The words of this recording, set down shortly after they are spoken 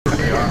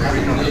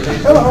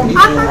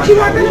I thought you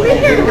weren't going to be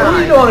here tonight. What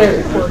are you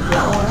doing here?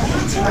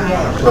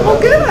 Oh,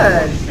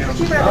 good. Would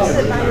you rather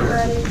sit by your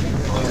buddy?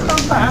 I'm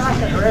fine. I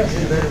can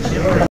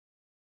rest.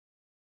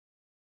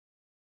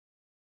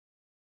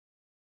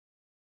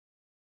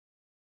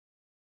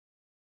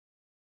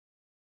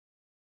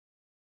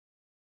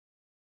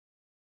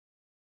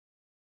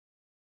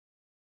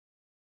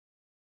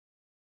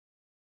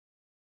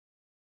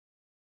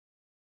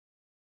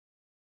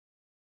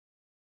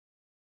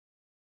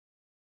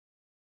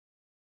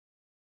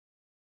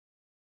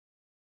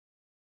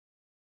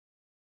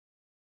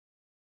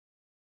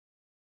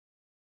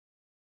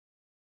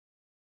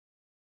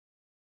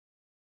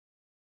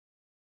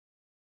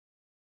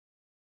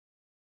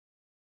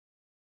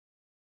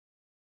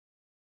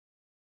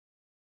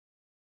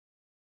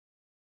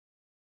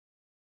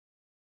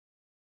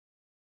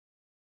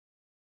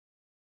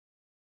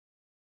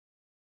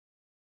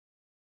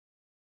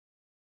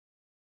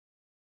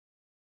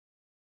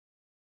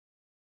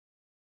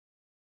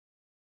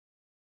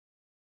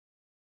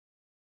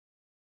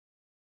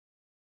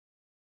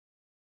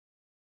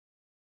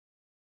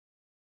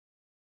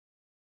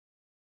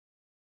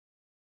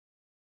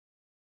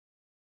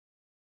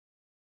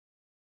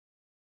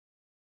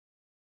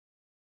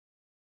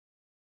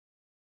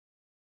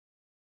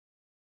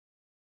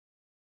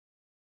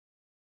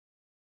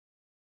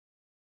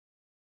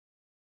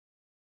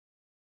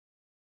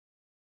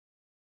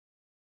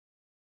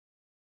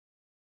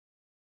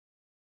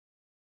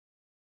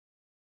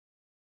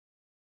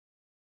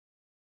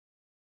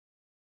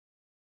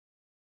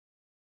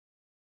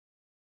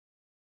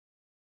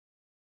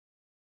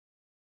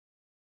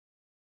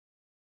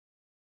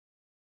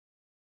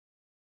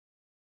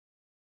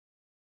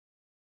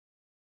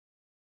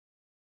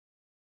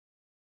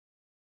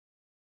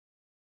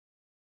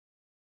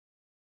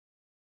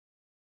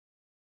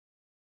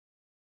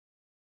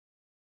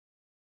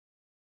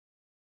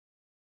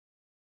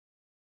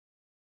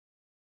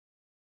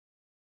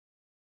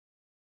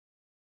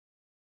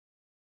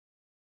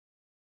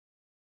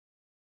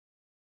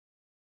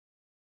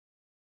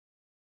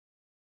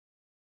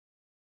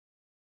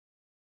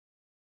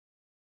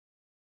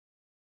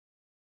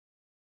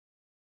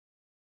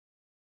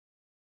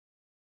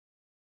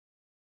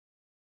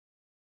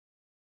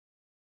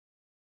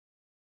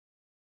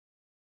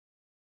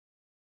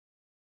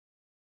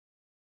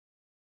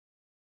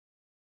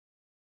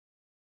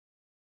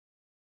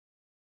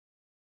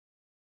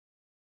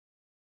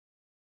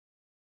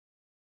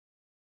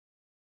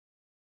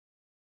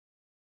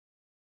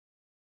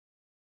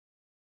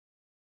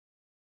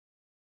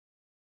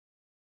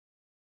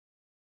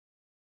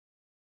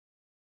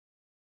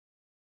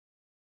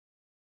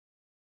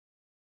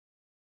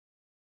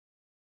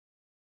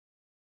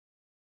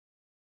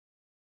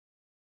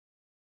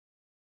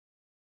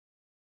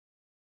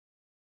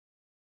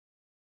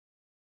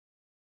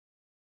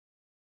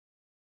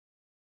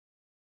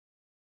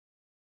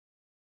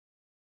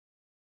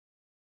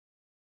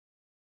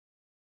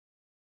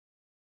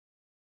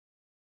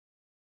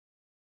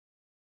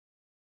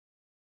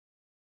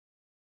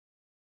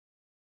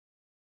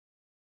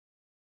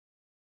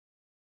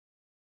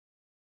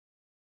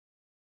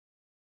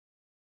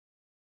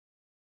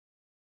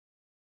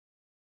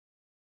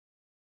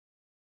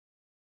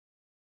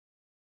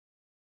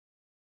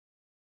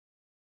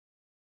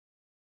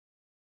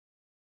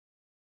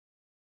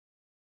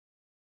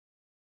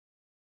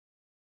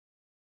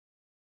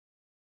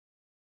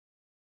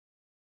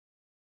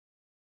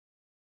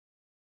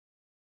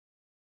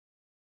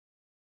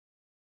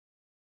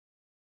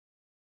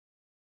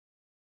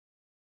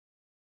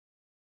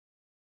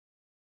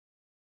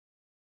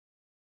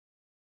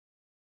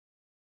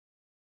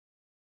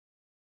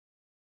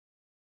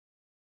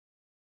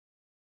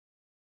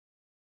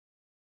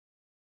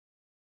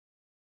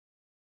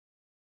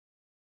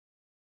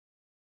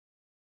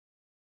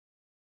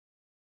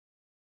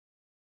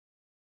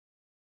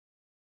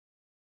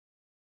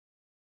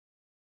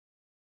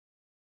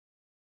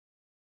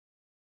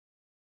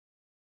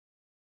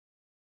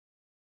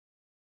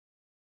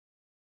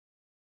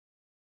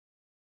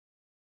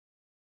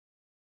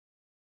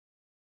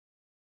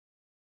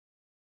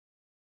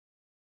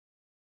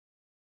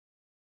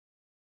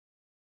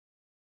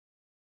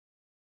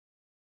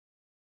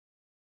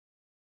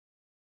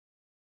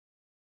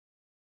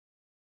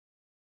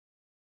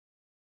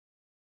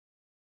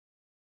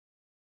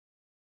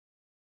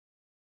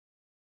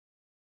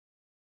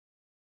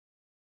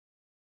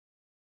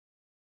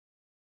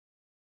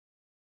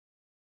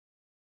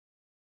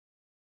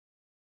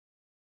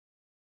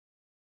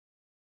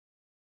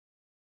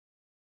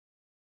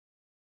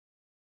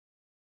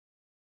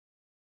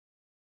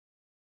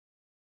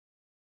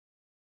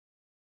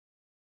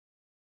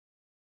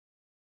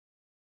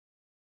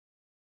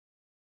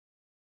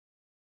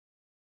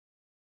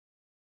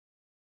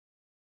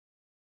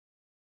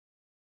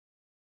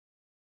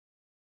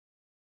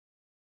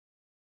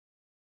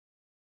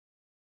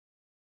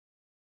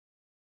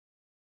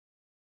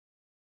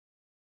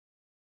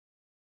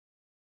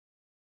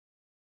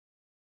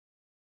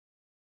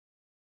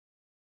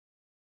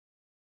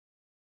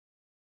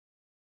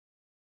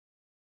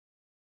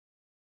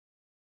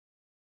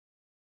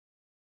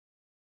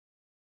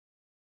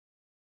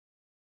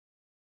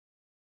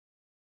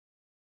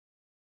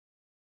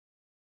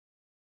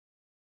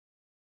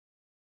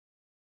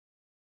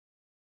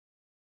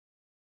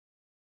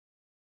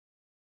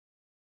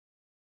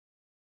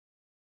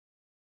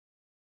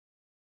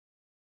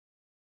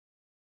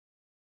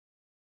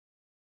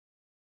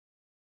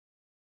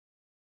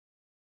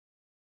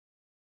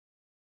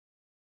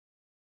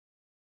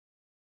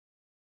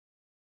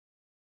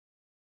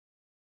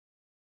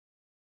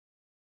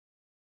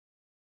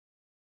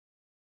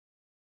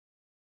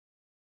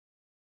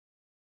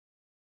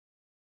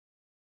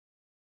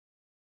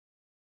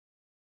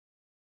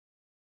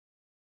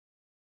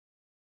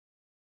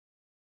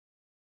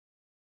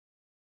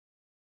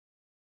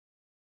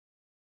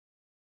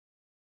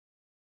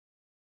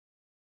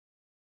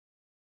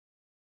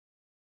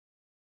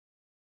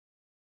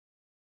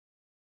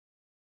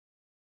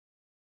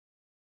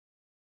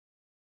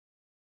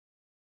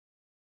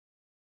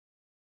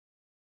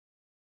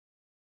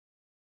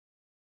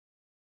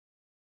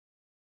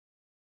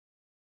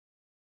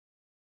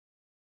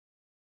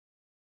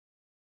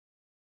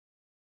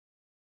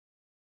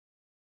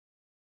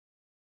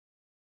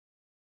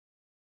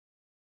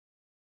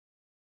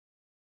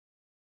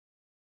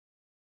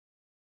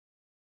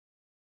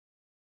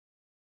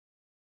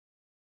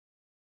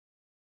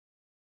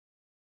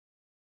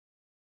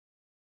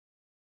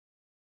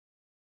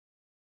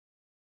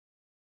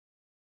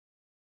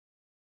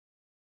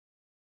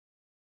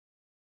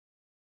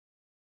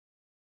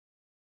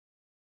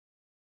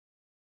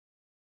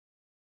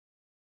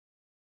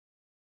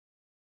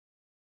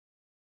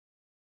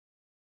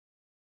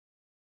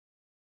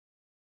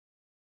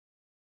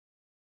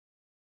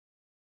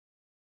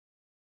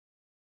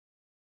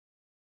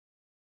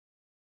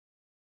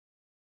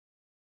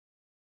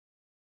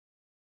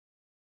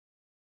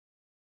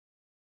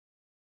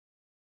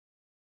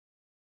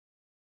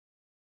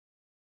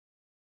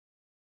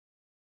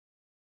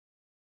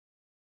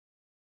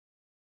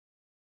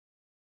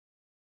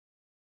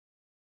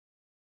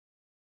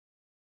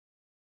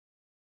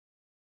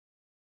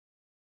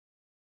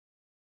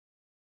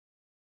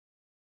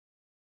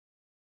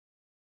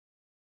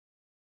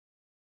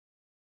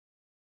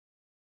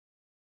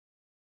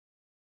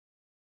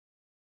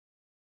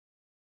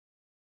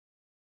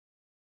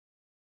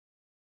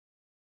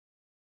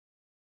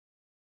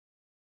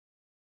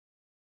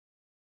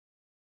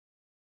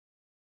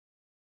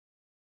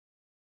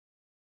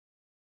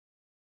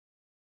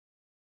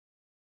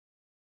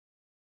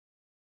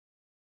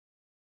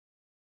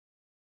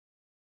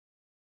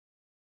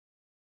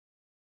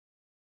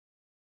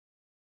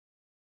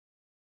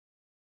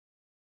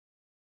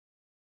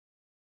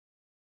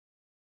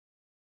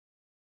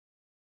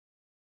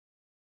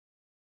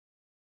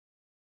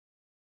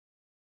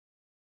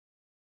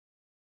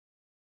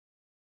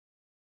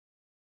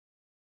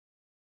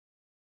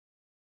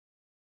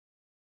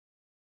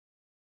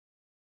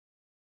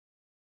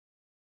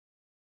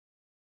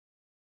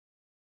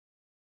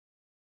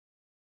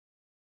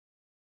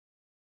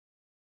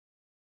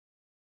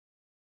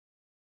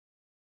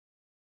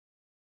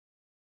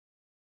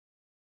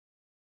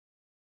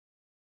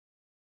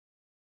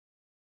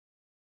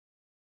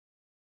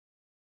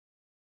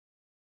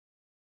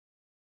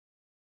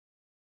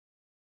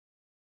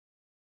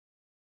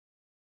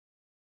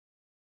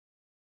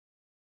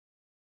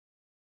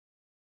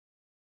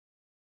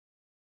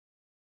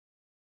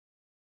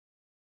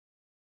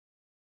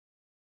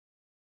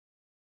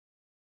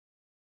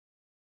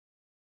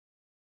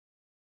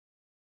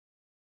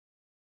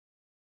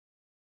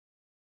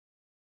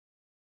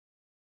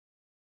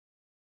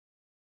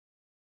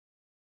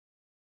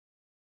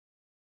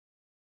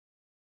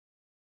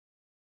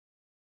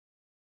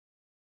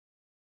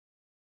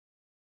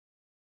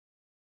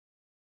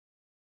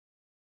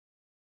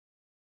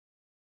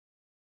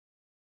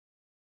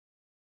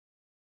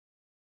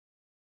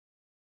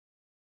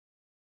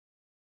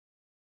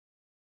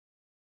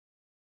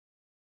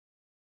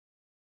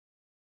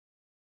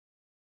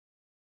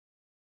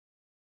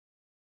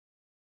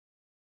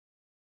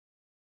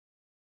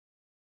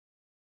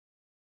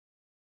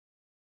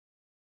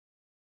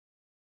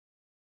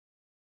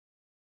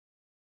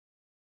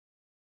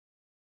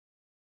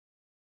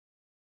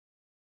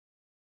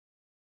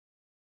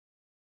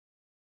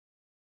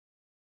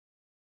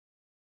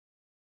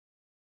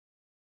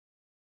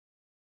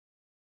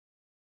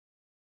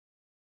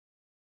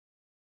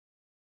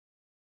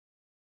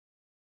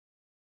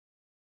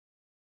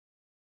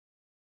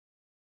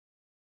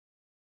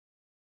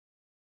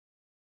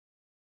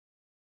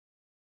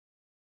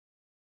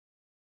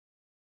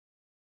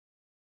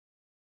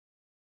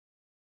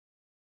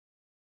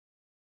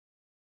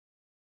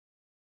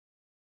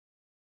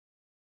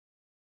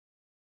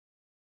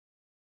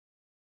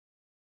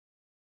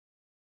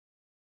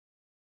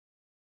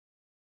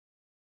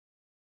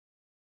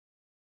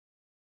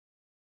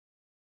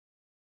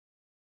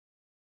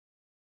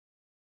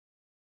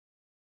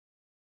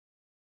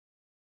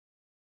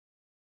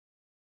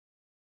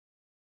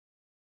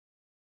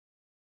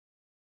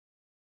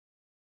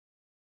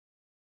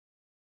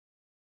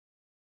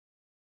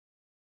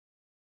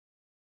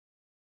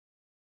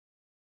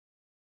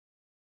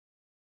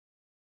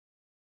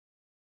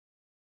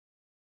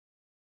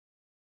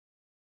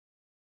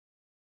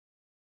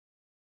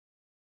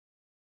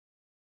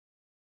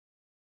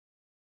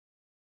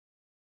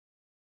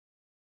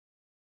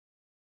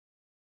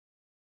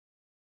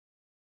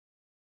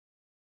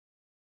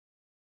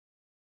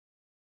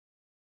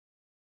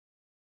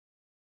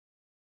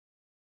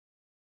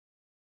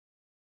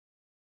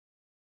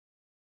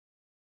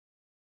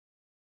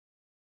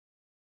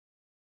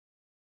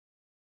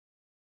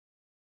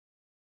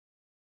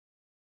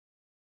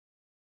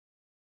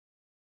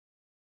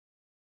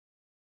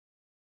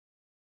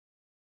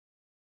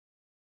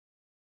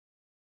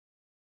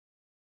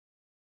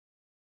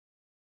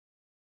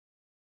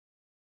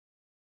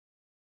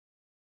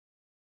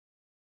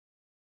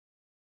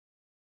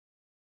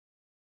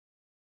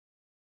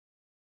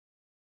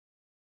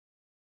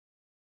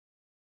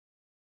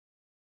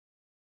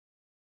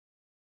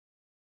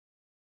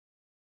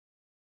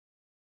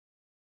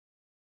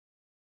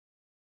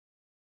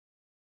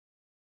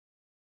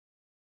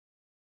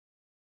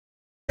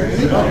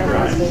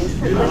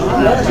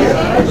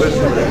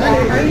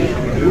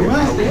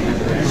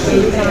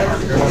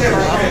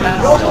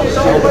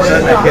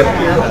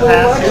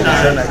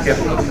 Then I kept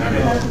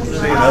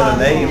seeing other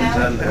names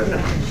on there.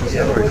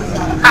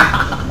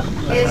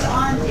 It's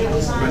on, it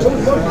was on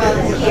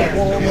here.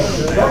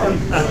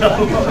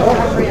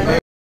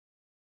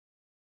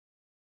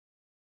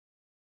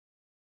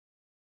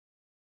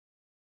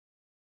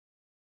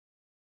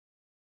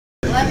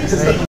 Let me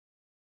see.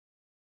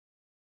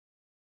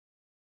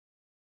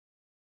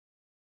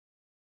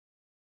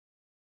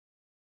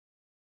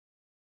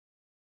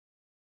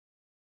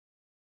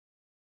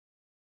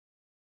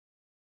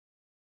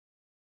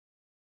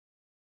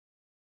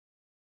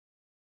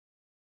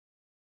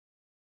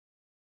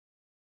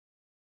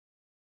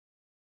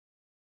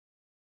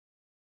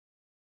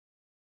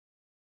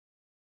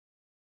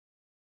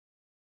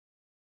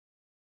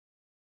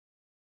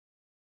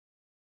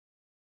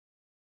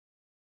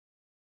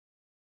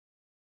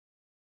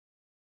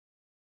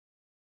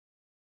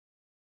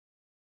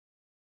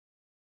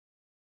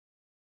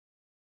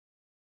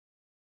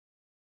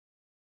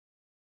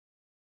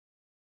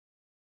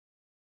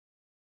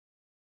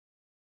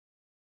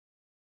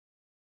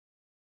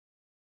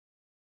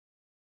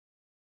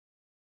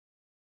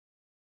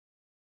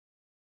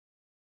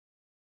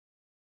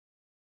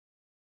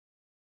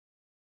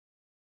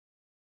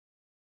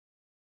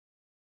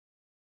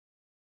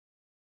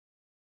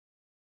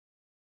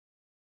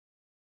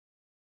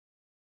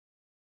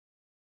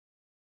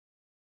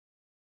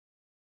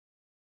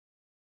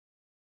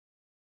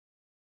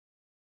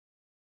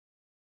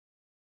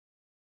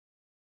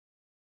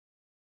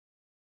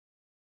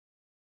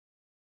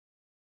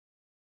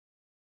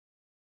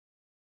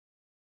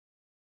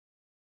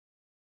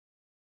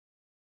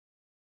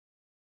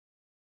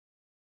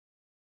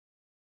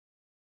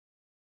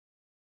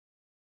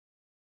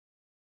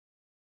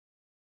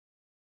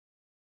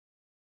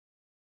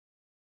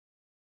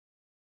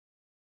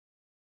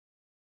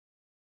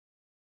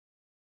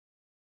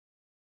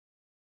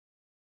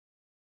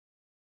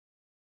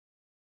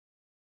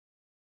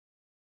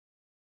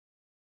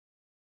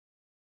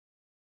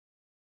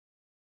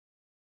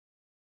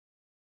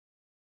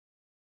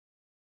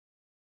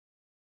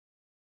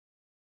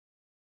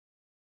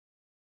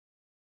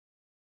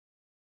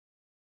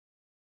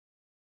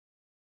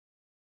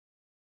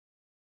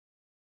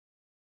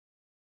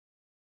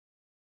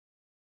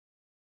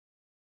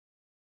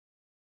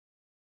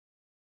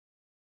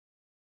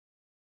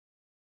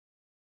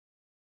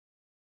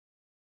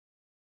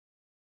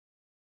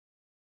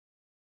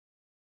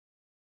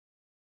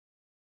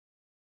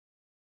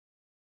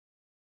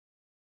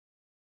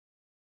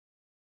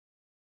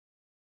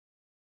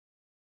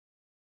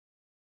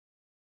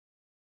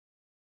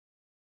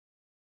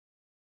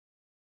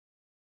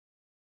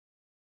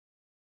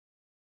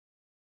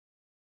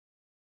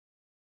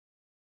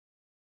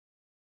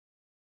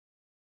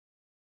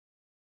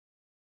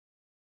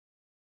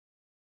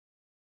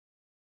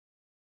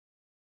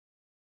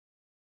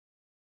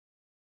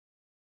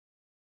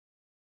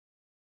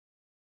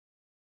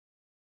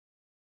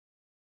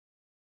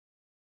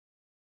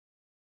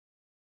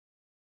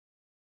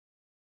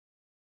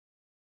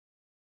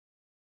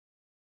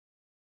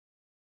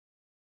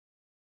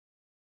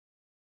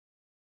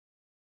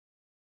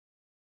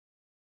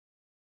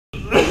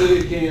 The City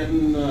of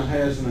Canton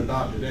has an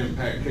adopted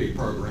impact fee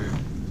program.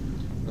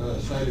 The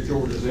state of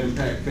Georgia's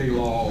impact fee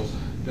laws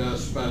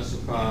does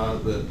specify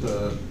that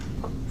the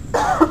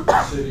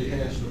city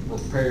has to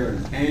prepare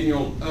an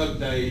annual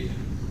update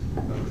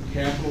of the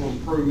capital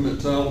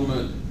improvements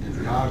element in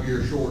the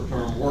 5-year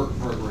short-term work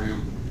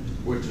program,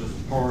 which is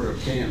part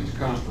of Canton's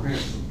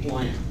comprehensive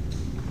plan.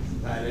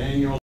 That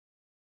annual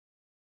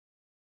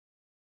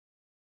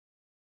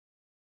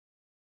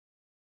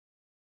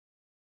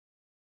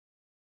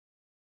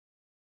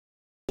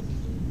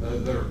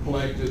that are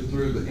collected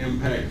through the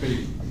impact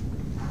fee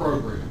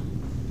program.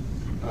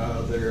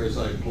 There is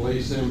a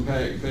police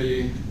impact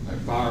fee, a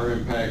fire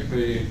impact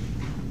fee,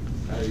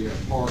 a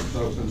parks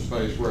open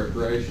space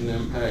recreation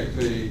impact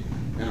fee,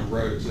 and a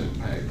roads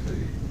impact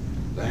fee.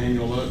 The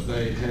annual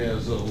update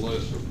has a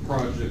list of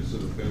projects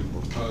that have been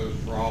proposed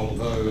for all of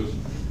those.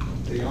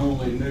 The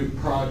only new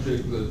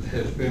project that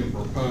has been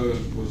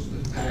proposed was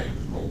the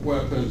tactical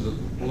weapons of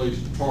the police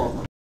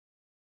department.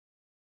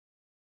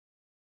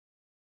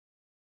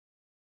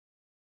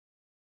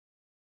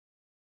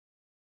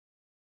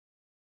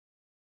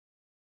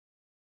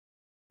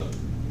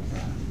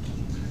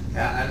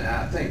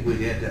 I think we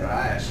did,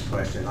 I asked a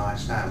question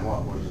last time,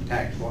 what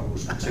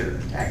was considered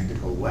a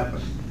tactical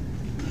weapon?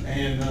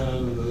 And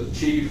the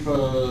chief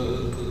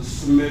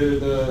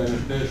submitted an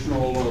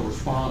additional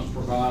response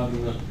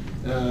providing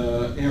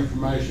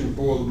information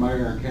for the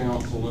mayor and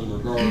council in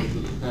regards to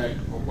the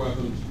tactical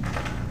weapons.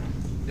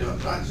 You know,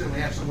 so I assume we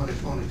have someone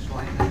that's going to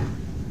explain that.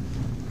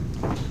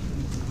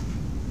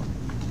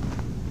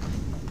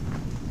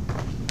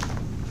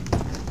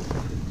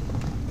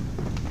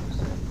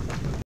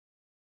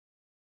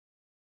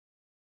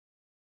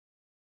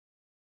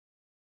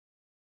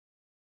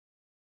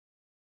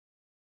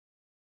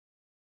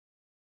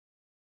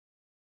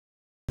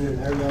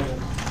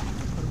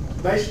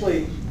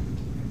 Basically,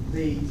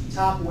 the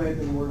type of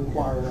weapon we're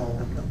inquiring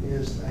on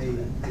is a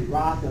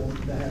rifle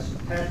that has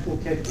tactical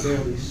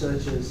capabilities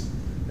such as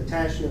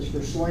attachments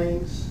for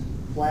slings,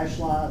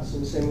 flashlights,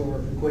 and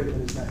similar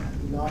equipment as that.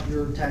 Not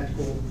your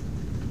tactical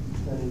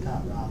hunting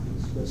type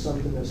rifles, but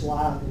something that's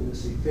light and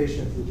that's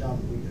efficient for the job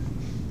that we do.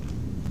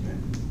 Okay.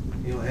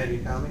 Anyone have any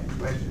comments,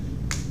 questions?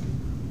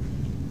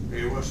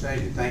 Very well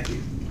stated, thank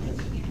you.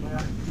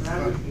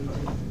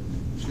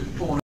 Just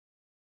point.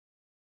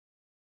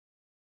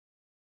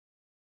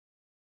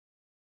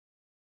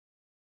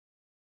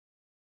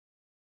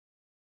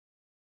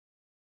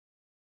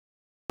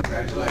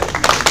 Congratulations.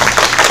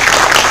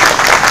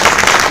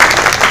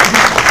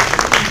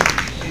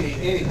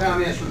 Any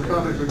comments from the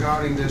public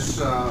regarding this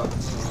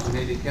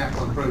amended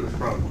capital improvement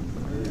program?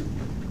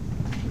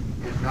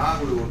 If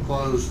not, we will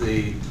close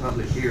the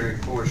public hearing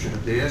portion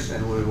of this,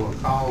 and we will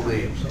call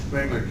the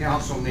regular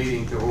council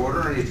meeting to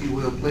order. And if you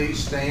will, please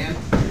stand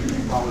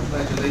while we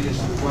pledge allegiance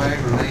to the flag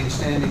and remain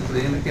standing for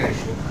the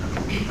invocation.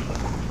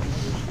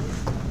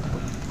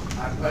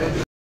 I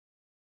pledge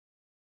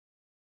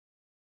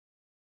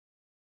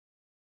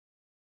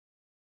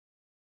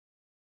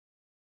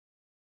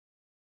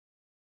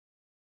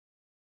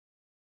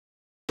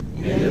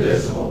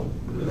indivisible,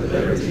 with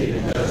liberty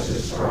and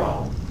justice for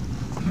all.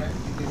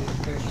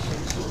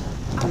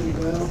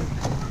 Well,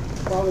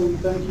 Father, we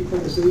thank you for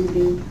this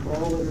evening, for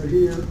all that are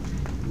here.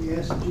 We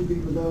ask that you be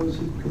with those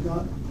who could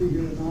not be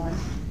here tonight.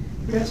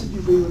 We ask that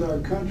you be with our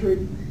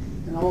country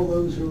and all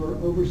those who are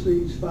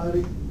overseas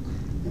fighting.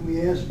 And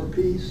we ask for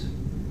peace.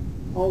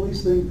 All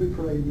these things we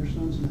pray in your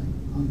Son's name.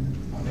 Amen.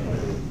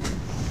 Amen.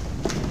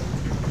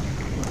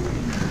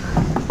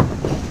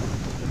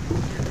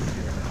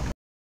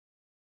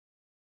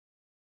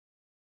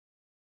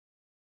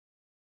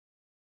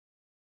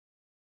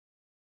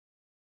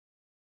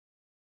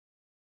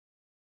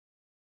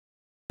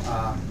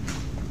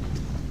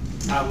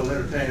 I will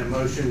entertain a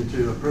motion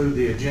to approve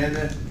the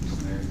agenda.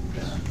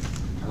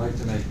 I'd like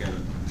to make a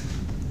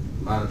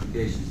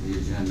modification to the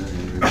agenda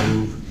and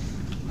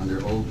remove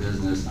under old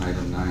business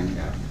item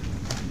 9F.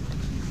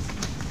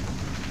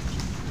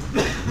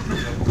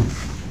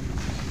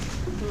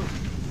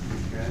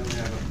 Okay, we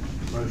have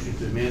a motion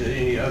to amend.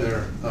 Any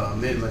other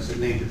amendments that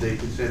need to be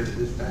considered at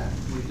this time?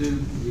 We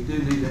do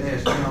need to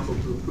ask council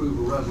to approve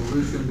a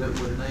resolution that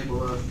would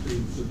enable us to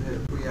submit a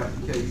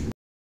pre-application.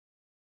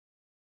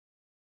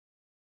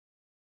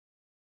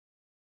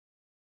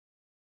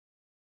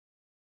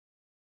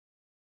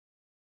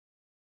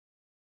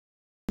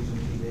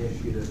 Ask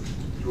you to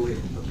go ahead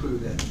and approve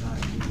that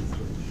tonight.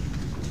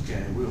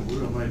 Okay,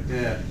 we'll make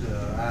that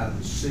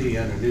item C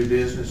under new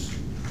business.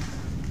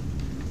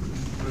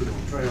 Approval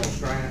of trail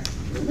strand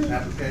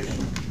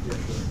application. Yes,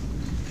 sir.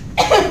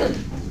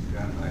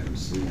 Got item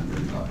C under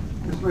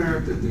Mr. Mayor,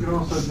 if you could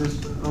also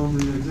just, on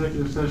the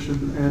executive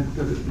session, add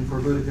that it be for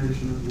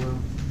litigation as well.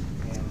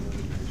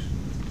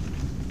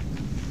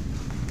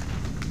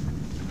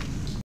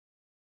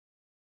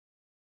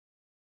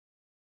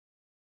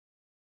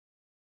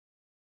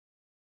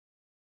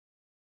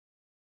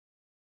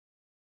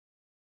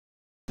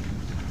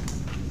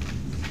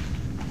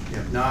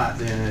 If not,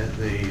 then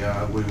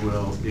we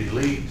will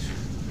delete.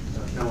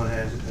 No one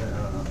has.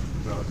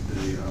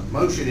 The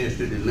motion is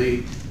to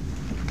delete.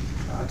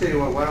 I'll tell you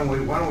what. Why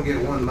don't we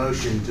get one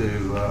motion to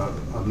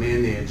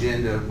amend the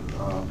agenda,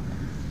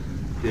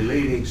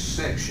 deleting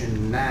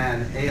section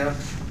 9F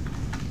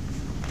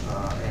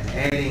and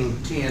adding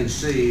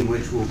 10C,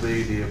 which will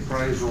be the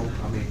appraisal.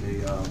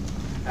 The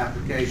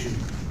application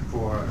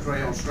for a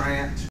trail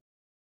strand.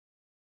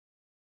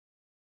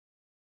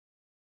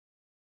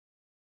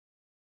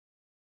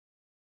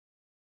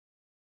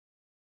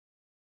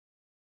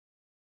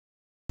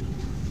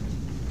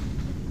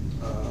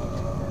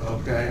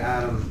 Okay,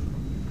 item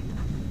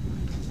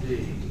D.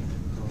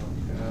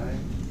 Okay.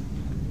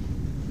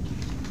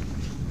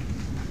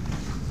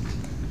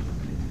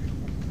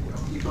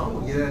 Keep on,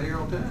 we'll get out of here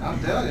on time. I'm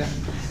telling you.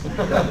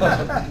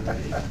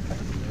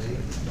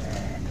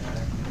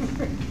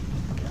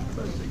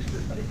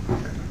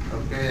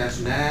 Okay, that's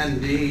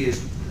 9D is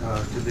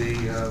to be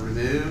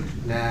removed.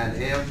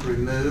 9F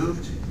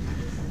removed.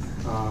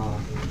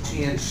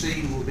 10C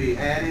will be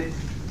added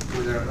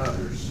with our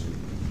others.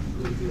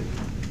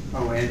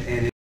 Oh,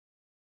 and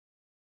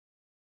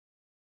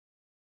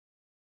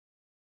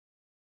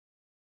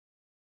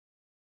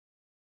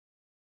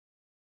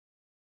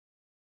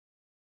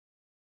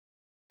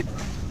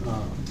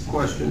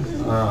question,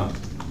 on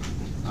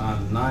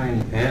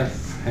 9F,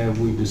 have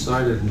we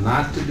decided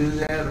not to do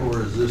that,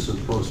 or is this a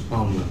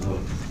postponement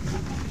of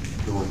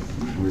doing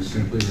it? We're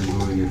simply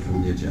removing it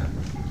from the agenda.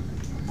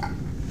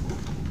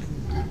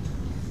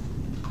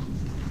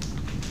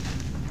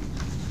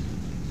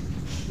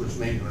 which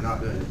means we're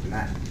not doing it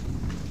tonight.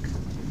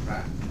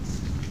 Right?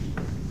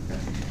 Okay.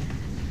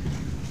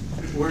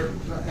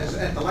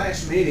 At the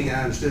last meeting,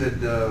 I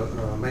understood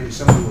maybe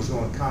someone was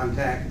going to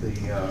contact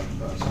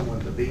someone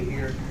to be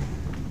here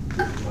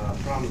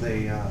from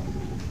the,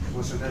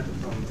 what's it,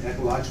 from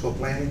ecological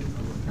planning?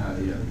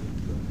 Yeah,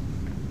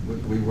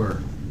 we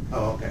were.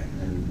 Oh, okay.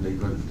 and they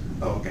couldn't.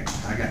 Oh, okay,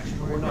 I got you.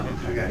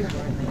 I got you.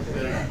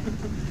 Good enough.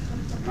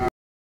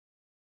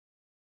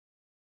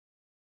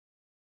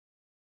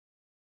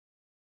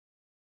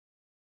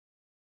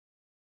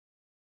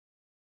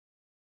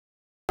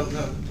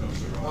 No.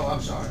 Oh,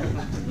 I'm sorry.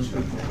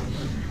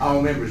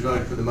 All members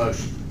voted for the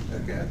motion.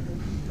 Okay.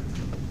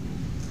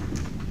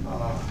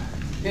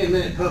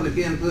 10-minute public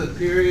input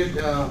period.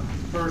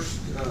 First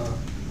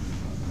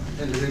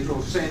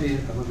individual, Sandy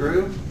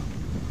McGrew.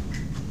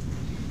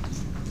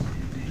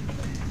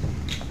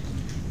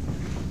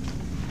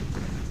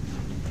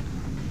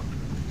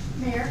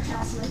 Mayor,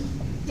 Councilman,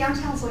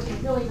 downtown's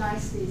looking really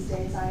nice these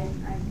days.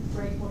 I'm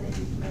grateful that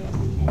you've made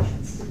the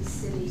entrance to the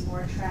city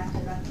more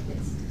attractive. I think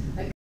it's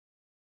a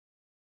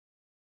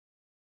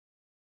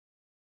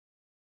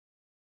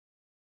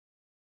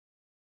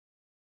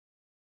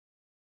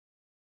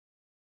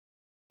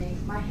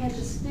my head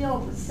just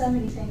filled with so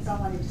many things I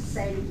wanted to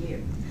say to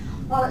you.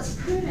 While it's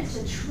prudent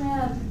to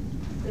trim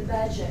the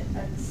budget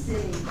of the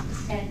city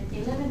and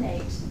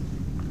eliminate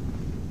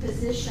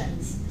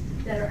positions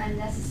that are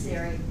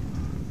unnecessary,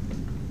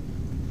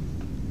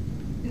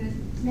 the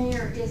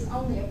mayor is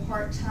only a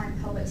part-time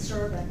public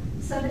servant.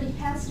 Somebody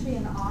has to be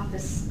in the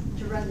office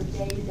to run the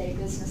day-to-day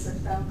business of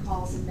phone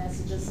calls and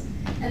messages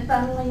and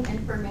funneling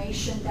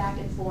information back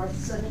and forth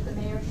so that the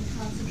mayor can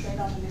concentrate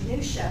on the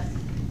minutia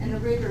and the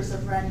rigors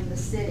of running the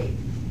city.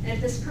 And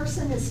if this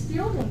person is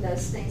fielding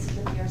those things in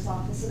the mayor's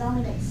office, it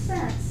only makes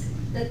sense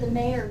that the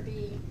mayor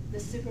be the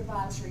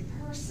supervisory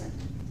person.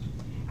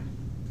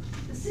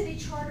 The city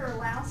charter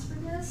allows for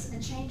this,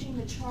 and changing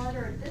the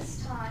charter at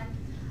this time,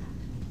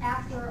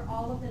 after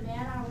all of the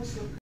man hours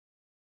were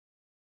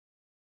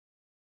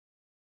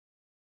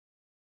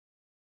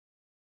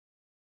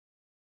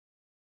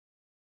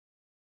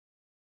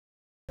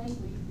we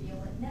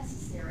feel it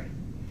necessary.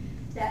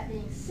 That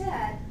being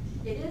said,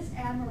 it is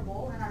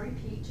admirable, and I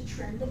repeat, to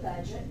trim the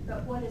budget,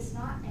 but what is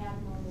not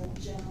admirable,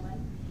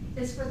 gentlemen,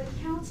 is for the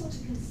council to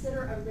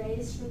consider a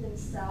raise for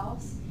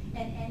themselves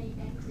and any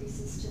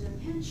increases to their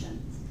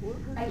pensions.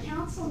 A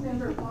council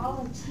member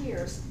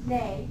volunteers,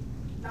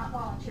 not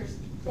volunteers,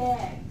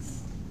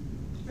 begs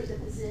for the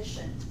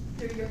position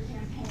through your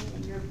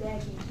campaigning. You're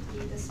begging to be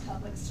this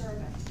public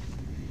servant.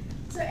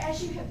 So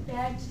as you have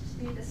begged to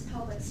be this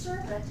public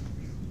servant,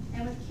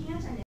 and with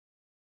Canton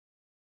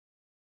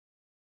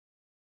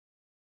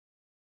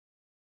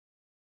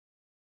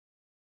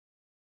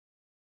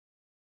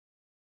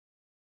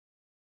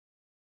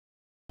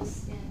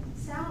in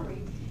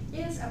salary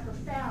is a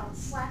profound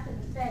slap in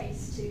the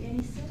face to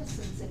any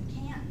citizens in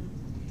Canton.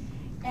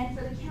 And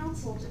for the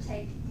council to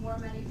take more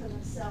money for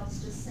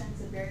themselves just sends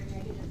a very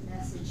negative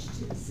message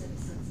to the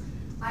citizens.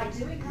 I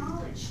do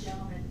acknowledge,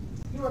 gentlemen,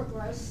 you are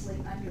grossly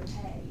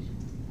underpaid.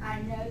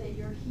 I know that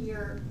you're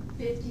here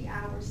 50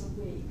 hours a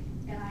week,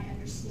 and I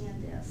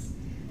understand this.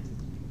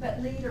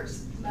 But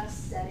leaders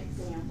must set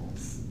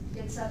examples.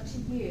 It's up to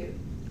you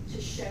to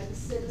show the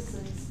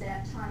citizens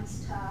that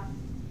time's tough,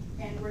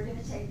 and we're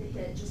going to take the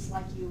hit just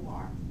like you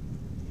are.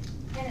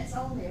 And it's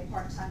only a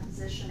part-time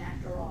position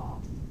after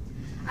all.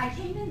 I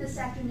came in this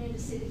afternoon to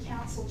see the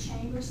council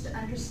chambers to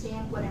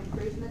understand what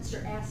improvements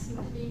you're asking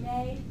to be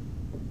made.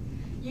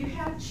 You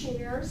have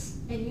chairs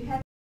and you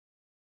have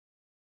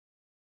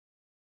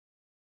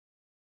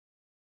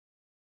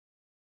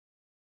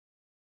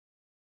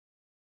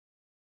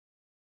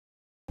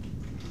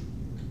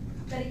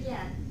but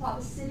again, while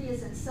the city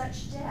is in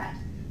such debt,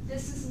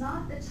 this is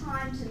not the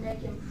time to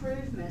make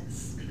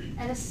improvements,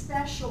 and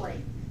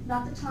especially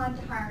not the time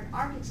to hire an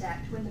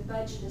architect when the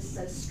budget is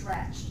so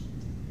stretched.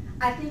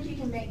 I think you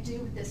can make do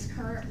with this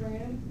current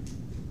room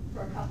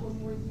for a couple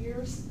more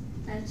years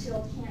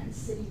until Canton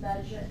city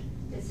budget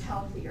is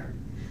healthier.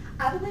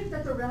 I believe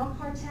that the rental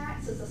car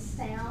tax is a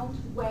sound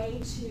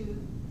way to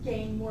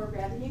gain more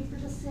revenue for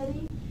the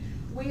city.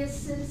 We as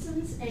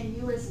citizens and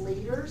you as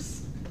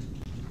leaders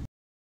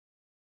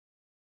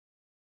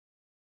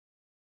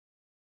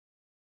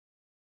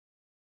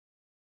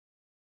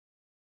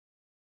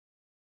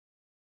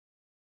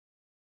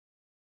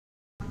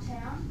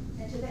downtown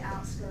and to the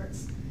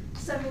outskirts.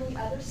 So many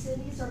other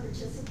cities are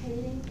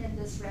participating in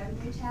this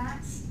revenue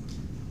tax.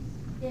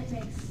 It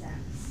makes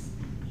sense.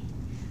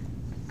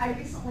 I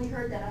recently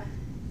heard that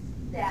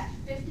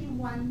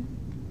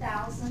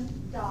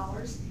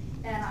 $51,000,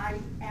 and I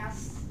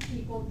asked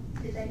people,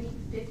 did they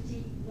need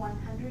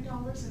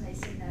 $5,100? And they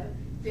said no,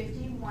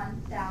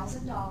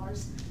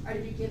 $51,000 are to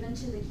be given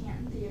to the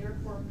Canton Theater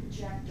for a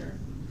projector.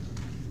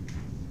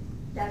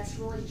 That's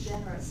really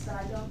generous, but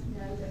I don't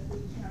know that we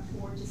can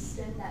afford to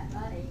spend that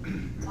money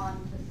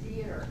on the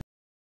theater.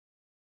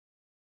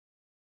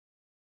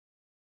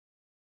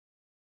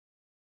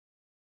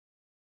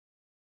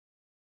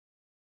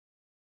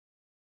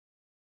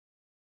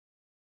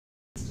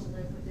 To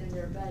live within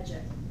their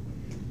budget.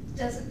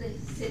 Doesn't the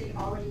city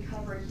already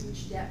cover a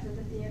huge debt for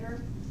the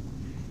theater?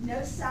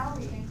 No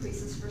salary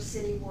increases for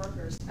city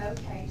workers.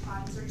 Okay,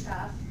 times are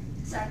tough,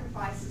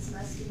 sacrifices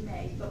must be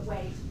made, but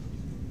wait.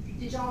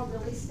 Did y'all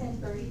really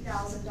spend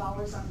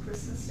 $30,000 on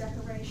Christmas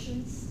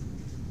decorations?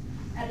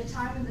 At a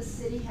time when the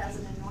city has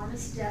an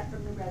enormous debt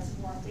from the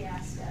Reservoir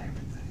Fiasco,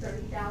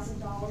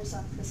 $30,000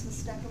 on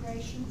Christmas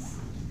decorations.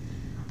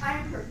 I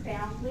am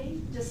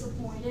profoundly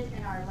disappointed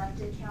in our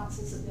elected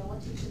council's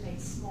ability to make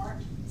smart,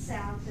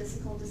 sound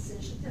fiscal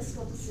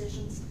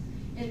decisions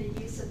in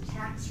the use of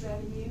tax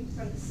revenue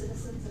from the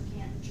citizens of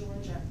Canton,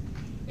 Georgia.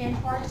 In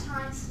hard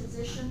times,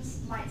 positions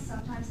might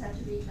sometimes have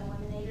to be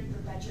eliminated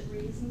for budget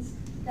reasons.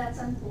 That's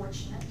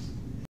unfortunate.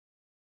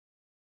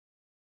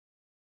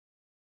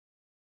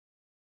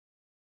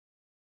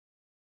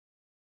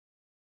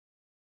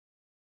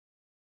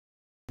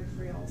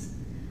 Frills.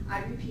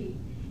 I repeat,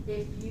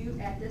 if you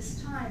at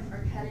this time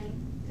are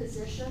cutting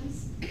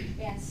positions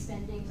and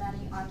spending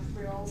money on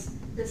frills,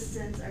 this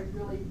sends a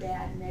really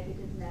bad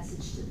negative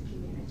message to the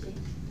community.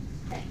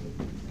 Thank you.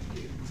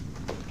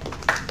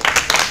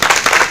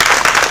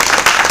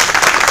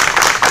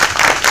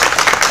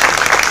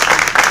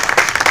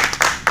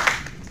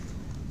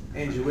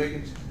 Angie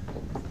Wiggins.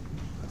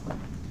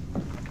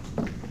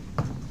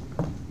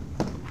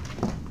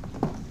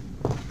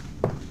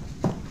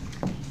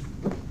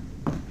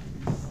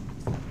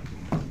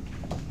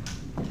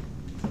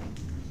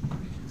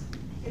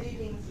 Good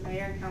evening, Mr.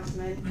 Mayor and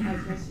Councilman.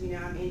 As most of you know,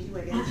 I'm Angie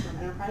Wiggins from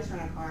Enterprise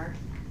Rent-A-Car.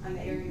 I'm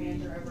the area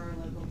manager over our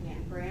local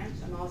Canton branch.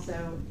 I'm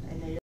also a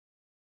native.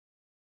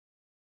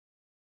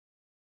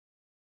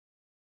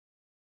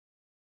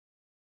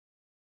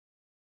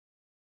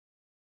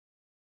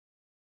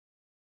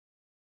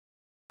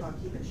 I'll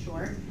keep it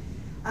short.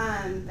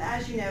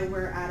 As you know,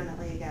 we're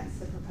adamantly against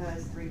the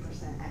proposed 3%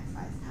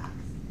 excise tax.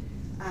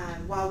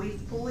 While we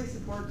fully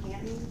support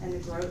Canton and the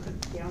growth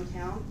of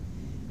downtown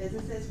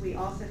businesses, we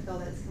also feel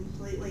that it's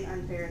completely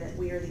unfair that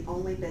we are the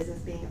only business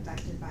being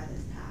affected by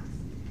this tax.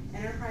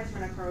 Enterprise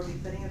Rent-A-Car will be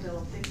footing a bill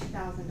of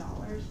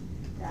 $50,000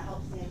 that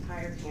helps the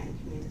entire Canton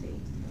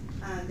community.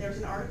 There was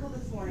an article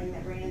this morning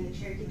that ran in the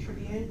Cherokee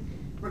Tribune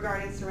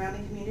regarding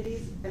surrounding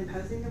communities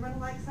imposing the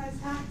rental excise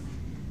tax.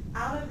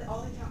 Out of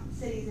all the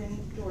cities in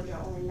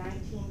Georgia, only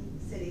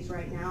 19 cities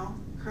right now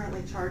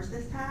currently charge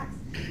this tax.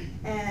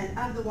 And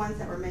of the ones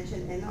that were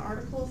mentioned in the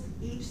articles,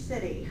 each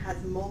city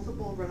has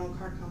multiple rental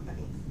car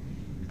companies.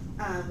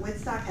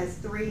 Woodstock has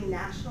 3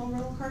 national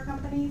rental car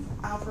companies.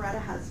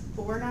 Alpharetta has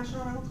 4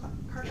 national rental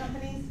car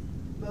companies,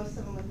 most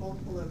of them with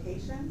multiple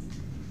locations.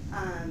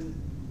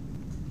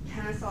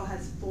 Kennesaw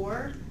has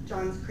 4,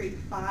 Johns Creek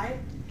 5,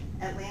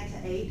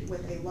 Atlanta 8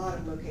 with a lot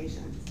of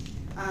locations.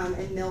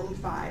 And Milton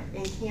 5.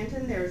 In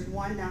Canton, there's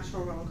 1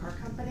 national rental car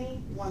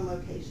company, 1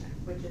 location,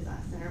 which is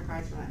us,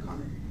 Enterprise Rent-A-Car.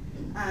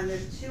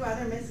 There's 2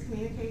 other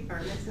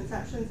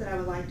misconceptions that I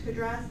would like to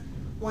address.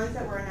 One's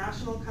that we're a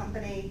national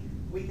company,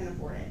 we can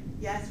afford it.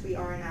 Yes, we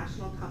are a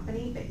national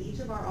company, but each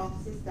of our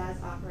offices does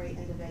operate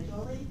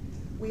individually.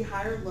 We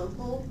hire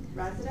local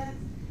residents,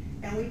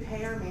 and we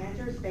pay our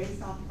managers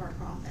based off of our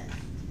profits.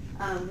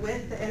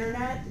 With the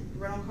internet,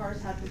 rental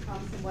cars have become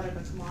somewhat of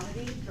a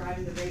commodity,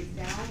 driving the rates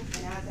down,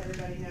 and as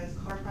everybody knows,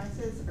 car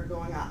prices are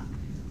going up,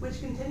 which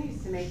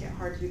continues to make it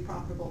hard to be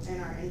profitable in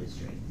our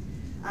industry.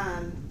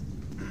 And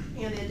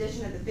the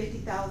addition of the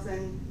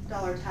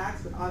 $50,000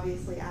 tax would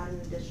obviously add an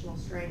additional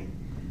strain.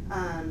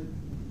 And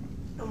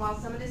while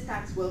some of this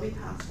tax will be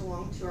passed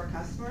along to our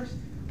customers,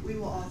 we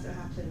will also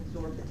have to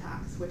absorb the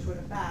tax, which would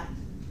affect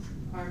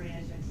our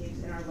management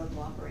teams in our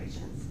local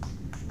operations.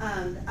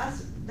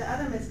 The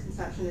other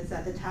misconception is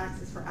that the tax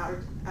is for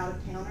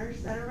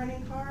out-of-towners that are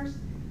renting cars.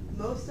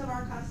 Most of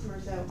our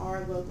customers, though,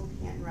 are local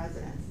Canton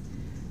residents.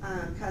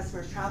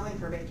 Customers traveling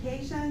for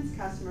vacations,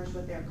 customers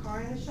with their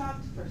car in the shop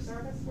for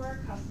service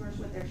work, customers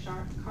with their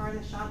car in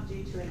the shop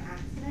due to an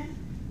accident,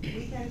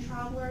 weekend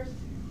travelers.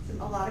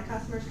 A lot of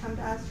customers come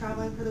to us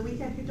traveling for the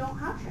weekend who don't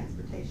have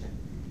transportation,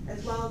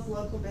 as well as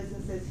local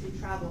businesses who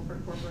travel for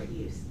corporate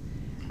use.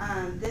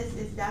 This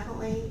is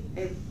definitely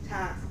a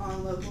tax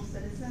on local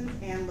citizens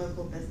and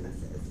local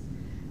businesses.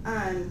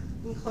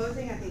 In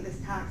closing, I think this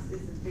tax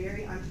is a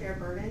very unfair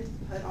burden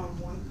put on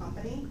one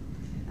company.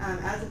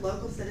 As a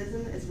local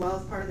citizen, as well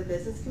as part of the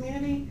business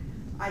community,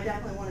 I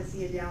definitely want to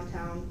see a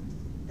downtown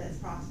that's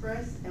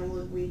prosperous,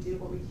 and we do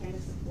what we can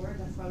to support.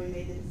 That's why we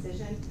made the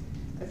decision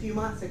a few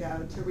months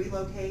ago to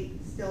relocate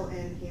still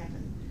in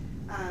Canton.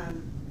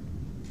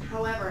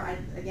 However, I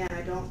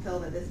don't feel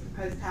that this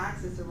proposed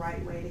tax is the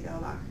right way to go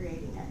about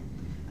creating it.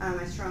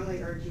 I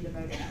strongly urge you to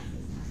vote against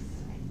this tax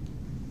tonight.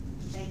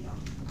 Thank you.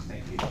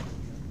 Thank you.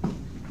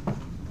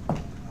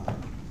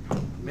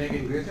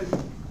 Megan Griffin.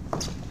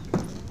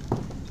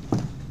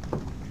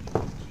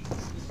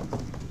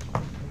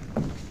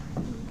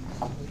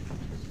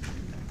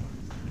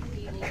 Good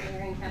evening,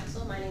 Mayor and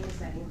Council. My name is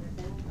Megan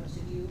Griffin. Most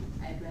of you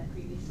I have met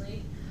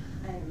previously.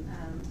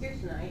 I'm here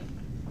tonight.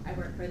 I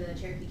work for the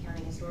Cherokee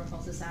County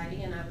Historical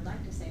Society, and I would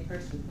like to say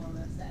first and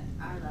foremost that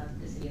I love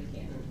the city of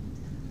Canton.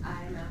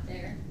 I am out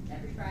there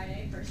every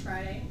Friday, first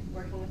Friday,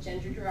 working with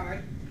Ginger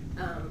Gerard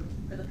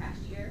for the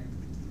past year.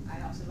 I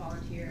also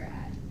volunteer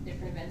at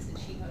different events that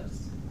she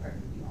hosts, or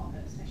you all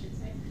host, I should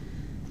say.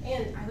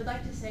 And I would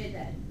like to say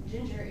that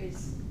Ginger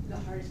is the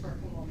hardest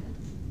working woman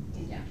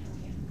in downtown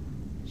Canton.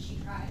 She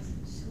tries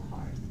so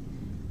hard.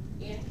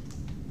 And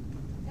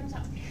I'm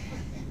sorry.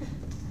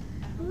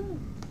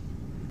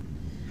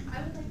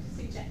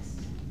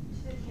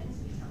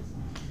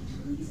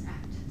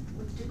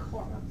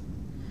 decorum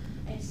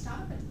and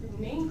stop at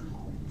the name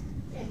call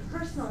and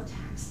personal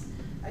attacks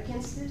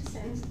against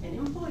citizens and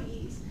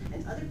employees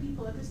and other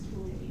people of this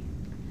community.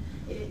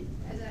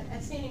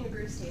 As Standing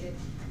McGrew stated,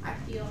 I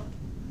feel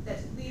that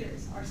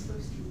leaders are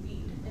supposed to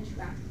lead and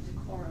to act with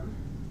decorum,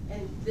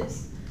 and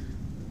this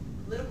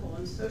political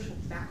and social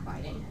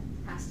backbiting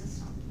has to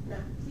stop. Now,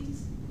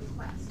 please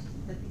request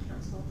that the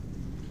council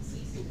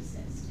cease and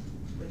desist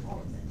with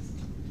all of this.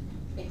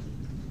 Thank you.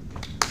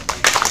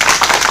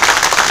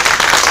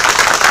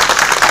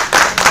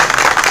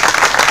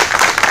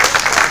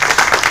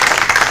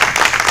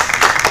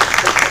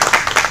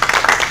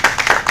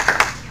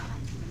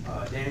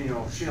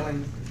 Daniel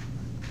Schilling.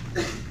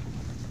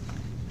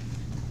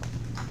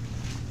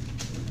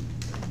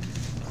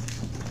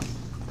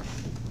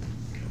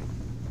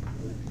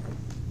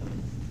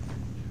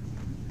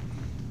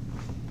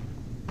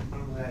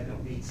 Normally I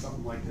don't need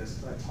something like this,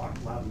 but I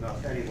talk loud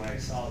enough anyway,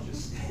 so I'll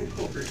just stand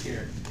over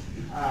here.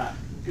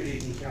 Good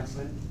evening,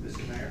 Councilman,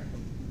 Mr. Mayor.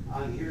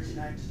 I'm here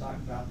tonight to talk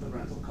about the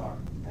rental car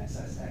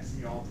excise tax that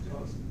you all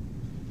proposed.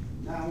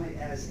 Not only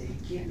as a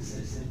Canton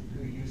citizen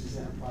who uses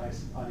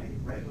Enterprise on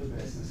a regular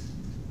business,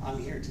 I'm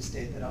here to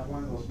state that I'm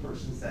one of those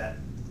persons that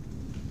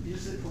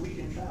uses it for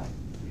weekend travel,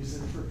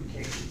 uses it for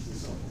vacations and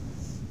so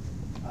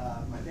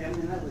forth. My family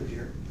and I live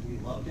here. We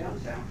love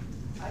downtown.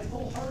 I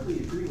wholeheartedly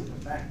agree with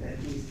the fact that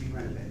it needs to be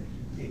renovated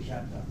and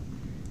kept up.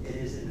 It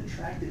is an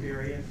attractive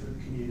area for the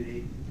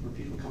community where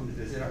people come to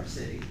visit our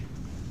city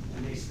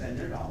and they spend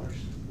their dollars,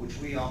 which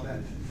we all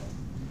benefit from.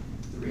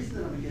 The reason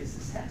that I'm against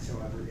this tax,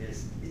 however,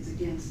 is it's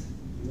against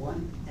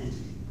one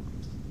entity.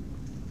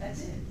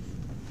 That's it.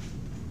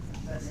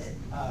 That's it.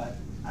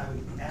 I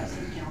would ask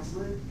the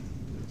councilman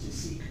to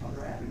seek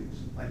other avenues,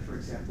 like for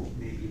example,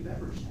 maybe a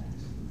beverage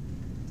tax,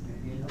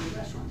 maybe another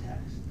restaurant tax,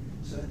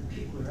 so that the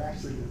people that are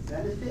actually going to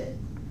benefit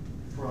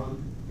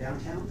from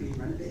downtown being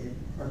renovated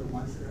are the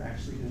ones that are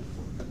actually going to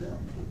foot the bill.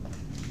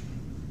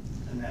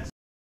 And that's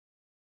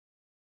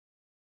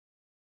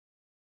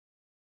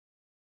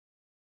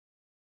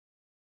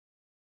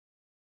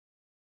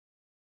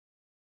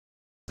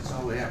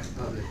all we have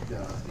for public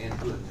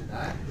input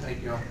tonight.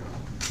 Thank you all for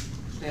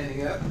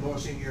standing up and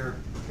voicing your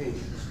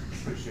opinions.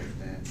 Appreciate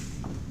that.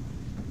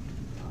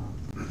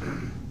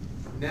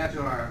 Now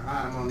to our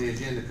item on the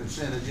agenda,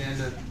 consent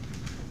agenda.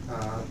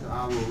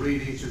 I will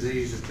read each of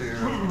these. If there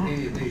are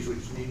any of these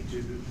which need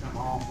to come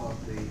off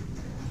of the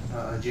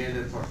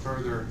agenda for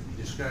further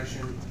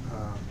discussion,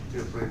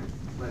 feel free to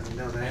let me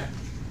know that.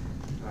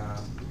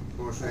 Of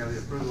course, we have the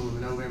approval of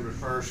the November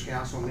 1st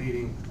council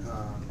meeting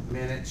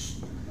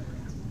minutes.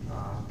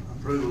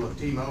 Approval of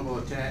T-Mobile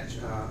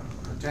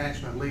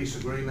attachment lease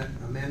agreement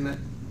amendment,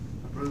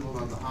 approval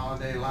of the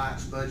holiday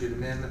lights budget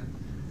amendment.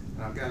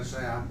 And I've got to say,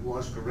 I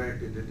was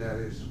corrected that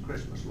is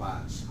Christmas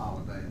lights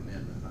holiday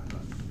amendment.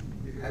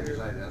 I had to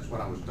say that's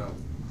what I was told.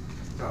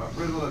 So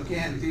approval of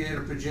Canton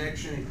Theater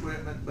projection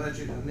equipment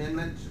budget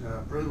amendment,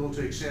 approval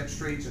to accept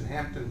streets in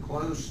Hampton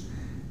Close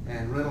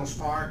and Reynolds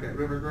Park at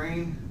River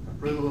Green,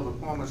 approval of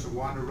appointments of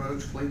Wanda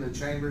Roach, Cleveland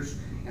Chambers,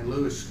 and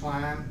Lewis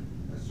Klein.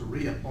 That's a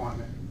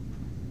reappointment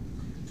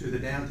to the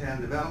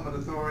Downtown Development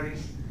Authority,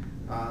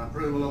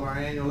 approval of our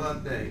annual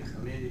update,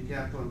 amended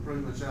capital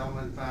improvements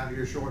element,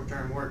 5-year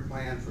short-term work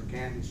plan for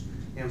Canton's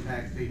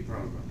impact fee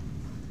program.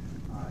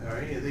 Are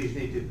any of these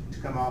need to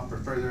come off for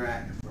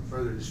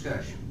further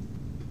discussion?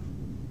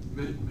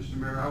 Mr.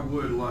 Mayor, I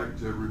would like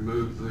to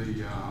remove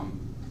the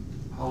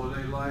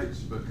holiday lights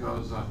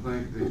because I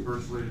think the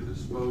first lady that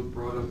spoke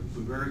brought up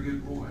some very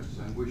good points,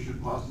 and we should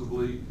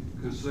possibly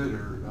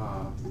consider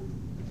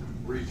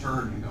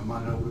returning them.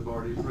 I know we've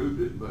already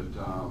approved it, but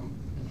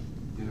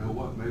you know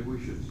what? Maybe we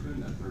should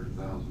spend that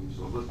 $30,000.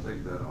 So let's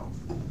take that off.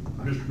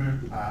 Mr. Mayor?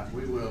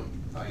 We will.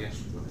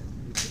 Yes, go ahead.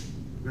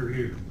 They're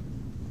here.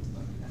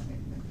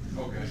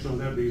 Okay. So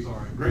that'd be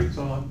a great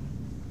thought,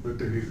 but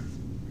they're here.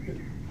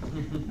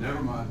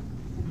 Never mind.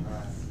 All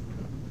right.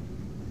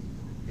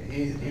 Okay,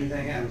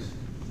 anything else?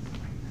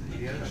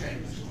 Any other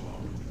changes?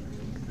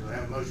 Do I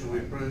have a motion to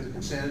approve the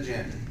consent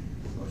agenda?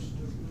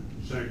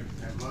 Second.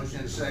 Have a motion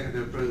and a second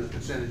to approve the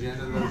consent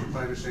agenda. Those in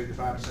favor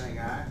signify by saying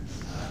aye.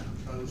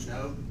 Opposed,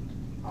 no.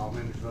 All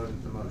members voting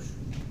for the motion.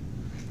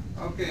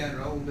 Okay,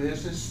 under old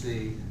business,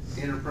 the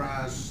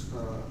enterprise,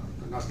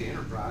 not the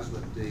enterprise,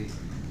 but the,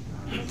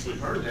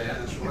 we've heard that,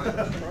 that's what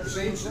it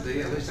seems to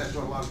be, at least that's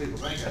what a lot of people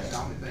think, that's the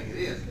only thing it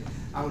is.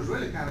 I was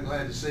really kind of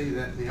glad to see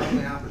that the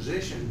only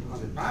opposition, or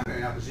the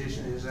primary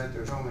opposition, is that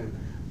there's only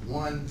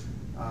one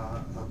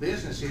a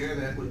business here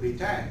that would be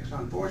taxed.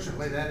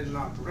 Unfortunately, that is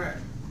not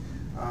correct.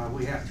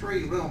 We have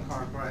 3 rental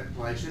car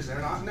places. They're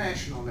not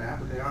national now,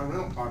 but they are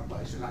rental car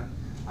places.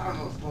 I don't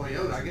know if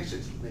Toyota, I guess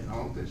it's, you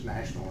know, if it's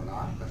national or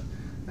not, but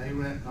they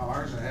rent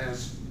cars,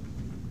 as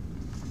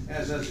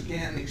does the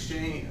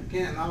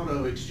Canton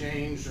Auto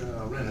Exchange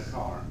rent a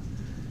car.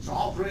 So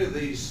all 3 of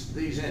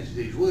these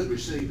entities would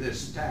receive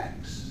this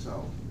tax.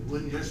 So it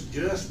wouldn't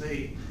just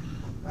be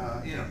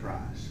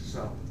Enterprise.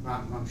 So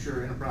I'm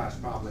sure Enterprise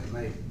probably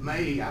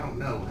may, I don't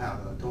know how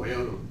the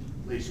Toyota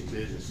leasing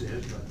business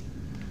is, but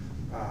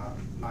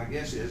my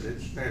guess is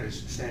it's fairly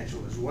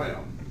substantial as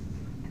well.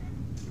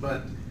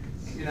 But,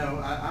 you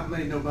know, I've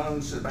made no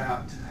bones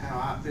about how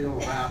I feel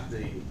about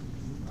the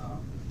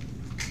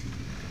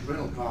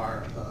rental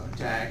car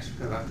tax,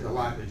 because I feel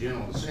like the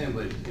General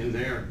Assembly, in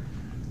their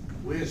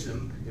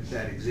wisdom, if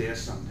that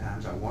exists,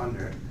 sometimes I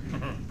wonder,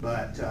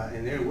 but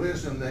in their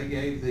wisdom, they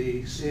gave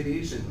the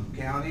cities and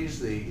counties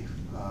the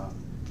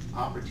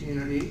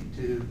opportunity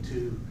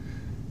to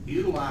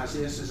utilize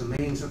this as a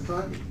means of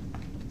funding.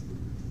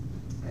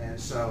 And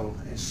so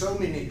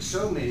many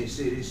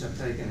cities have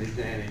taken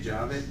advantage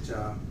of it.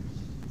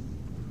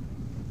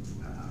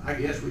 I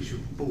guess we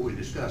should, before we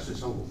discuss this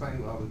whole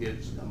thing, we ought to get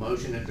a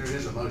motion, if there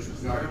is a motion.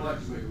 I'd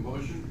like to make a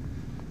motion.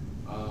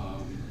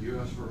 You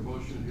asked for a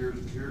motion,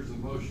 here's the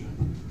motion.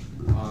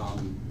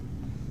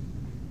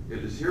 It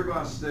is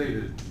hereby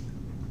stated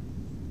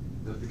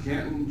that the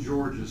Canton,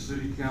 Georgia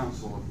City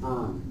Council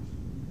affirms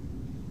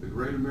the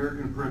great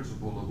American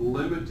principle of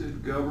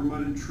limited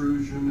government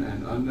intrusion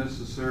and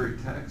unnecessary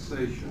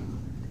taxation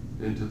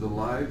into the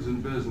lives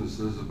and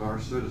businesses of our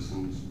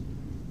citizens.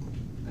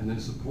 And in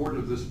support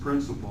of this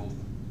principle,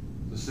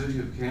 the City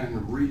of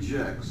Canton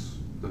rejects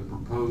the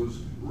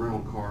proposed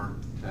rental car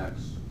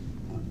tax.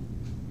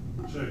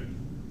 Second.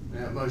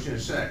 Yeah, motion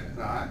is second.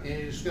 All right,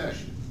 any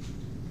discussion?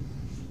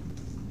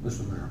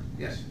 Mr. Mayor.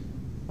 Yes.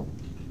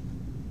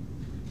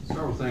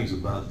 Several things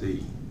about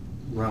the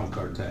rental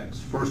car tax.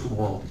 First of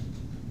all,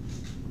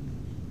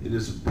 it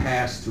is a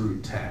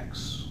pass-through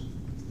tax.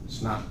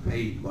 It's not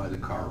paid by the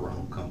car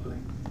rental company.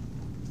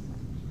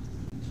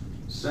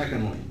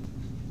 Secondly,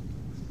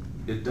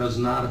 it does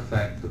not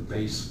affect the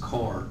base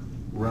car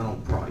rental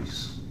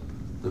price.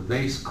 The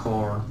base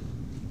car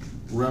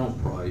rental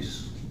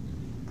price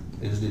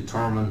is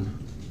determined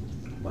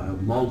by a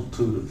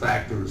multitude of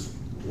factors,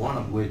 one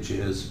of which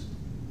is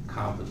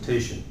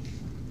competition.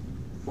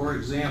 For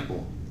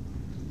example,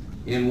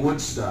 in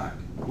Woodstock,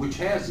 which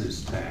has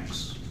this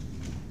tax,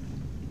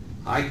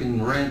 I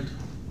can rent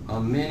a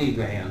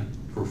minivan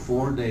for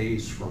 4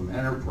 days from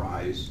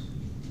Enterprise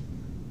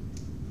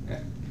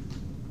at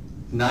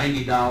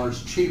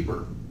 $90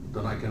 cheaper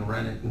than I can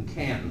rent it in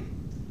Canton.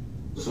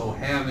 So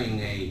having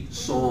a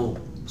sole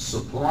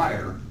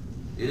supplier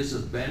is a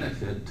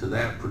benefit to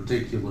that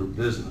particular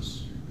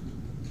business.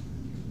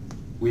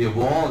 We have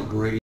all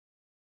agreed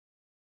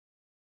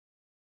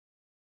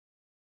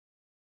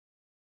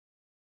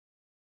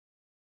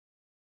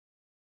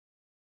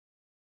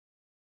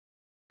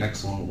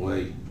excellent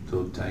way to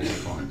obtain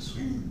funds.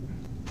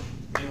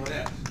 Anyone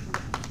else?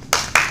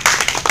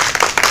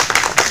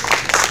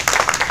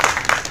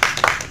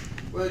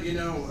 Well, you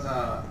know,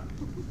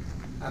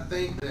 I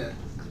think that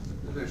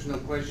there's no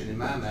question in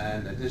my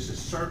mind that this is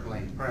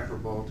certainly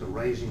preferable to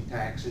raising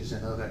taxes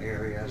in other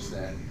areas,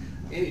 that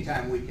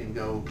anytime we can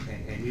go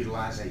and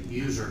utilize a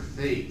user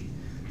fee,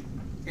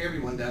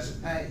 everyone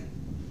doesn't pay.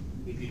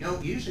 If you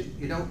don't use it,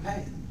 you don't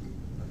pay,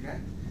 okay?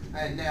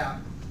 And now,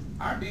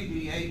 our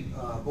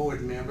DDA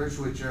board members,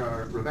 which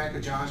are Rebecca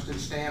Johnston,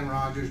 Stan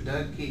Rogers,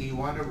 Doug Key,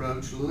 Wanda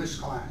Roach, Lewis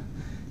Klein,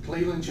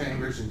 Cleveland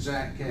Chambers, and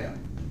Zach Kell.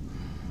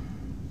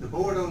 The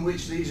board on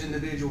which these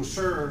individuals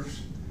serve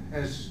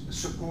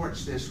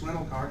supports this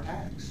rental car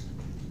tax.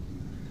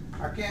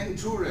 Our Canton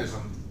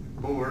Tourism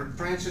Board,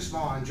 Francis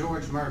Vaughn,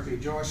 George Murphy,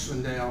 Joyce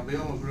Swindell,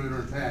 Bill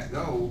Magruder, and Pat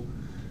Gold,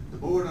 the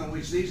board on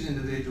which these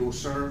individuals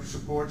serve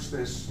supports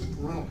this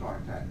rental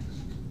car tax.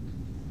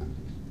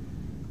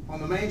 On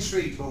the Main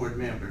Street board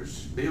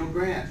members, Bill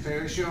Grant,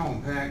 Ferris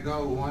Young, Pat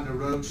Gold, Wanda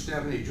Roach,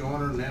 Stephanie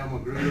Joyner, Nell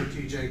Magruder,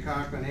 T.J.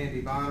 Cochran,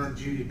 Andy Bonner,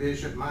 Judy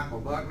Bishop,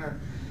 Michael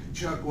Buckner,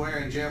 Chuck Ware,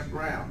 and Jeff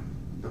Brown.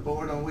 The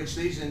board on which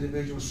these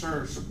individuals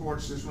serve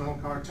supports this rental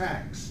car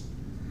tax.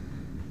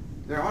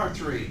 There are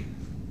 3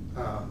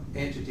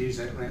 entities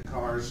that rent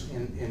cars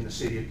in the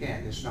city of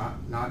Canton. It's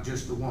not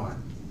just the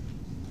one.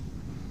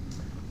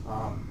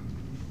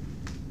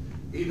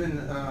 Even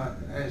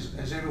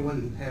as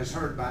everyone has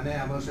heard by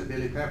now, most of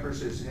Billy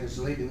Peppers is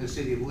leading the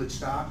city of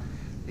Woodstock.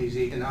 He's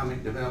the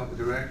Economic Development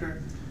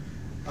Director.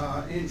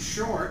 In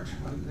short,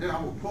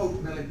 I will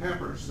quote Billy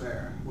Peppers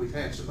there. We've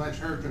had so much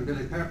heard from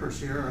Billy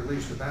Peppers here, or at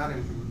least about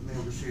him from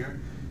members here.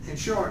 In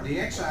short, the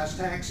excise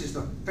tax is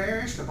the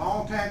fairest of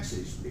all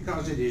taxes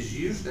because it is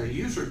a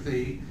user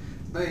fee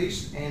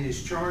based and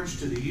is charged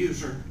to the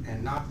user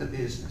and not the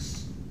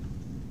business.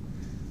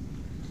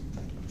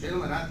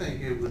 Gentlemen, I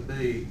think it would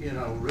be, you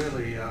know,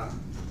 really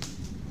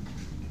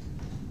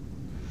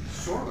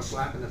sort of a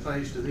slap in the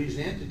face to these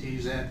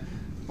entities that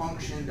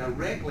function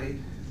directly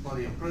for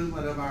the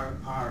improvement of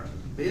our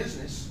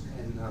business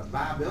and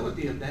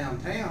viability of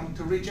downtown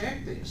to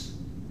reject this.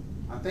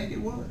 I think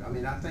it would. I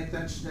mean, I think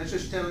that's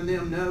just telling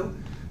them, no,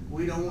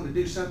 we don't want to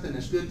do something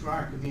that's good for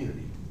our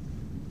community.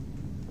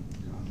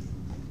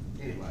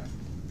 So, anyway,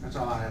 that's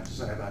all I have to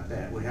say about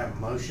that. We have a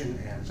motion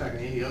and a second.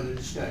 Any other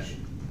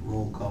discussion?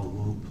 Roll call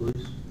vote,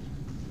 please.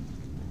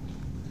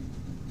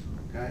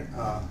 Okay,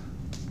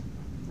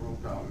 roll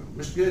call.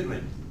 Mr.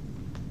 Goodwin?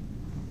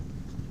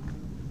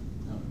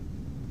 No,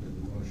 the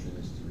motion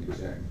is to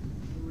reject.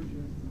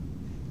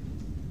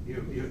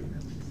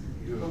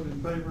 You vote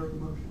in favor of the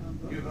motion?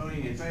 You're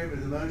voting in favor of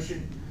the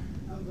motion?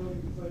 I'm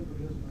voting in favor of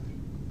his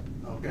motion.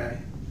 Okay.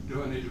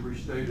 Do I need to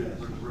restate it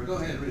for the record? Go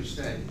ahead and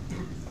restate it.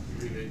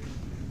 Read it.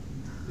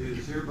 It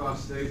is hereby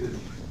stated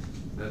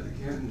that the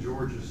Canton,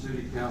 Georgia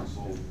City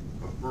Council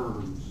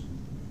affirms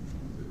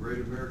the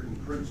great American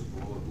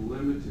principle of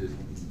limited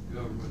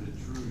government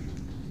intrusion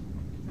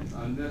and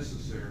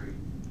unnecessary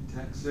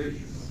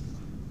taxation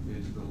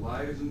into the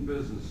lives and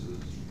businesses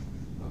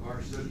of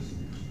our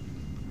citizens.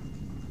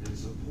 In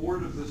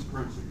support of this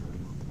principle,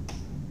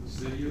 the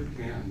City of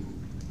Canton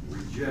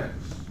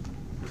rejects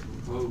the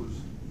proposed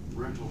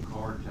rental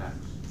car tax.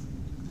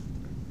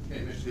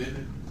 Okay, Mr.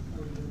 Goodman?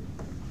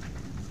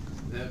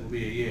 That will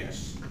be a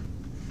yes.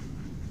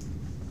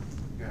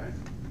 Okay.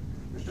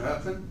 Mr.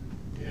 Huffman?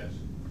 Yes.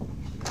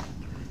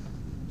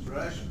 Mr.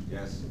 Rush?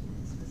 Yes.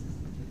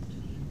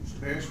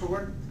 Mr.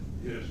 Beresford?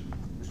 Yes.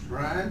 Mr.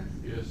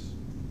 Bryan? Yes.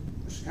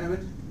 Mr.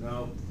 Cummings?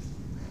 No.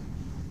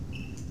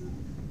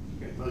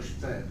 Okay, motion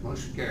passed.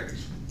 Motion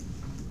carries.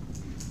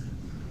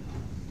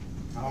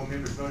 All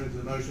members voting for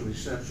the motion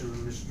with the exception of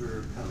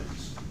Mr.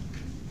 Cummings.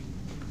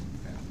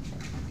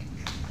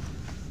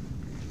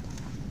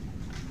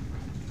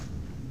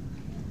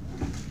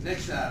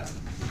 Next item,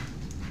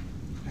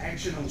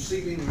 action on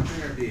sealing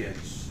repair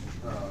bids.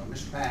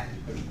 Mr. Patton.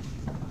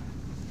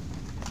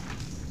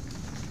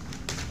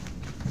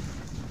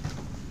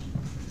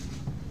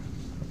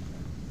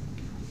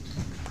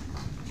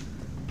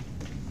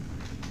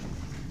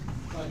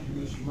 Thank you,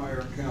 Mr.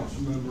 Mayor,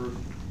 council members.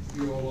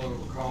 You all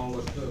recall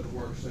at the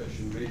work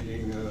session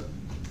meeting,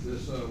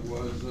 this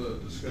was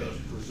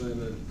discussed,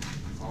 presented.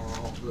 Our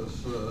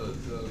office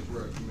does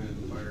recommend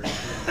the mayor and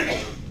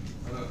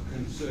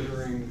council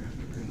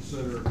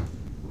consider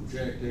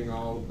rejecting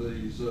all of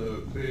these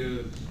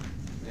bids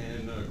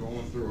and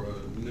going through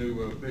a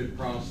new bid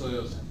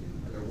process.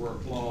 There were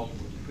flaws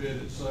with the bid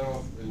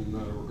itself in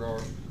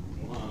regards to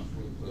compliance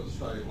with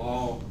state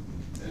law,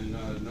 and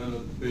none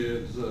of the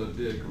bids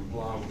did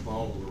comply with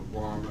all of the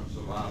requirements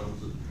of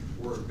items that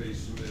were to be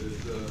submitted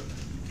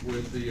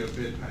with the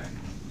bid package.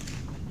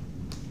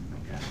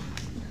 Okay.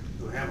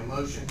 Do we have a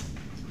motion?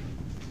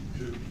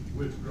 To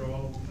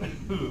withdraw.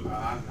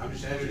 I'm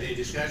just having a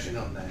discussion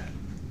on that.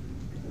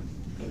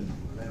 We'll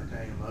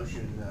entertain a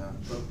motion,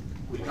 but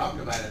we talked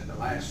about it at the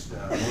last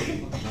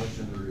meeting.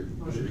 Motion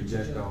to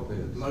reject all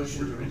bids.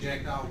 Motion to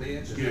reject all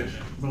bids? Yes,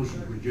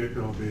 motion to reject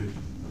all bids.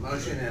 A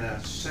motion and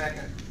a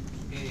second.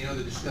 Any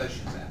other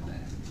discussion about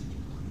that?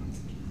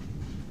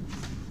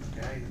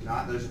 Okay, if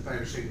not, those in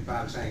favor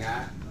signify by saying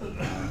aye.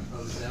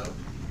 Opposed, no.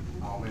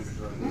 All members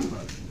voting for the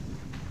motion.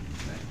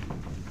 Thank you.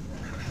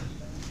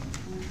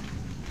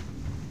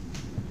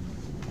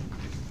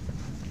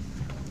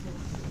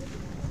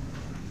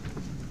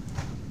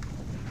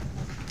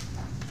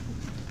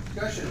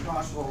 Discussion of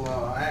possible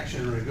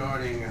action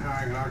regarding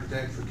hiring an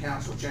architect for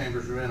council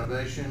chambers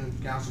renovation.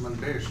 Councilman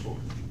Beresford.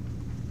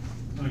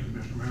 Thank you,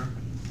 Mr.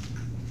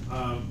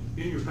 Mayor.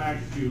 In your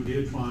package, you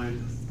did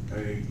find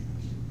a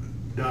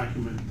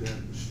document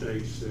that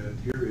states that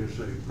here is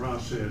a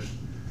process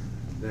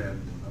that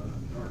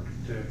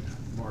architect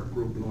Mark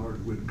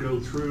Robillard would go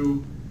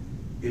through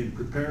in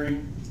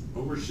preparing,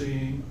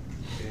 overseeing,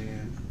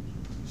 and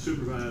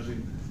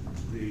supervising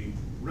the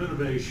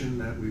renovation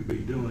that we'd be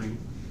doing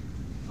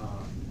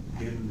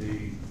in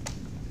the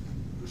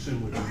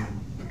assembly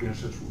room. I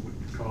guess that's what we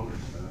call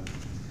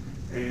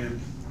it.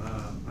 And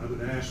I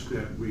would ask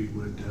that we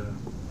would,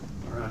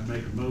 or I'd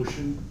make a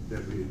motion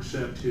that we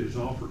accept his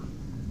offer,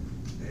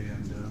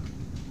 and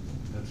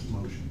that's the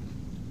motion.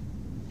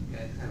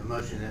 Okay, I have a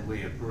motion that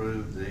we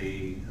approve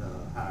the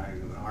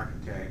hiring of an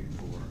architect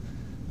for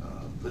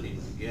putting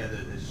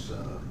together this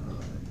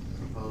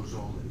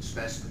proposal and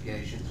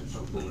specifications and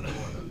so forth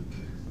for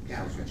the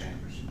council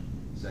chambers.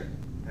 Second.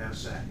 Have a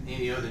second.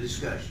 Any other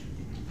discussion?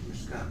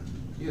 Mr. Cummings.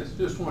 Yes,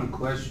 just one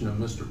question of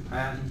Mr.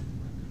 Patton.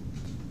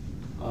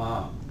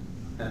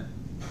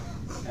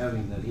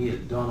 Having that he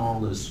had done all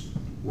this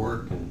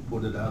work and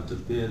put it out to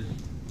bid,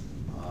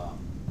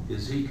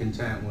 is he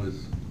content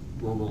with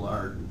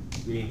Robillard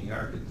being the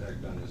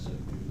architect on this? Have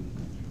you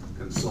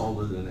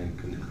consulted and in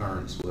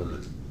concurrence with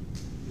it?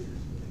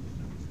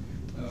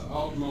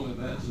 Ultimately,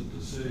 that's a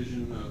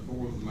decision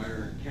for the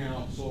mayor and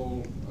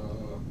council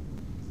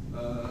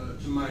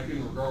to make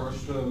in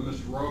regards to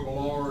Mr.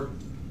 Robillard.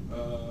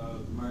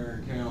 The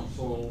mayor and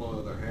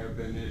council, there have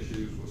been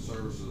issues with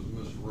services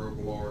Mr.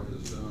 Robillard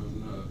has done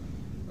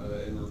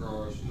in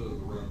regards to the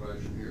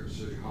renovation here at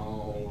City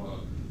Hall.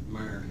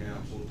 Mayor and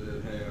council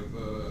did have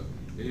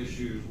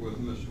issues with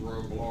Mr.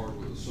 Robillard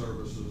with the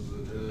services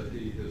that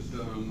he has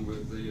done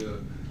with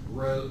the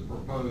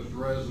proposed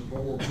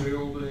reservoir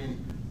building,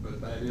 but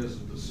that is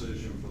a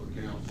decision for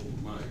the council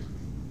to make.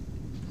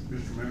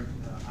 Mr. Mayor?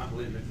 I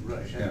believe Mr.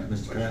 Rush. Yeah,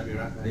 Mr.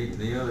 Patton,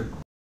 the other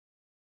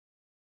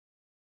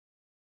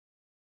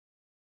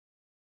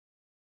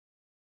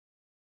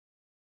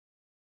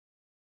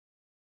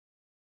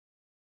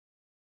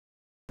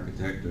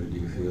architect, or do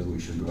you feel we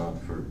should go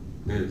out for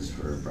bids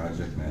for a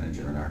project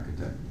manager and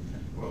architect?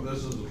 Well,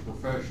 this is a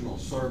professional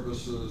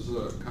services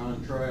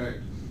contract,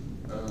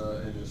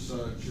 and as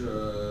such,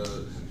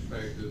 it's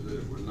expected that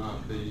it would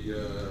not be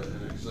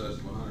in excess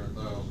of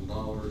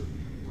 $100,000.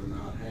 would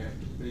not have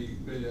to be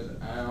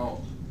bid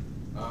out.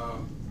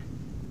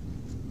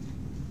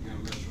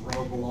 Mr.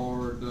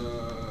 Robillard,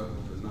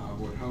 and I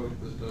would hope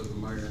that the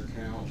mayor and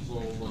council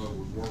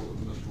would work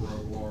with Mr.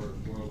 Robillard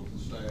as well as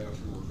the staff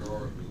in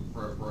regard to the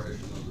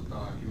preparation of the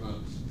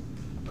documents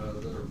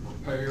that are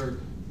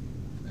prepared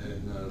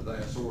and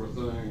that sort of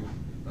thing.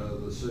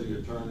 The city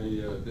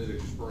attorney did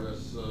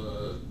express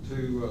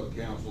to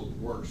council at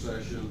the work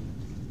session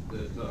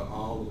that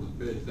all of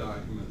the bid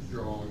documents,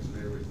 drawings,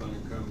 and everything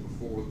come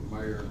before the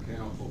mayor and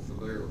council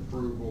for their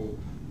approval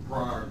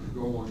prior to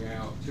going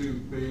out to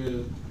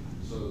bid,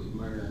 so the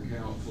mayor and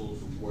council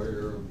is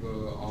aware of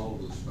all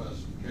of the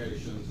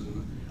specifications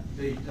and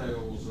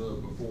details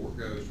before it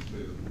goes to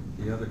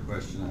bid. The other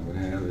question I would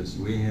have is,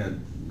 we had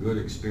good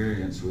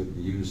experience with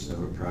the use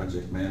of a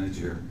project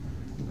manager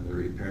for the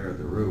repair of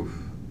the roof.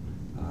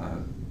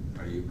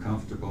 Are you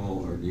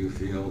comfortable, or do you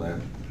feel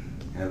that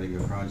having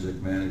a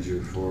project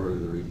manager for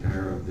the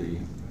repair of the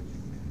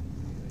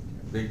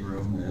big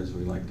room, as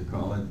we like to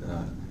call it,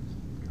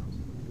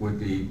 would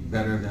be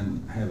better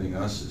than having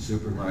us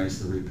supervise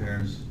the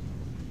repairs?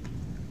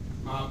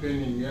 My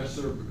opinion, yes,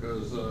 sir,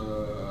 because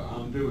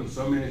I'm doing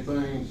so many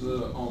things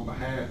on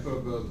behalf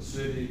of the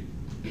city.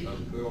 The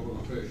building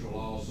official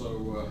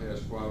also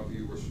has quite a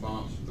few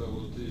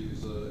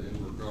responsibilities in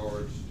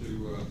regards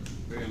to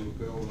being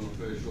the building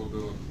official,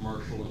 doing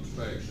commercial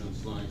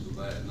inspections, things of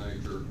that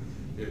nature.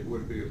 It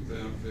would be a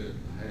benefit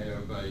to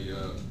have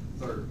a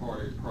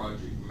third-party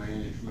project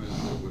management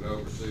that would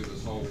oversee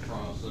this whole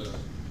process,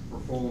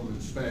 perform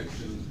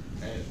inspections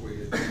as we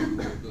had done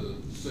with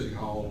the City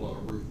Hall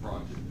roof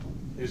project.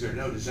 Is there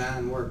no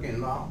design work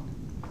involved?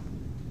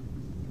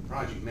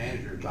 Project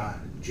manager,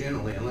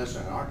 generally, unless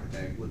an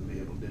architect, wouldn't be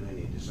able to do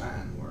any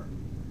design work.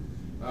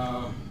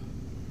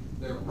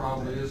 There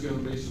probably is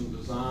going to be some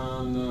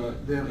design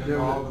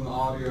involved in the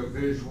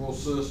audio-visual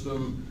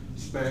system,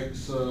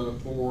 specs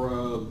for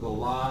the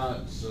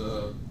lights,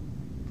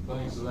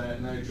 things of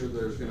that nature.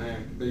 There's going to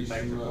have to be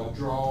some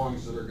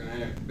drawings that are going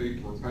to have to be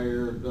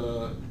prepared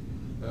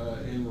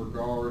in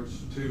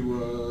regards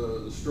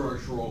to the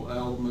structural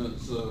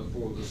elements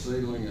for the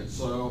ceiling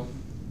itself.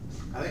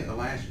 I think the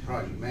last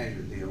project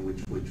manager deal,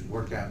 which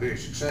worked out very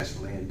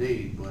successfully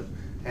indeed, but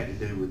had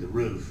to do with the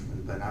roof.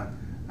 But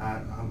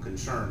I'm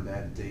concerned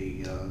that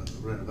the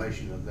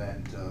renovation of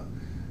that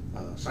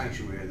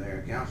sanctuary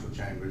there, council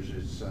chambers,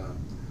 is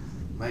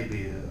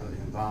maybe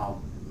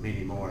involve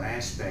many more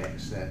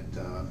aspects that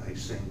a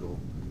single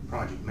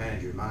project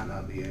manager might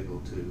not be able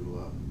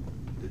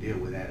to deal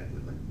with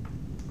adequately.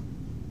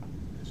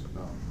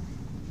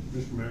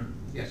 Mr. Mayor?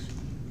 Yes.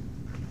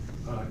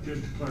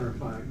 Just to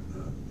clarify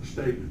a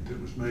statement that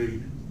was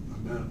made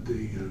about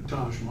the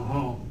Taj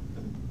Mahal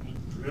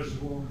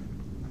reservoir,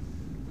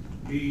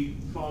 he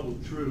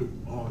followed through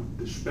on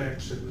the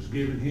specs that was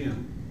given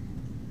him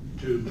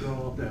to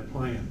draw up that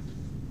plan.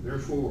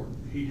 Therefore,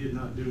 he did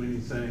not do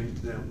anything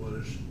that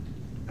was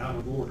out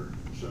of order.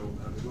 So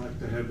I would like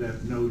to have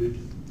that noted.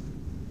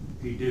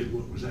 He did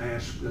what was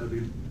asked of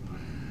him.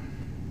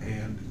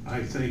 And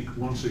I think,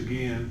 once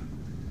again,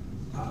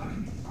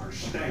 our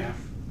staff,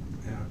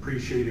 and I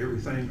appreciate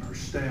everything our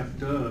staff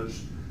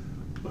does,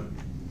 but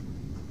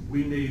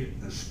we need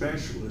a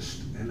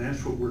specialist, and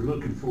that's what we're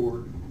looking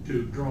for,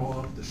 to draw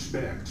up the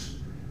specs.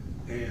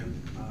 And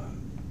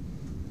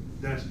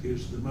that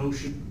is the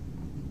motion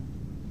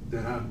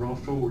that I brought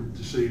forward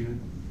this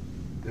evening,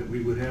 that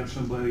we would have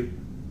somebody,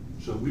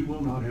 so we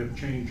will not have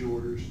change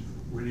orders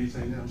or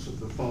anything else that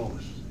befall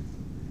us.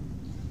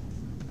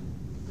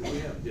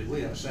 Did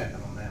we have a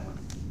second on that one?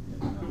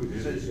 We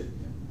did.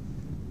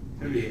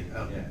 Who did?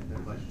 Okay.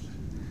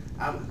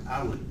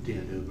 I would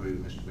tend to agree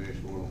with Mr.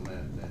 Beresford on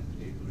that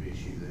particular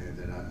issue there,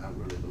 that I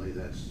really believe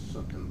that's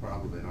something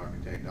probably an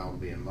architect ought to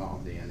be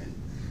involved in,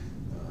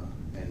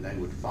 and they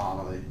would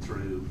follow it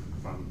through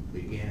from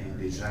beginning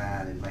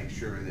design and make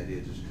sure that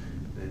it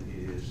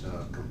is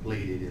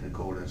completed in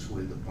accordance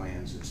with the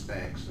plans and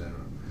specs that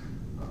are.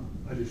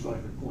 I'd just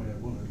like to point out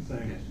one other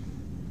thing.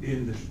 Yes.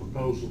 In this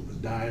proposal, the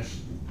dais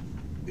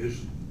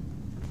is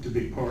to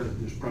be part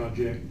of this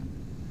project.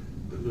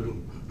 The little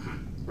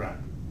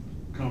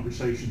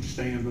conversation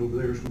stand over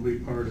there is going to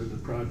be part of the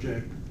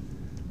project.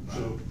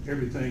 So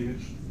everything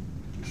is,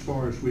 as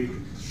far as we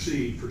can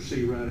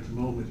foresee right at the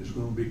moment, is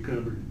going to be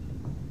covered.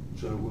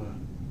 So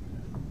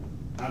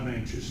I'm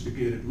anxious to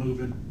get it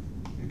moving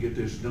and get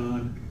this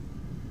done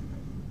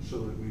so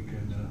that we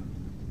can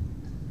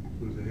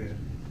move ahead.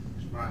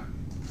 Right.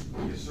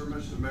 Yes, sir,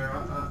 Mr. Mayor.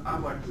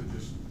 I'd like to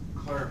just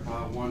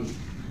clarify one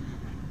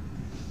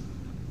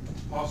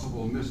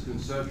possible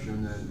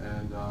misconception,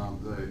 and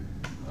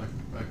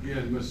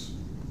again, Miss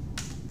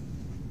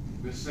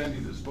Cindy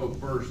that spoke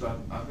first,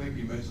 I think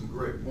you made some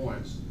great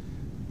points,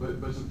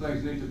 but some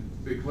things need to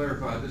be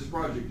clarified. This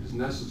project is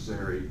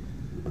necessary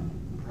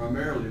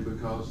primarily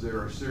because there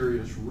are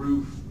serious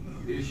roof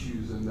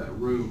issues in that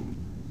room.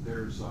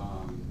 There's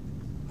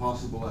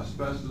possible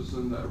asbestos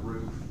in that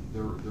roof.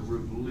 The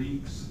roof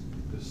leaks.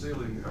 The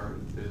ceiling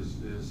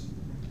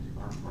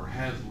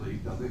has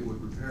leaked. I think it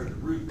would repair the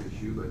roof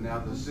issue, but now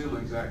the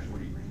ceiling's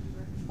actually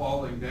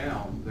falling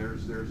down.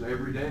 There's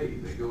every day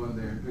they go in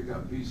there and pick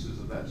up pieces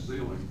of that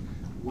ceiling.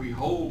 We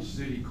hold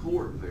city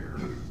court there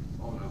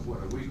on a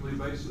weekly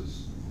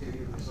basis.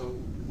 So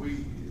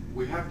we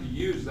have to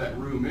use that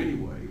room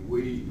anyway.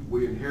 We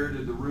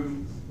inherited the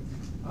room.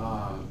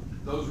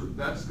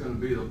 That's going to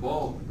be the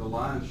bulk, the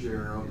lion's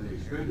share of the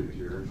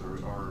expenditures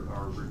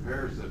are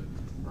repairs that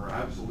are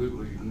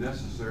absolutely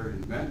necessary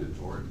and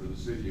mandatory for the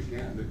city of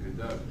Canton to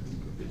conduct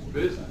its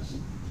business.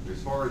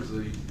 As far as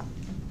the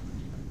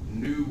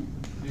new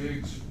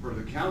digs for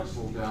the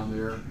council down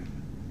there,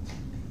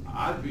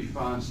 I'd be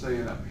fine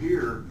staying up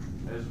here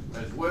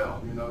as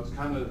well. You know, I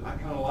kind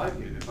of like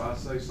it. If I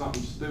say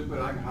something stupid,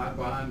 I can hide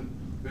behind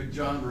Big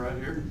John right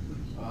here.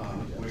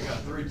 We got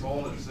 3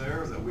 toilets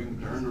there that we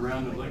can turn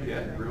around and look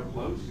at real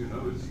close. You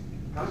know, it's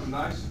kind of a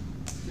nice,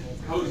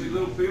 cozy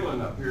little feeling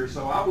up here.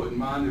 So I wouldn't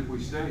mind if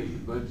we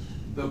stayed. But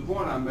the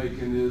point I'm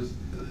making is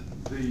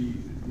the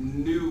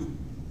new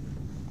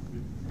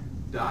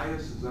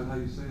dais, is that how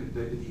you say it?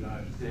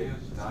 Dais.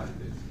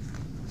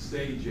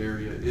 Stage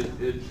area,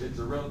 it's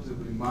a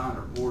relatively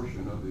minor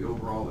portion of the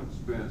overall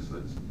expense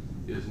that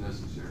is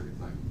necessary.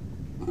 Thank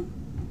you.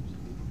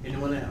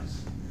 Anyone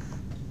else?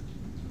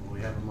 We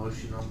have a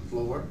motion on the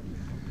floor.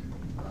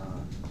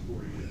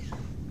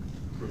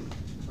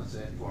 What's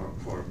that?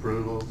 For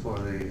approval for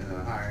the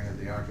hiring of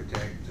the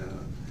architect,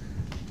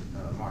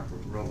 Mark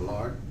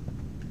Robillard.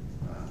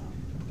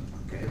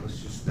 Okay,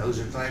 let's just, those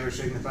in favor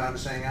signify by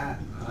saying aye.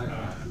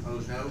 Aye.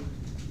 Opposed, no.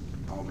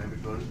 All members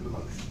voting for the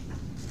motion.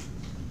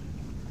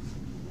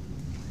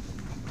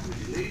 We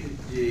deleted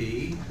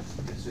D.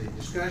 It's a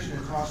discussion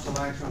and possible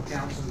action on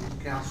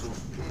council's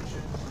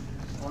pension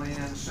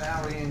plan,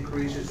 salary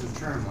increases and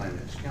term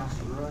limits.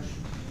 Councilor Rush.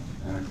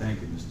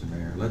 Thank you, Mr.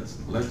 Mayor.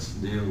 Let's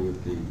deal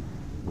with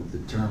the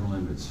term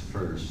limits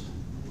first.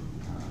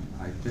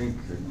 I think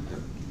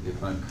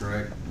if I'm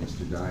correct,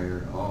 Mr.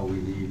 Dyer, all we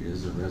need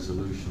is a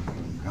resolution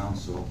from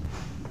council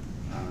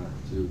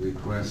to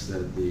request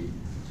that the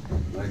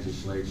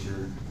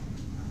legislature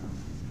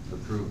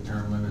approve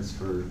term limits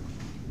for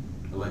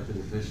elected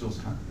officials.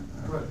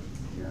 Right.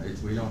 Yeah,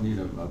 we don't need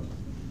a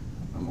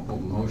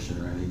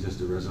motion or anything,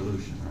 just a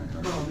resolution,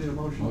 right? No, I need a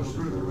motion to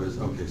approve the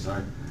resolution. Okay,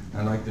 sorry.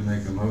 I'd like to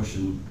make a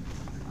motion,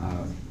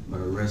 a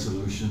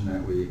resolution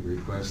that we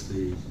request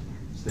the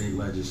state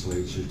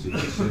legislature to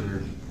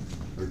consider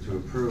or to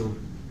approve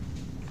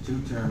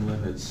 2 term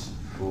limits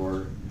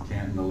for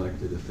Canton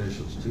elected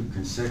officials, 2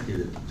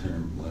 consecutive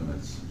term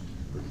limits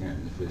for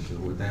Canton officials.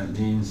 What that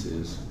means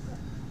is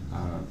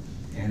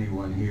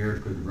anyone here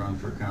could run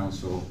for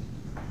council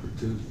for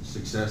 2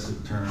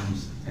 successive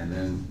terms and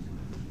then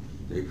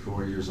take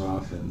 4 years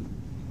off and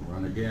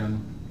run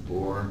again,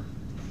 or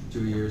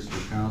 2 years for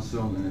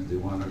council, and then if they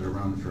wanted to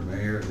run for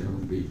mayor, there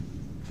would be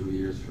 2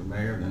 years for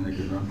mayor, then they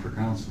could run for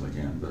council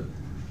again. But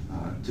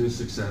 2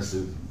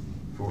 successive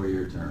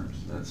 4-year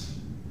terms. That's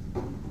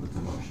what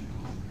the motion.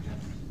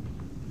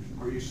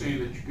 Are you saying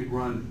that you could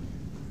run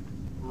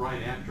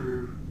right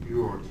after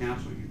you are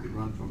council, you could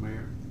run for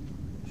mayor?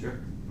 Sure.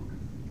 Okay.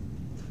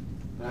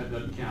 That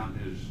doesn't count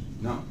as...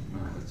 No,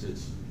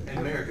 it's...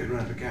 And mayor could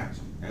run for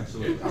council.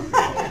 Absolutely.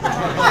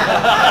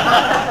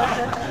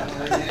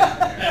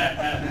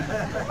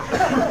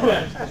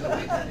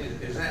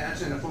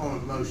 That's in the form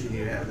of motion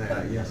you have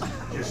there? Yes.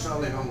 Just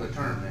solely on the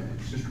term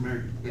limits. Mr.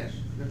 Mayor? Yes.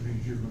 That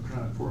means you're going to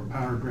try for a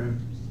power grab?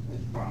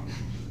 Wow.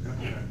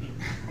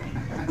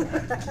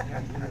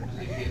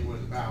 Get where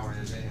the power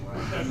is anyway.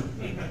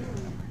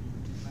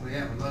 We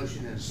have a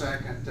motion and a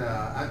second.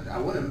 I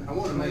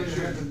want to make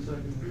sure.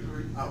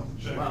 Oh,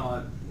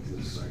 Well,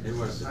 It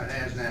was. it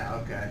has now,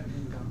 okay.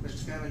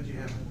 Mr. Cummings, you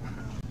have?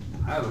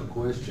 I have a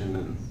question,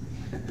 and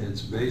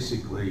it's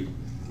basically,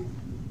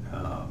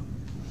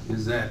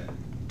 is that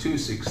 2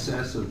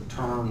 successive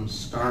terms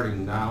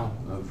starting now?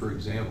 For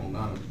example,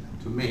 not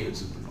to me,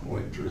 it's of no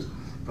interest,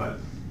 but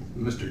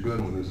Mr.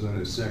 Goodwin is in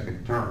his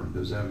 2nd term.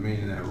 Does that mean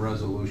in that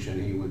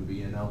resolution he would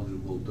be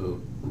ineligible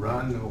to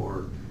run,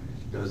 or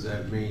does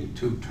that mean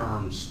 2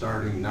 terms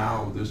starting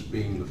now, this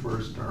being the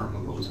 1st term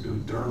of those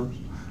 2 terms?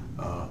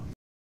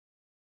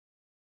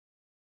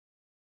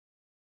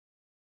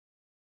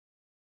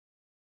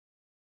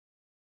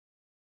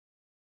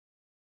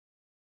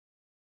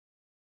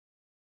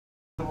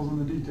 In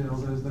the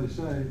details, as they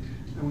say,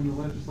 and when the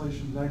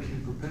legislation is actually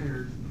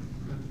prepared,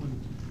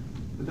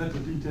 but that's a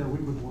detail we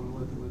would want to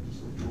let the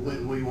legislature.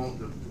 Wouldn't we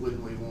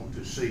want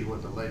to see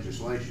what the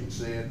legislation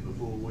said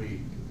before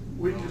we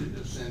voted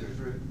to send her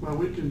through? Well,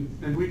 we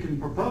can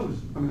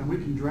propose, we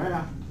can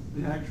draft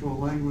the actual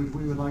language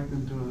we would like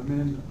them to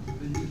amend,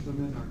 to use to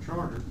amend our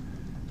charter.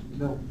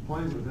 They'll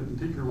play with it and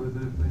tinker with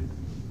it if they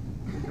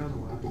think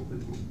otherwise, but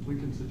we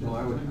can suggest.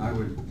 Well, I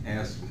would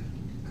ask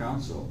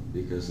council,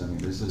 because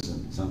this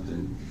isn't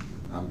something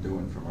I'm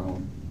doing for my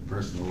own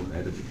personal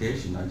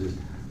edification.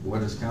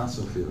 What does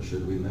council feel?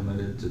 Should we limit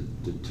it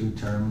to 2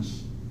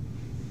 terms,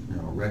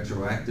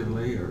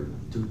 retroactively, or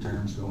 2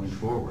 terms going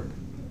forward?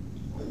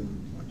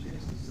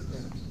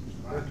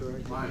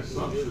 My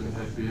assumption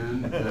had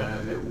been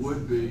that it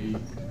would be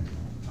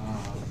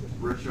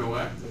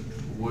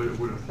retroactive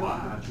would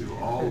apply to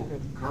all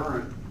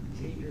current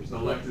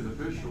elected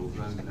officials,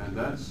 and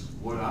that's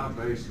what I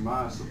base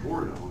my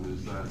support on,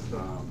 is that,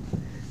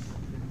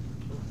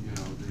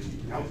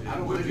 I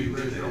don't would be believe you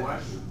did that.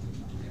 retroactive.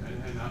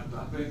 And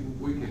I think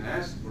we can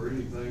ask for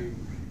anything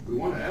we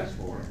want to ask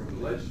for from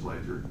the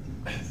legislature,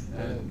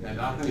 and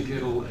I think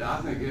it'll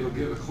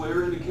give a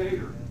clear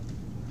indicator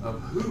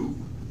of who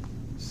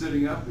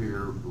sitting up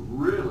here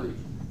really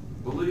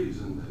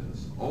believes in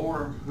this,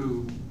 or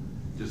who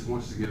just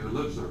wants to give it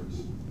lip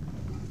service.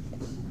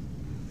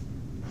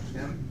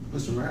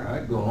 Mr. Mayor,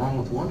 I'd go along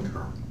with one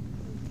term.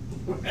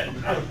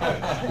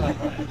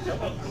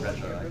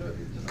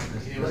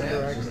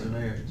 Mr.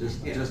 Mayor,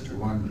 just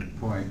one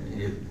point.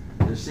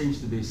 There seems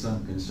to be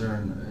some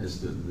concern as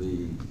to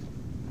the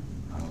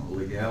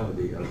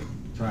legality of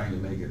trying to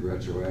make it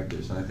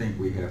retroactive, so I think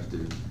we have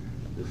to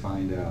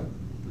find out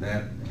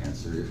that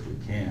answer if we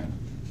can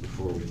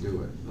before we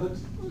do it.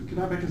 Can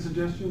I make a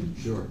suggestion?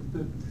 Sure.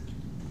 That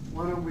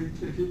why don't we,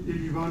 if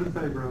you vote in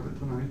favor of it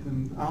tonight,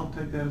 then I'll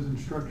take that as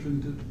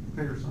instruction to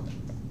prepare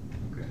something.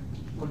 Okay.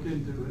 Look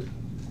into it.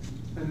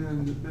 And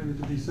then maybe at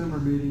the December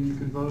meeting, you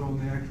can vote on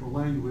the actual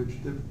language.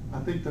 I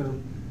think the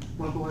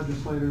local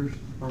legislators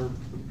or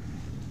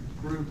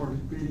group are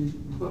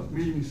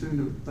meeting soon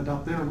to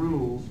adopt their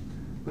rules,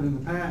 but in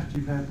the past,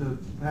 you've had to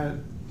have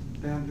it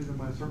down to them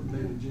by a certain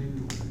date in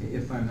January.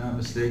 If I'm not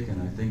mistaken,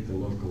 I think the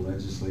local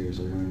legislators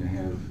are going to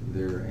have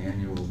their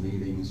annual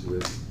meetings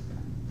with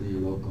the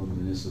local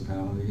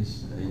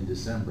municipalities in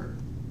December.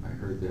 I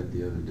heard that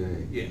the other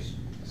day. Yes.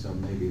 So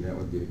maybe that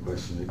would be a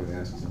question we could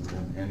ask them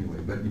anyway.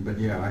 But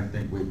yeah, I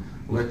think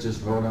let's just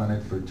vote on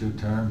it for 2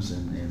 terms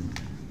and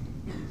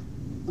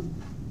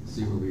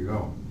see where we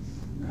go.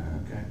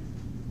 Okay.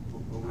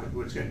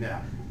 What's good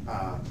now?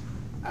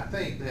 I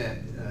think that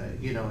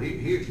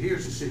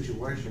here's the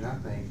situation. I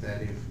think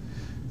that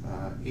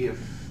if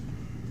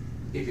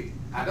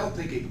I don't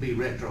think it could be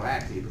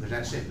retroactive, because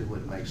that simply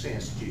wouldn't make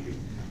sense that you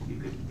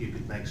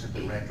could make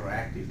something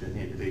retroactive to an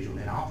individual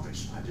in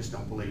office. I just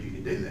don't believe you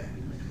can do that.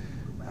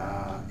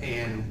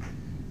 And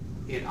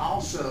it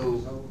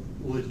also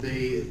would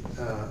be,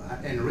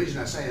 and the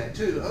reason I say that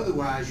too,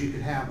 otherwise you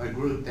could have a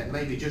group that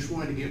maybe just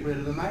wanted to get rid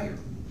of the mayor.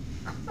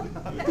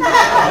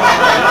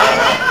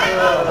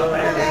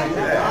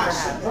 I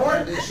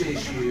support this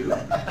issue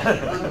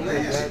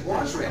unless it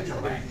was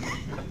retroactive.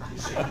 You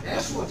see,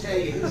 this will tell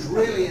you who's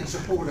really in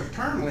support of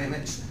term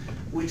limits,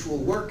 which will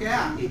work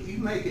out if you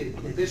make it,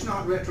 if it's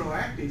not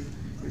retroactive.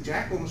 If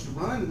Jack wants to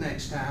run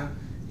next time,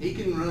 he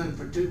can run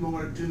for two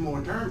more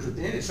terms, but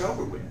then it's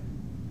over with.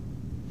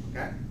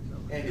 Okay?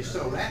 And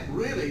so that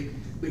really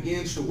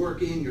begins to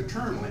work in your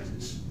term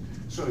limits.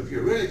 So if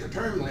you're really for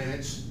term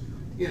limits,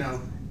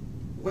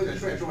 whether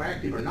it's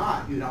retroactive or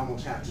not, you'd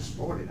almost have to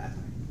support it, I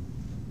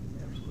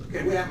think.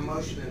 Okay, we have a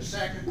motion in a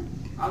second.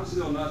 I'm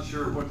still not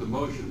sure what the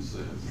motion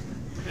says.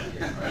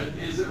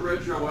 Is it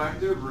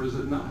retroactive or is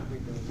it not?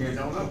 I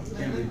don't know.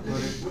 Can we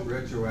put it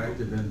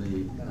retroactive in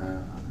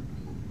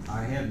the,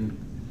 I hadn't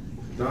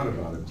thought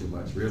about it too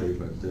much really,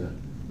 but.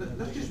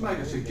 Let's just make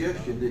a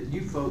suggestion that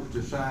you folks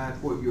decide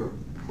what your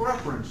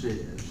preference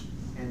is,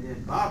 and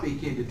then Bobby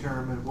can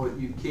determine what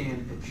you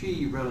can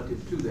achieve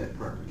relative to that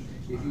preference.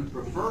 If you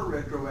prefer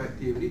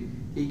retroactivity,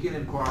 he can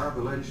inquire of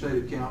the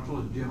Legislative Council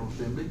and General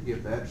Assembly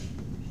if that's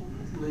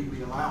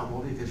legally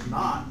allowable. If it's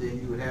not, then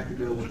you would have to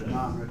go with the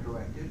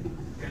non-retroactive.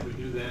 Can we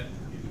do that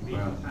in the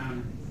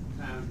meantime?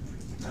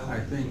 I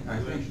think,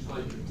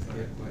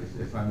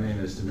 if I may,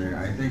 Mr. Mayor,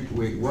 I think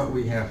what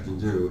we have to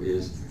do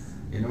is,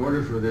 in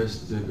order for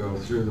this to go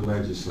through the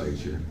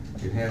legislature,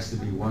 it has to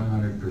be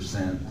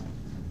 100%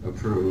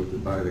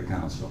 approved by the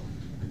council.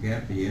 There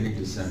can't be any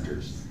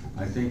dissenters.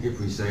 I think if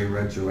we say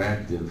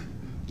retroactive,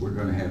 we're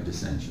going to have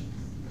dissension.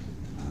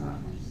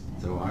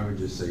 So I would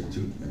just say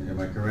 2, am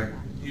I correct?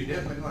 You're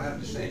definitely going to have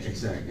dissension.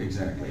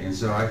 Exactly. And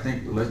so I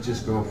think let's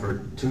just go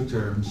for 2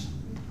 terms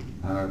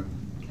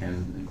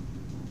and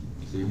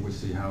we'll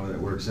see how that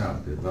works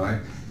out.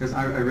 Because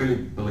I really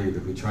believe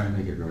if we try and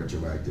make it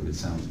retroactive, it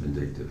sounds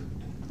vindictive.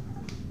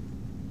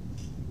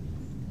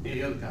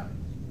 Any other comment?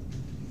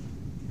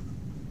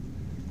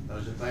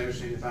 Those in favor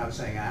signify by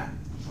saying aye.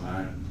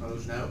 Aye.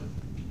 Opposed, no.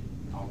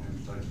 All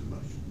members vote for the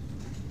motion.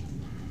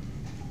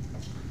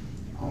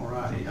 All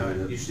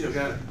right. You still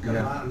got a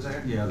couple items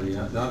there? Yeah,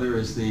 the other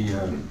is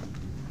the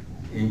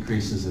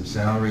increases of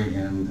salary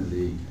and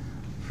the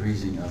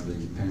freezing of the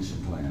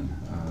pension plan.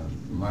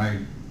 My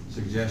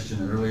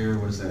suggestion earlier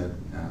was that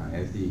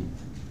at the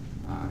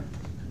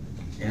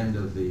end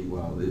of the,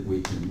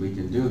 we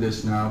can do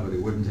this now, but it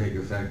wouldn't take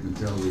effect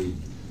until the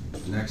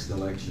next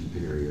election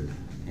period.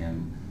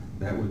 And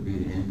that would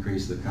be to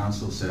increase the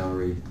council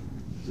salary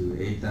to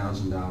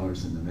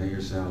 $8,000 and the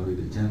mayor's salary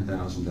to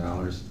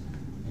 $10,000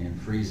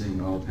 and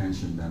freezing all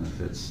pension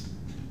benefits.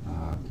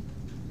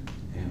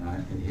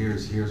 And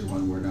here's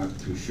one we're not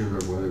too sure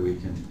of whether we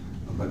can,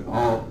 but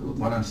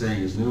what I'm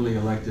saying is newly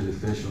elected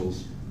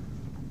officials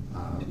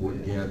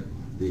would get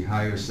the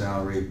higher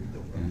salary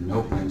and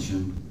no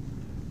pension.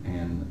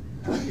 And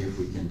if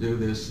we can do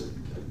this,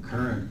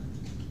 current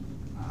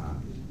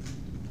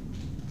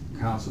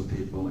council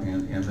people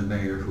and the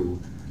mayor who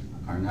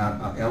are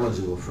not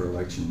eligible for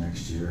election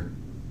next year,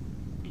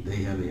 they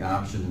have the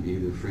option of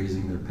either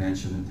freezing their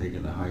pension and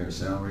taking the higher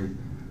salary,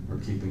 or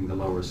keeping the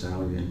lower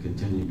salary and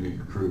continuing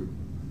to accrue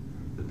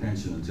the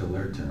pension until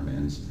their term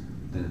ends.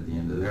 Then at the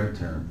end of their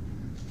term,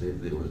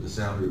 the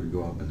salary would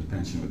go up and the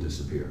pension would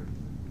disappear.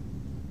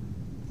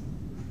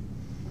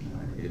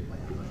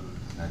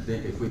 I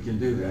think if we can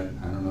do that,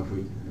 I don't know if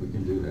we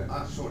can do that.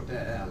 I'll sort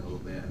that out a little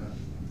bit.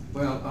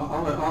 Well,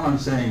 all I'm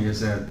saying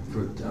is that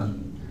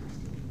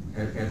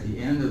at the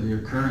end of your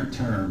current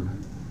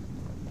term,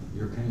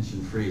 your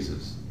pension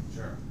freezes.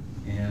 Sure.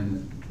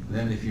 And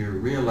then if you're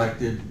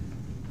re-elected,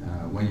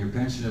 when your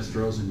pension is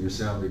frozen, your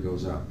salary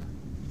goes up.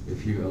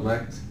 If you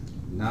elect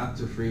not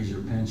to freeze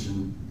your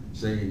pension,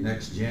 say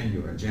next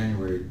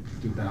January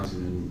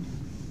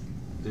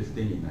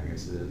 2015, I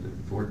guess,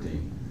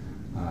 14,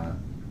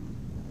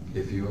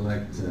 if you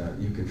elect,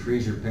 you can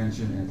freeze your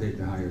pension and take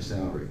the higher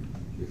salary.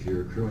 If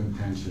you're accruing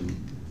pension,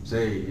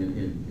 say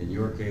in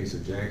your case or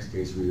Jack's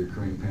case, where you're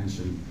accruing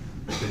pension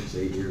 6,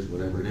 8 years,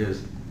 whatever it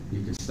is,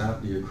 you can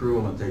stop the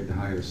accrual and take the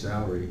higher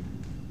salary,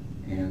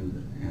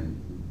 and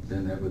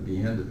then that would be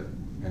end of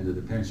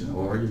the pension.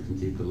 Or you can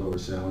keep the lower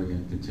salary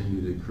and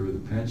continue to accrue the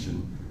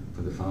pension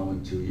for the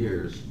following 2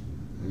 years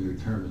when your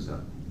term is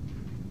up.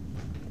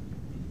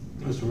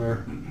 Mr.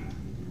 Mayor,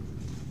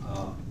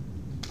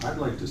 I'd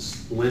like to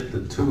split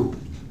the two.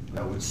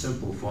 That would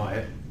simplify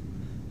it.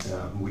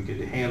 We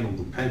could handle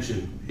the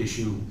pension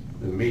issue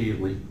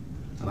immediately,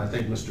 and I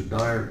think Mr.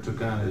 Dyer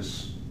took on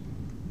as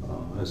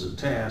a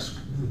task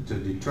to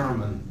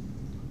determine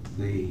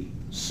the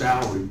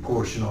salary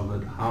portion of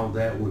it, how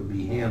that would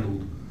be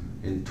handled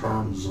in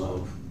terms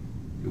of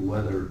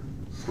whether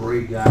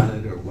 3 got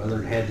it or whether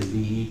it had to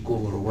be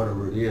equal or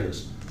whatever it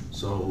is.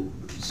 So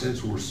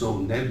since we're so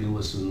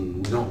nebulous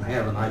and we don't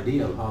have an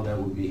idea of how that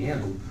would be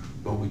handled,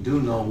 but we do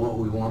know what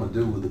we want to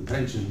do with the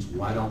pensions,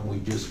 why don't we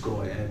just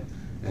go ahead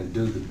and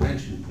do the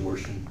pension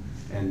portion?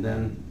 And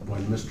then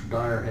when Mr.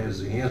 Dyer has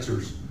the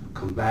answers,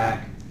 come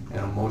back and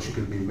a motion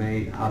could be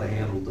made how to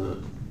handle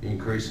the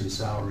increase in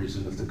salaries,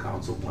 and if the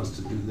council wants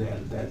to do that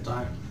at that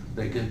time,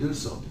 they can do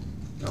so.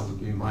 That would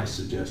be my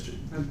suggestion.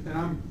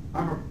 And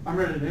I'm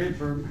ready to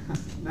answer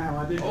now.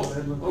 I did go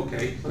ahead and look.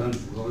 Okay, then,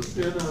 well, let's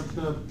do it.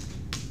 The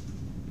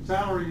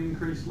salary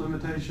increase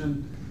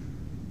limitation,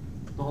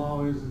 the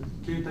law is it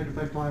can't take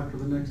effect till after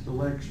the next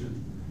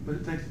election, but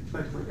it takes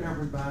effect for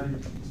everybody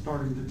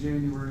starting the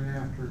January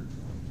after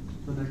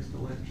the next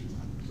election.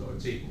 So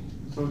it's equal.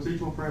 So it's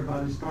equal for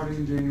everybody starting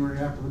in January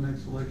after the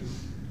next election.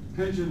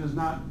 Pension is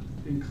not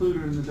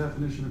included in the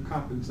definition of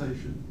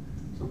compensation.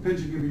 So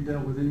pension can be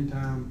dealt with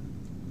anytime,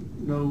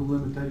 no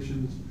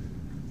limitations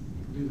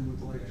dealing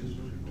with elections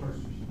or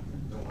terms.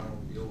 No, I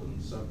don't deal with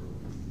them separately.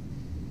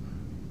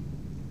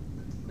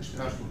 Mr.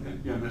 Hustle,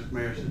 yeah, Mr.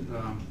 Mayor,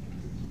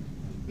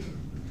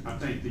 I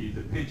think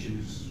the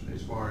pensions,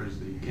 as far as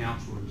the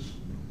council, is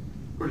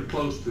pretty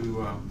close to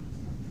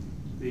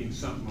being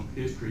something of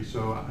history,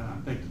 so I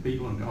think the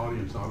people in the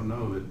audience ought to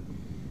know that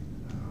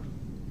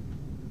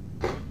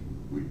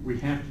we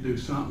have to do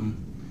something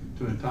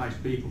to entice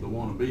people to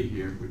want to be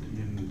here,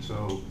 and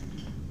so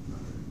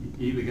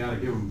you either got to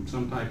give them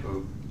some type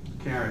of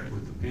carrot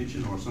with the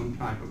pension or some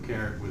type of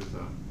carrot with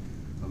a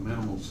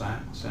minimal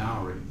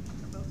salary.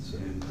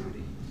 And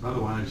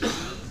otherwise,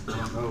 I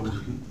don't know,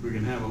 we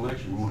can have an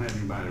election, we won't have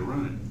anybody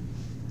running.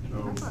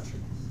 So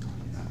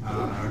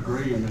I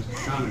agree with Mr.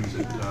 Cummings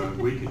that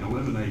we can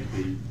eliminate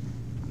the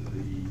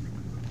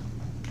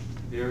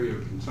area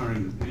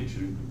concerning the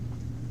pension.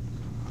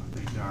 I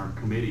think our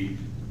committee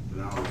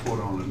that I'll report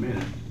on in a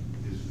minute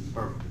is in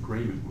perfect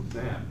agreement with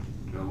that,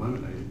 to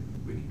eliminate it.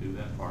 We can do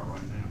that part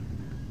right now.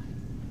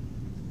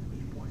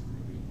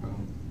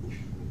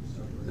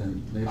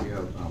 Then maybe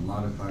I'll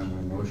modify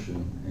my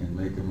motion and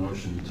make a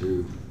motion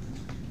to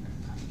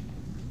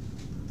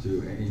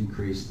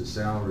increase the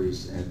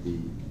salaries at the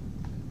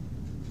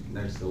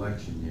next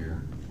election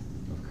year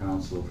of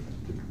council,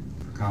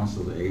 for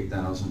council to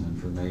 8,000 and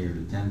for mayor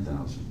to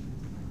 10,000.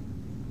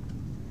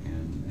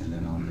 And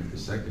then I'll make a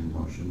second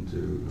motion to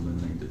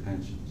eliminate the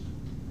pensions.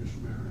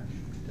 Mr. Mayor?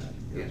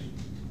 Yes.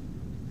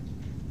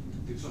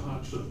 It's a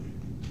hot subject.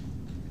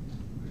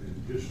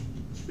 And just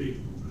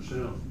speaking for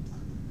myself,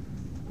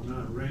 when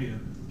I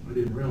ran, I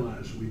didn't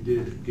realize we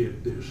did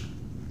get this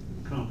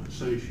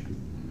compensation.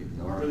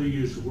 I really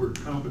use the word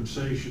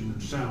compensation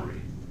than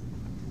salary.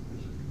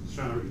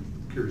 Salary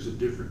carries a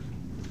different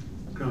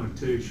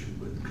connotation,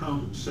 but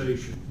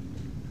compensation.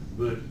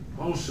 But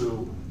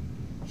also,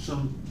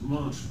 some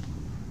months,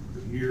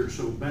 a year or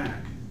so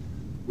back,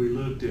 we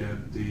looked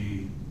at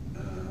the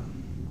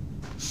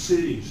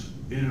cities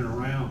in and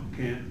around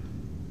Canton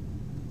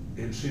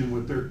and seeing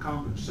what their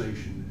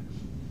compensation is.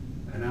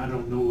 And I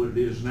don't know what it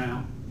is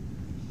now.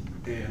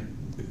 And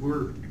if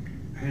we're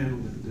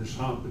handling this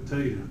hot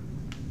potato,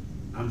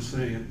 I'm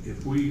saying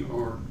if we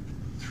are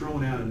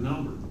throwing out a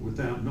number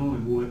without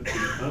knowing what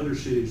the other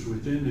cities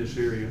within this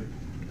area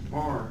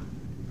are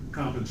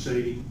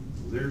compensating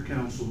their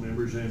council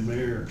members and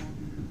mayor,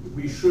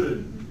 we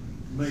should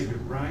make it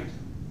right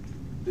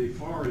as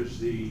far as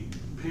the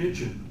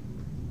pension,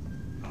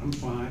 I'm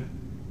fine.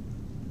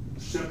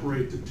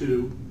 Separate the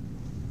two,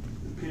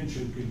 the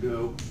pension can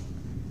go.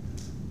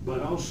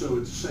 But also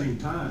at the same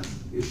time,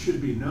 it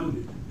should be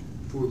noted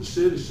for the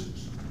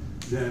citizens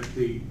that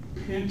the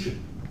pension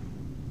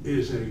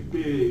is a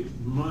big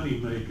money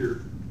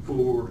maker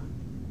for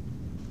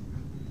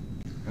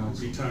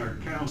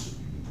retired council,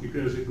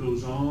 because it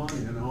goes on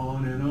and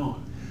on and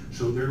on.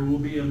 So there will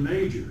be a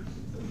major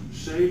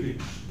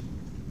savings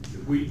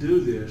if we do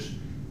this,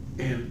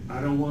 and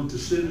I don't want the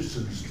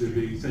citizens to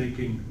be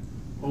thinking,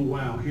 oh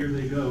wow, here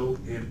they go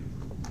and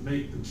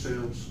make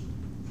themselves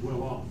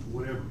well off,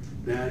 whatever.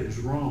 That is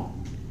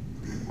wrong.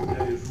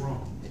 That is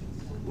wrong.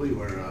 We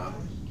were,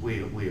 we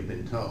have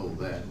been told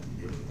that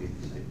if it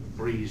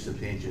frees the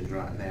pensions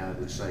right now, it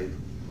would save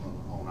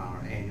on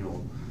our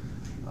annual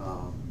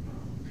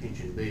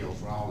pension bill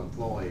for all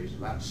employees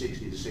about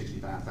 $60,000 to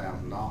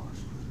 $65,000,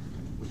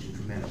 which is a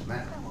tremendous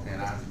amount.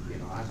 And I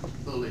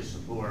fully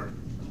support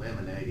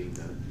eliminating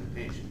the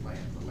pension plan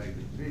for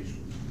elected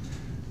officials.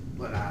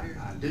 But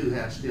I do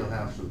still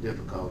have some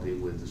difficulty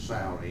with the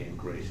salary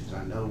increases.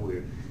 I know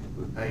we're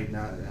paid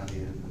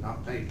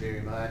not paid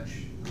very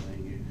much.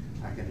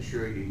 I can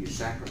assure you, you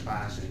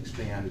sacrifice and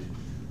expend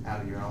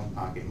out of your own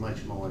pocket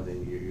much more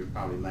than you're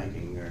probably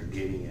making or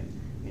getting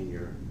in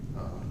your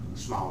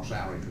small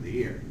salary for the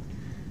year.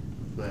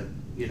 But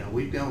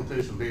we've gone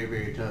through some very,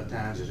 very tough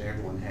times, as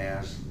everyone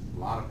has. A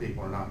lot of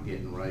people are not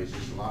getting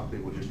raises. A lot of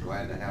people are just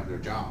glad to have their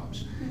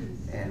jobs,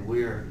 and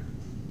we're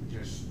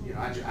just,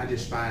 I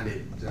just find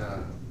it.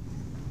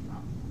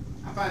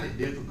 I find it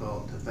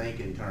difficult to think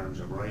in terms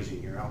of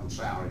raising your own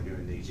salary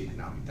during these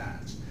economic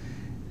times.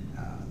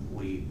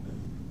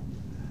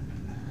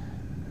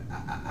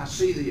 I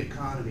see the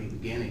economy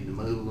beginning to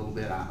move a little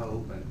bit, I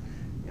hope, and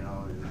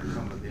in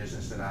some of the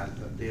business that I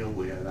deal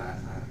with,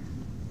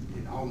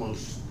 it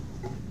almost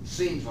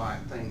seems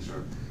like things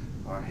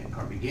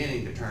are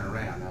beginning to turn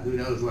around. Now, who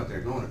knows what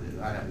they're going to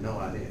do? I have no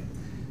idea.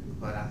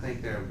 But I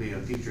think there will be a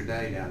future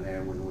day down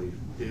there when we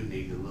do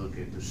need to look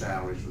at the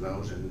salaries for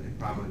those, and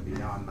probably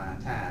beyond my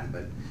time.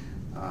 But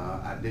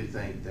I do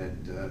think that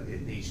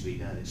it needs to be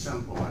done at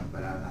some point.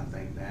 But I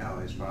think now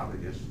is probably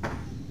just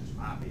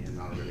my opinion,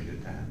 not a really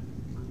good time.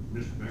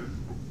 Mr. Mayor?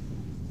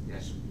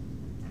 Yes, sir.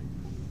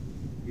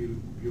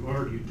 You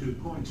argued 2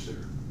 points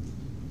there.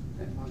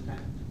 At one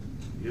time.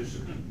 Yes, sir.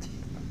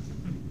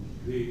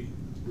 The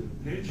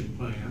pension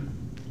plan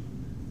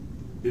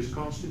is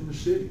costing the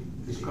city.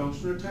 It's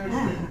costing our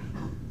taxpayers.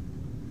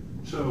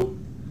 So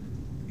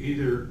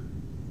either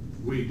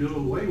we do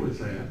away with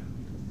that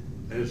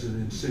as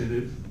an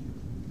incentive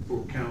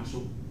for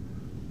council,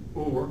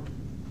 or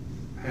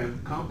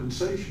have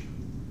compensation.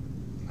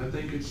 I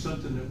think it's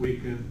something that we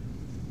can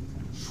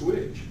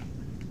switch.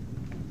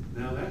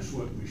 Now that's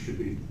what we should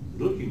be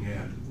looking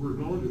at. We're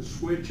going to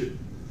switch it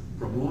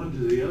from one to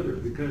the other,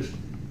 because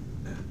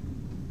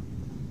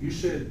you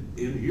said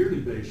in a yearly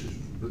basis,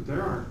 but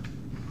there are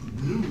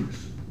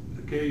numerous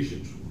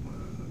occasions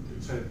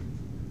that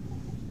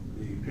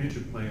the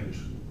pension plan is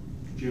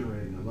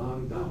generating a lot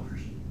of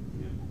dollars.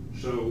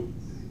 Yeah. So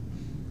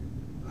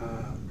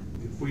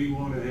if we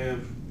want to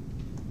have,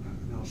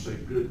 I'll say,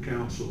 good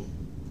counsel,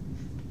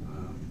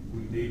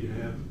 we need to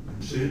have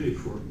incentive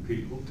for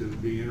people to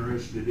be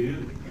interested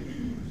in.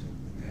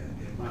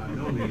 And by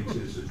no means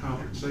is the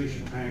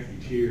compensation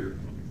package here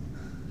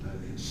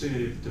an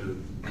incentive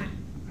to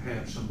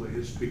have somebody.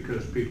 It's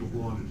because people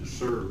wanted to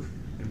serve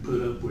and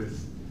put up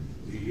with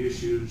the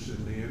issues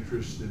and the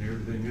interest and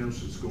everything else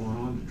that's going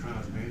on to try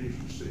to manage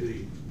the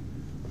city.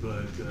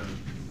 But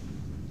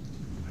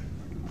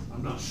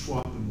I'm not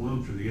swapping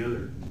one for the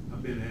other.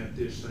 I've been at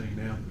this thing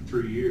now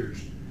for 3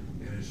 years,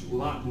 and it's a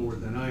lot more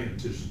than I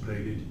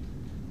anticipated.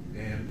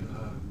 And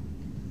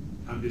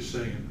I'm just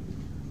saying,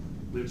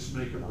 let's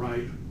make it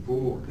right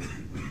for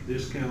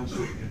this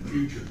council and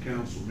future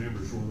council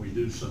members when we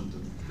do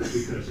something,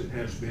 because it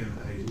has been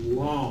a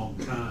long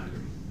time.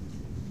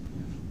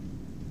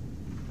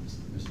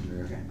 Mr.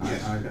 Mayor,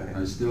 Yes,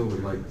 I still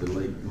would like to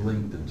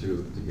link the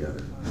two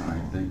together. I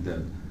think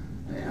that,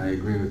 I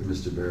agree with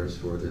Mr.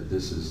 Beresford that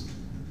this is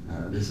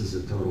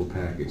a total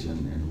package,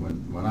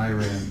 and when I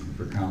ran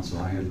for council,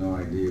 I had no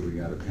idea we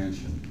got a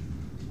pension.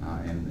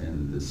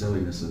 And the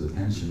silliness of the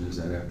pension is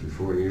that after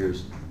 4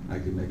 years, I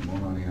could make more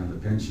money on the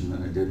pension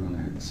than I did when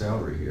I had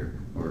salary here,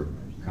 or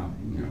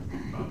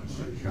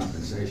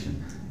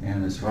compensation.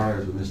 And as far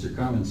as what Mr.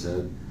 Cummins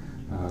said,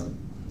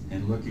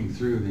 in looking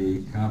through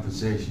the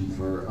compensation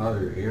for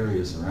other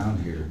areas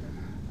around here,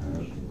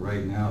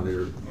 right now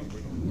they're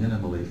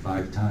minimally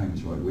 5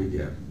 times what we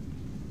get.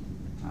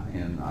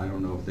 And I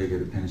don't know if they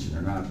get a pension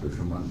or not, but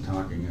from what I'm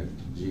talking at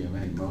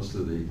GMA, most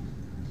of the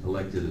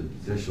elected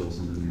officials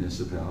in the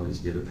municipalities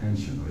get a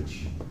pension,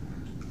 which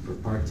for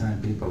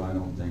part-time people, I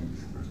don't think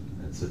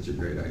that's such a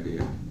great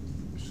idea.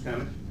 Mr.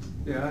 Cummings?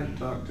 Yeah, I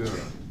talked to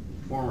a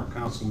former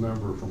council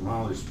member from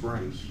Holly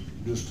Springs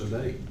just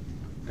today,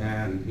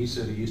 and he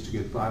said he used to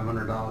get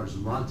 $500 a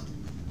month,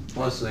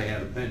 plus they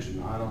had a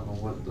pension. I don't know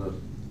what the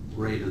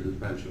rate of the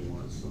pension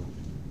was, so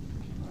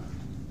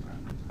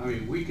I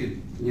mean, we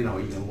can, you know,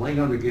 you can link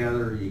them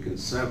together, you can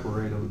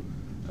separate them,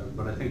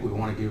 but I think we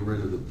want to get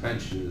rid of the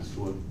pension is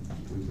what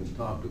we've been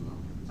talking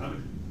about.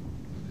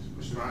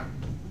 Mr. Ryan?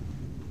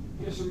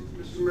 Yes, sir,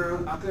 Mr.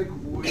 Mayor, I think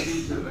we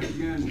need to,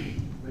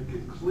 again, make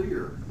it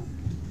clear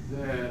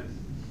that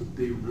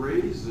the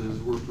raises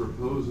we're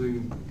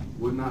proposing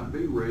would not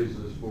be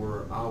raises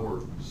for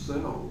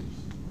ourselves.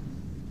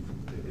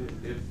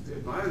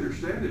 If I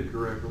understand it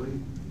correctly,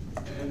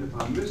 and if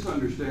I'm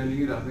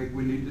misunderstanding it, I think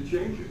we need to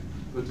change it.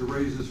 But the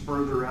raises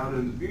further out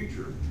in the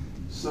future,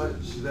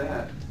 such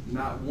that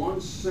not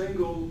one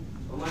single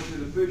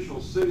elected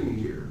official sitting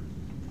here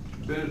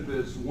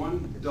benefits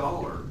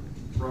 $1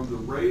 from the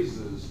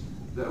raises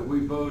that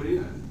we vote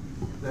in,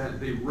 that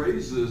the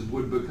raises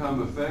would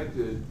become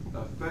effective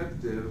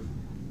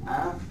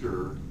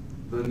after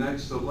the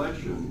next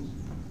election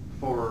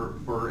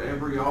for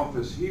every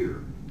office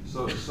here.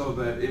 So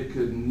that it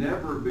could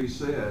never be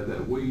said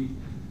that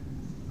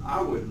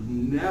I would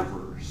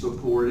never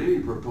support any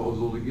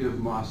proposal to give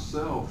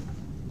myself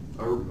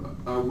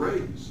a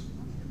raise.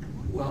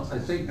 Well, I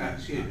think, I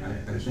think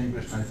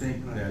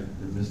that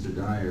Mr.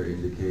 Dyer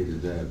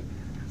indicated that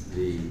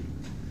the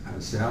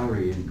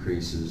salary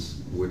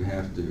increases would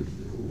have to,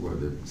 or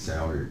the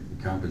salary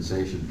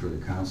compensation for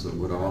the council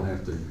would all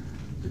have to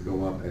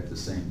go up at the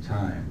same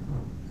time.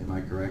 Am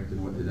I correct?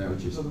 And is that what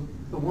you said? So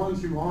the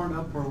ones who aren't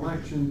up for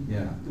election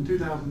in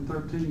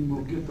 2013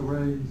 will get the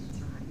raise,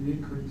 the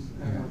increase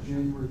as of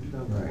January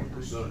 2014.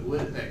 Right. So it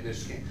would affect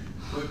this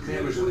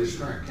members of this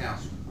current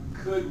council.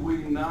 Could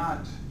we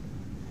not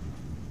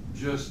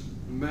just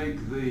make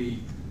the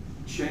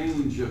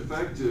change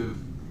effective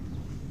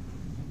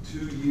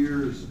 2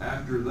 years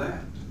after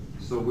that?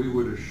 So we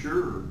would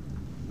assure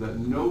that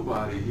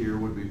nobody here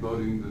would be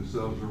voting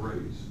themselves a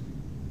raise.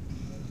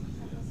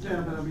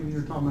 Yeah, but I mean,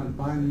 you're talking about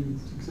binding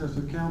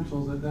successive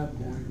councils at that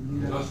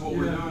point. That's what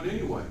we're doing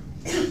anyway.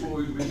 That's what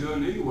we'd be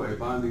doing anyway,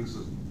 binding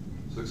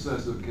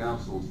successive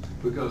councils,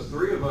 because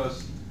 3 of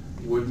us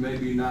would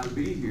maybe not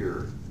be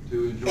here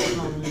to enjoy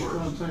What the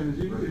I'm saying is,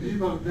 if you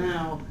vote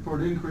now for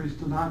an increase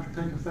to not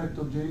take effect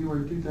till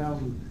January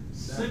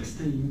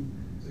 2016,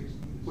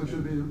 which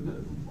would be,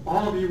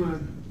 all of you would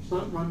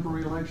have run for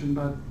re-election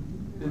by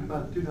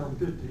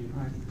 2015,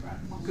 right?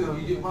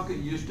 Why could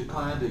you just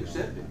decline to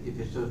accept it? If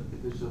it's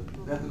an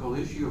ethical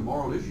issue or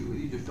moral issue,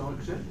 you just don't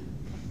accept it.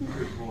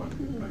 Good point.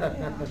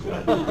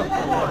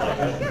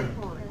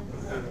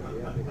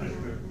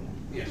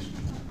 Yes,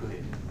 go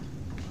ahead.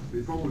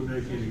 Before we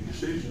make any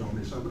decision on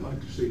this, I would like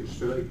to see it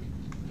straight.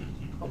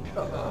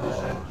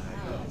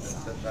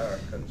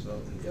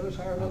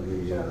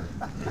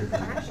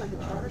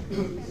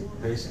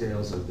 Pay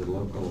scales of the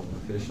local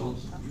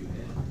officials.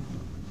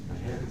 I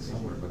had it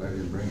somewhere, but I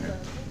didn't bring it.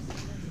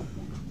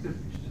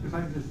 If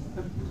I could just,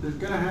 there's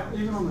gonna have,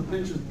 even on the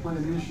pension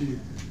plan issue,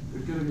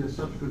 there's gonna be a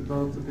subsequent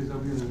vote because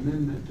there'll be an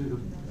amendment to the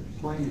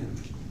plan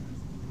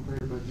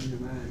prepared by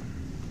GMA.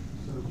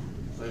 So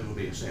it will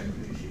be a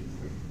separate issue.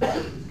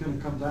 it's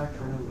gonna come back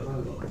for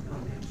another vote.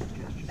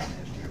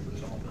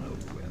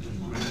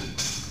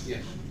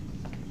 Yes.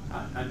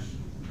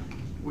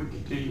 we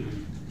continue to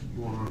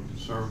want to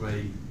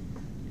survey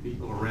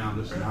people around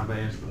us, and I've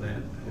asked for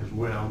that as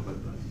well, but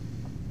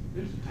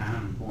it's a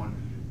time point.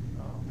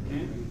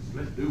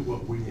 Let's do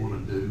what we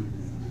want to do.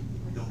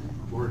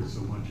 Don't worry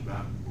so much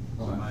about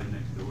somebody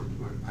next door to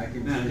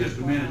it. Now, in just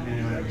a minute,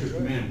 anyway, just a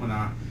minute, when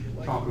I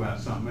talk about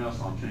something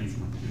else, I'll change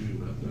my tune.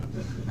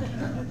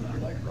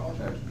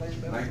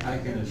 I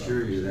can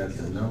assure you that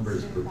the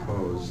numbers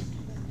proposed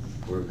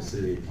for the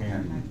city of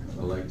Canton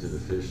elected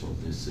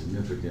officials is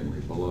significantly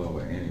below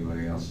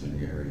anybody else in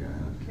the area.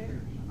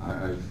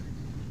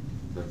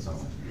 That's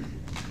all.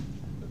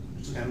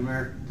 Madam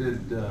Mayor,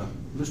 did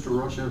Mr.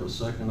 Rush have a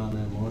second on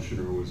that motion,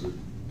 or was it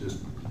just?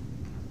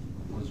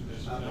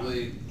 I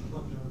believe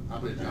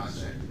John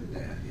seconded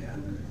that, yeah.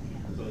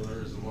 So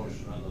there is a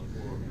motion on the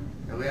floor.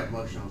 Yeah, we have a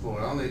motion on the floor.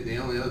 The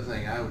only other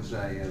thing I would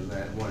say is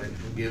that what it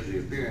gives the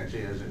appearance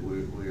is that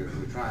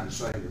we're trying to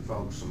save the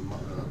folks some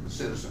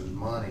citizens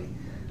money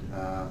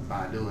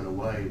by doing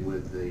away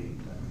with the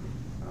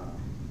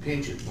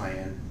pension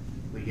plan.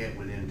 We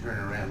then turn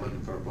around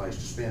looking for a place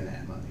to spend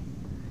that money.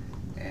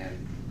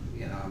 And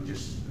you know, I'm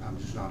just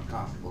not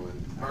comfortable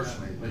in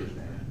personally doing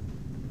that.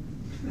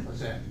 What's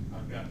that?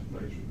 I've got a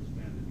place to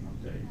spend it, I'll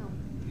tell you.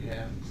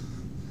 Yeah.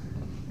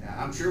 Yeah,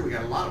 I'm sure we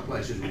got a lot of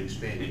places we can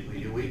spend it.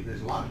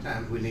 There's a lot of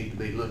times we need to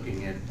be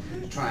looking at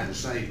trying to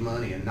save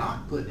money and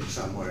not putting it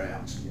somewhere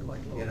else,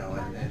 you know,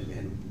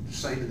 and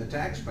saving the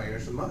taxpayer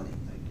some money,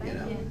 you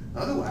know.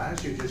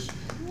 Otherwise, you're just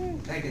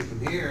taking from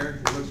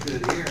here, it looks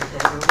good here, and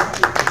throw it away.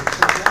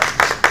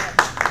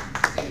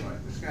 Anyway,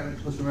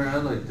 Mr. Mayor,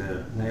 I'd like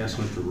to ask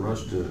Mr.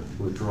 Rush to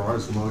withdraw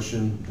his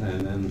motion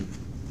and then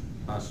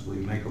possibly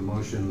make a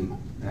motion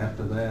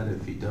after that,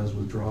 if he does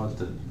withdraw it,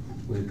 that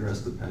we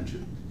address the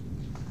pension.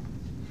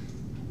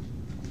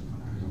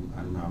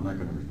 I'm not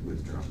going to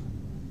withdraw.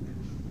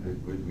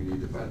 We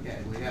need to vote. Okay,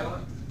 we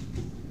have.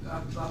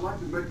 I'd like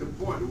to make the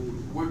point,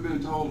 we've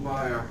been told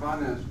by our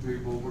finance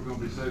people we're going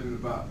to be saving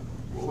about,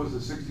 what was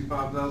it,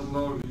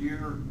 $65,000 a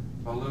year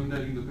by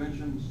eliminating the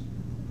pensions?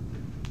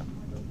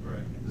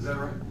 Correct. Is that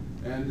right?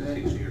 And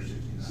 60 or 69.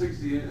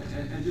 60,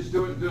 and just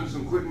doing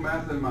some quick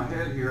math in my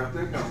head here, I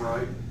think I'm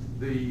right.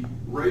 The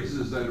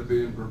raises that are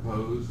being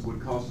proposed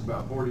would cost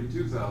about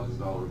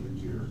 $42,000 a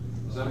year.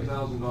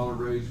 $7,000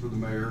 raise for the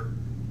mayor,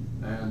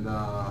 and,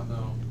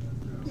 No.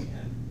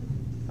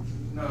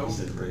 no. He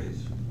said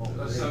raise.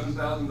 A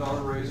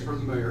 $7,000 raise for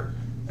the mayor,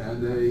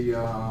 and a,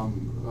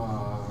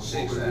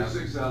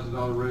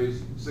 $6,000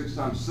 raise, 6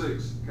 times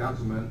 6,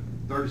 councilmen,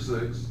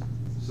 36,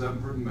 7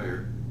 for the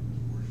mayor,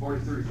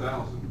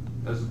 43,000.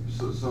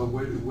 So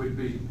it would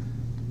be,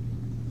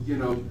 you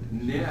know,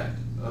 net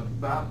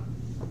about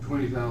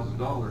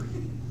 $20,000.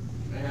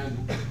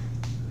 And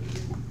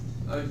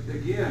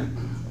again,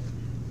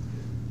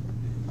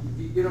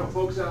 you know,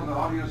 folks out in the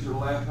audience are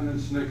laughing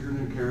and snickering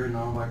and carrying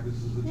on like this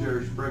is the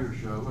Jerry Springer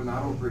show, and I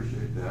don't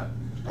appreciate that.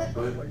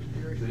 But,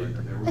 see,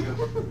 there we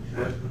go.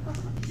 But,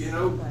 you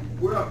know,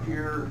 we're up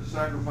here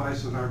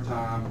sacrificing our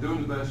time,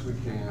 doing the best we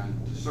can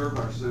to serve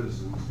our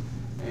citizens.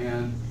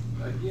 And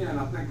again,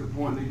 I think the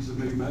point needs to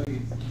be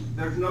made.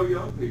 There's no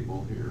young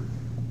people here.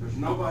 There's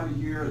nobody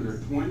here in their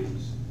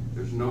 20s.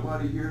 There's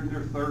nobody here in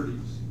their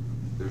 30s.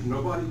 There's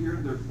nobody here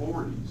in their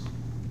 40s.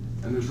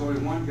 And there's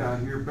only one guy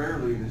here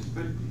barely in his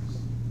 50s.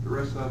 The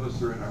rest of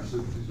us are in our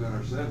 60s and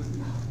our 70s.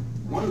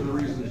 One of the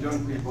reasons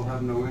young people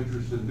have no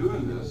interest in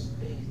doing this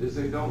is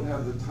they don't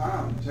have the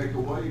time to take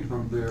away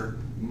from their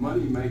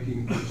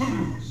money-making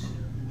pursuits.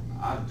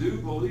 I do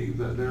believe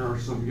that there are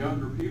some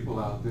younger people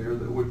out there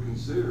that would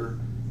consider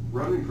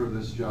running for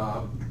this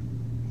job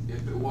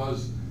if it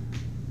was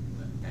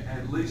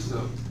at least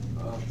a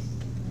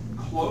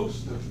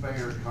close to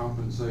fair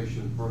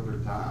compensation for their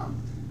time.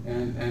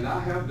 And I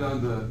have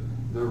done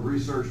the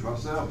research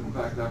myself. In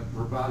fact, I've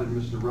provided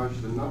Mr. Rush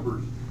the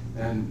numbers,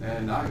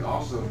 and I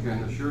also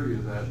can assure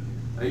you that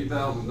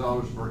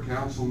 $8,000 for a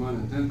councilman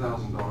and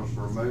 $10,000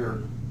 for a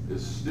mayor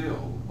is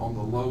still on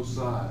the low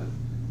side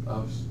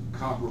of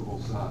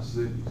comparable sized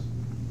cities.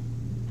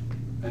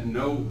 And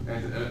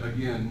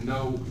again,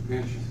 no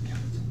pension.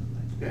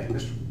 Okay,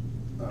 Mr.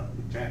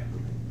 Jack.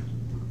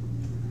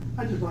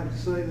 I'd just like to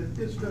say that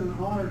it's been an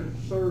honor to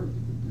serve,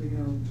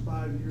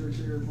 5 years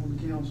here on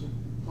the council,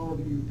 all of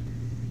you,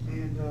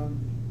 and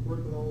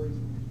work with all these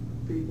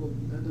people,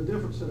 and the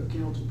different set of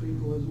council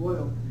people as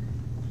well.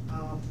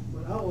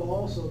 But I will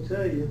also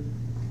tell you,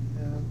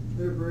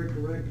 they're very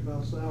correct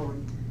about salary.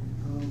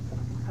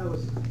 I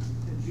was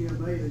at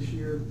GMA this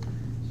year,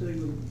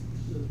 sitting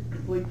with a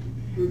complete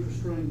group of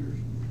strangers,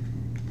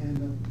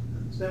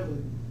 and sat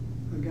with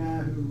a guy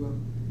who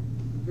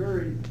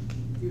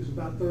he was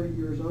about 30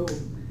 years old,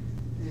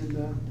 and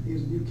he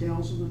was a new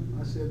councilman.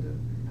 I said,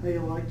 hey, I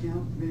like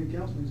being a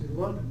councilman. He said,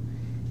 love it.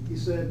 He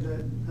said,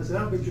 I said,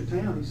 how big's your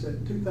town? He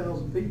said,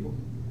 2,000 people,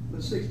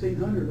 but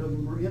 1,600 of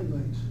them are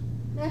inmates.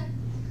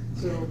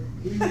 So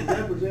he was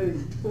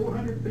representing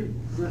 400 people.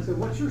 And I said,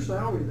 what's your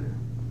salary there?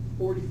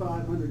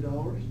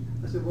 $4,500.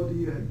 I said, well, do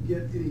you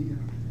get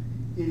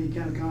any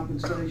kind of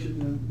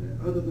compensation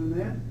other than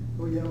that?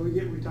 Oh yeah, we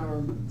get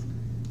retirement,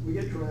 we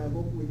get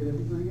travel, we get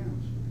everything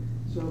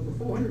else. So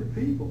for 400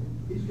 people,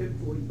 he's getting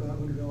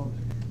 $4,500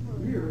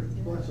 a year,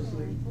 plus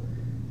the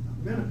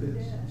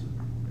benefits.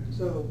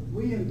 So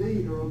we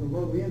indeed are on the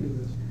low end of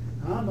this.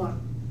 And I'm not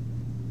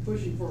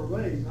pushing for a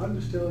raise. I'm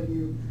just telling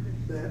you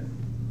that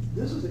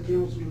this is a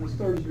councilman that's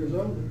 30 years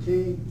old that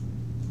came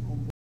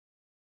on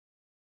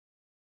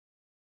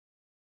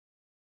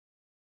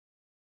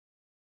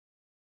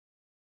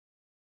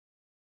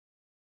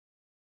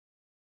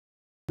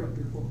board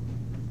before.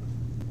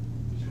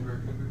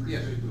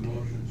 Yes. The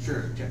motion.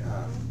 Sure.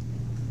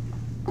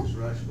 Mr.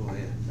 Rush, go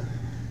ahead.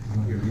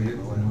 You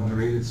want to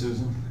read it,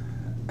 Susan?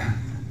 I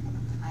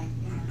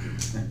can.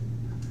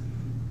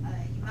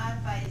 He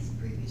modified his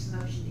previous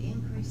motion to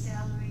increase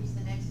salaries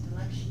the next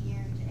election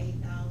year to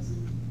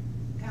 8,000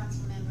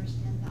 council members,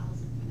 10,000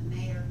 for the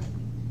mayor,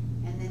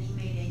 and then he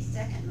made a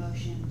second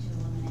motion to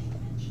eliminate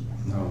pensions.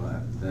 No,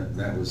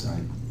 that was,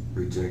 I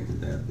rejected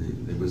that.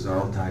 It was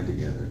all tied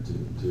together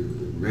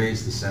to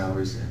raise the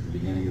salaries at the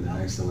beginning of the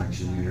next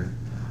election year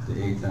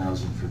to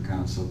 8,000 for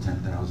council,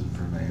 10,000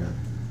 for mayor,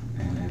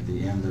 and at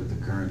the end of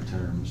the current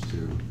terms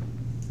to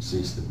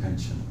cease the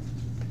pension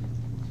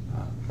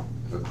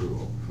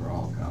accrual for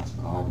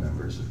all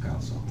members of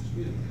council.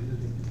 Excuse me,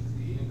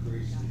 the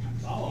increase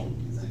following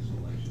the next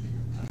election.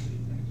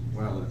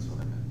 Well, that's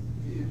what I meant.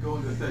 It's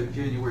going to affect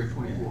January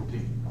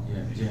 2014.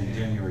 Yeah,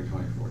 January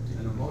 2014.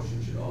 And a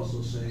motion should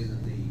also say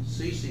that the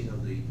ceasing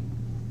of the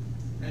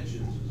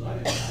pensions, as I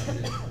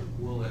understand it,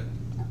 will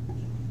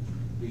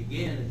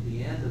begin at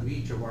the end of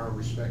each of our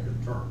respective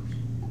terms.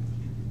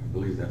 I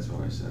believe that's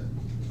what I said.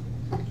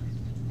 I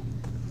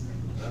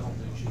don't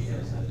think she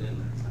has that in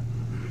there.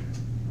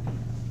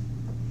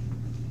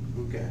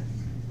 Okay.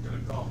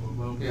 Gonna call for a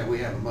vote? Yeah, we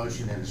have a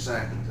motion and a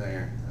second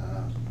there.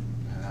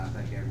 And I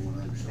think everyone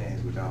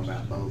understands we're talking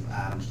about both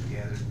items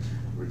together.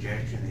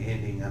 Rejection, the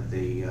ending of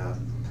the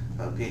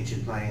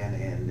pension plan,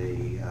 and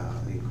the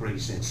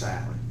increase in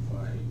salary.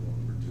 Why, you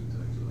going for two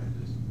things like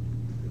this?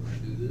 Can I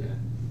do this?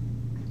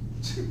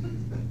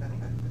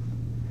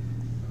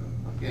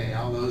 Okay,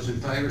 all those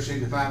in favor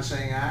signify by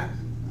saying aye.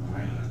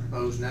 Aye.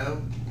 Opposed,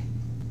 no.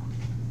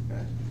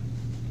 Okay.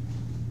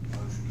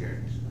 Motion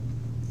carries.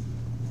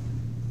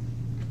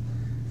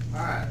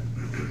 All right.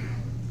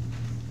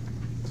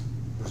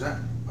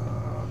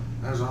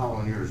 That was all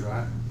on yours,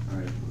 right? All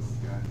right.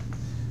 Okay.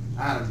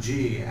 Item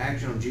G,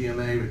 action on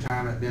GMA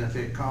retirement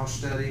benefit cost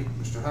study.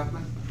 Mr.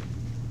 Huffman?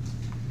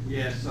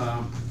 Yes,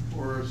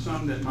 for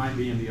some that might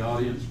be in the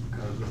audience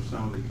because of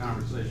some of the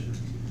conversations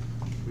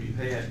we've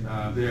had,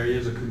 there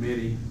is a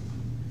committee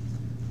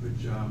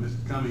which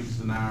Mr.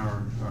 Cummings and I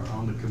are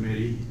on the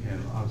committee,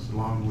 and us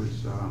along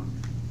with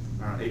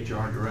our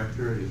HR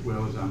director as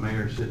well as our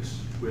mayor sits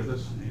with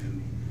us,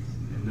 and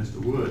Mr.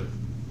 Wood,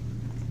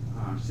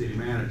 our city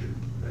manager.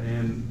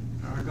 And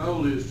our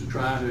goal is to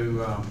try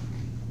to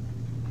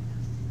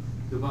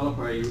develop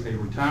a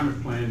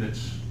retirement plan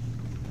that's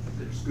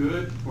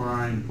good for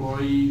our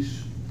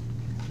employees,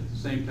 at the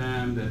same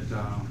time that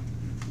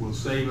will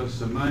save us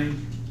some money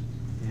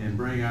and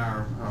bring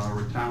our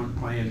retirement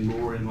plan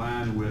more in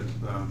line with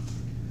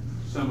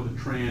some of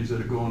the trends that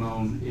are going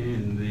on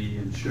in the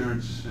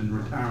insurance and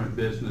retirement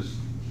business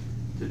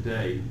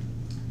today.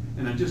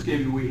 And I just gave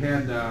you, we've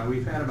had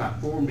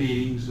about 4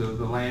 meetings. The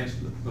last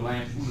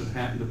one that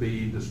happened to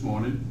be this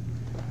morning.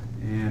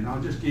 And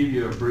I'll just give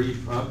you a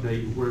brief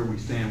update of where we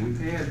stand. We've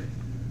had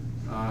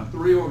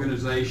 3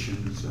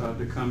 organizations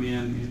to come in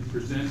and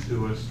present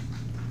to us,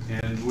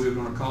 and we're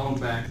going to call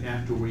them back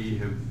after we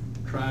have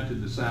tried to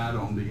decide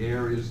on the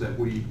areas that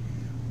we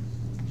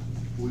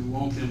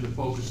want them to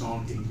focus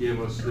on and give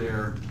us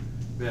their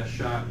best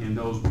shot in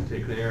those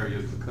particular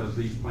areas, because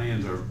these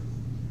plans are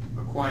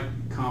quite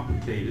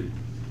complicated.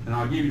 And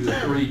I'll give you the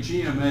 3.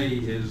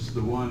 GMA is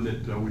the one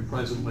that we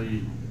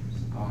presently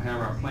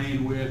have our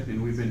plan with,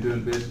 and we've been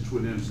doing business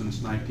with them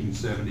since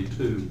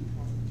 1972.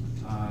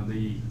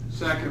 The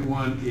second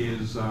one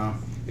is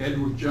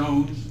Edward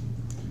Jones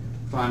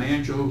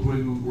Financial,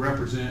 who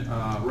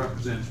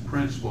represents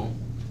Principal.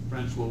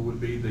 Principal would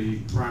be the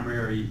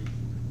primary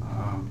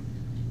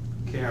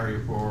carrier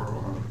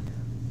for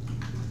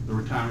the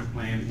retirement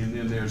plan. And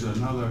then there's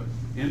another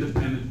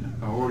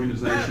independent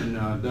organization,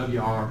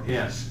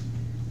 WRS.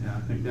 And I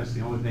think that's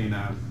the only thing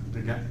I've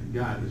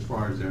got as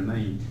far as their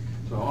name.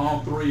 So all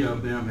 3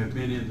 of them have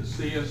been in to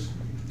see us.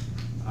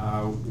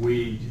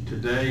 We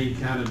today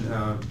kind of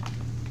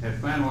have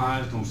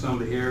finalized on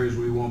some of the areas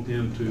we want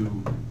them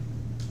to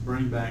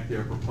bring back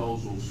their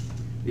proposals.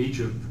 Each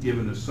have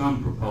given us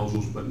some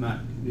proposals, but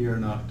not near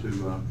enough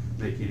to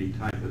make any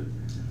type of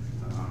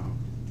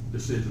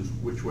decisions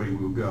which way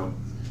we'll go.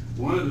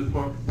 One of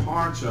the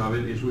parts of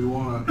it is we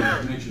want to,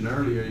 as I mentioned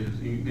earlier, is,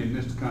 and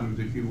Mr. Cummings,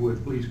 if you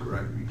would, please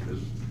correct me,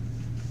 because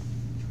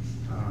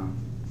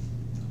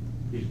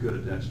he's good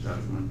at that stuff.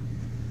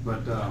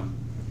 But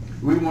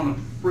we want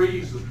to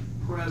freeze the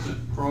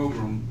present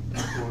program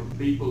for the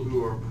people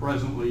who are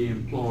presently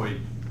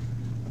employed.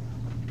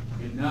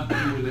 And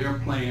nothing with their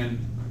plan,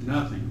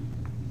 nothing,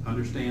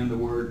 understand the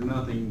word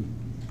nothing,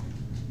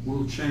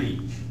 will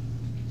change.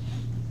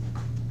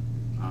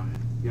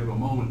 You have a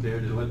moment there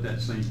to let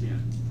that sink in,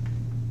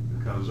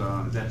 because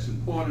that's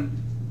important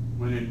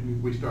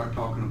when we start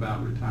talking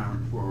about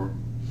retirement for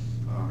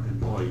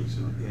employees.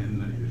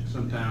 And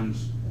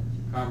sometimes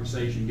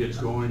conversation gets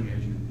going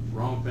and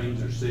wrong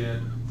things are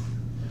said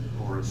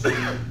or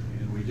assumed,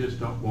 and we just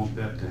don't want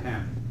that to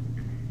happen.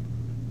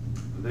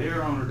 They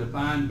are on a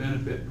defined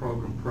benefit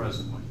program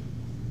presently,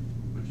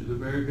 which is a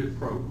very good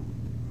program.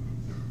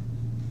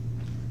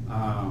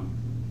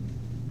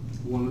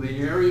 One of the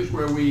areas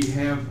where we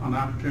have an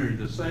opportunity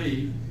to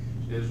save,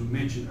 as we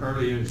mentioned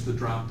earlier, is to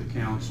drop the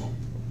council.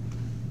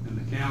 And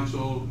the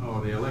council,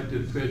 or the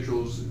elected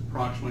officials,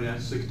 approximately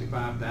that's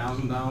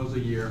 $65,000 a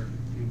year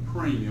in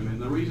premium. And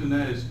the reason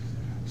that is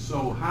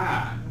so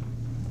high,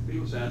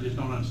 people say, I just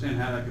don't understand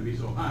how that can be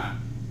so high,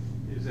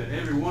 is that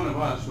every one of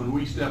us, when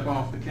we step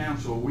off the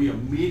council, we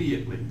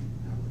immediately,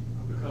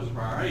 because of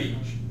our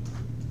age,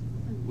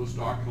 will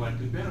start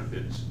collecting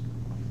benefits.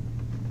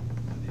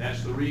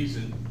 That's the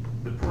reason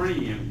the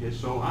premium is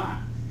so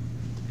high.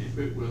 If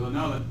it was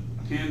another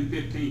 10,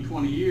 15,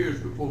 20 years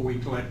before we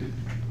collected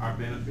our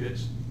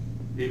benefits,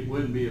 it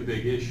wouldn't be a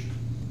big issue.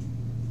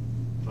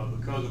 But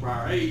because of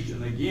our age,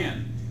 and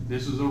again,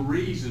 this is a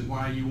reason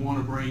why you want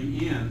to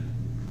bring in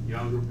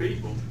younger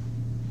people.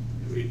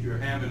 If you're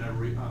having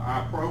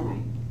our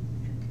program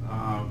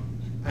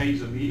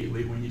pays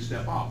immediately when you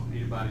step off.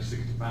 Anybody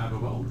 65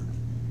 or older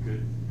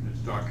could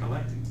start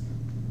collecting.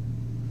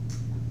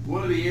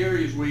 One of the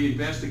areas we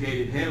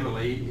investigated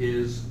heavily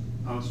is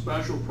a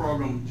special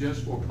program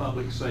just for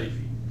public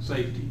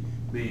safety,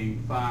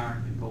 being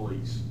fire and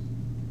police.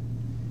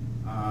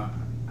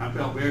 I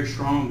felt very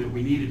strong that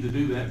we needed to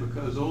do that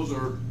because those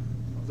are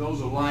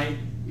light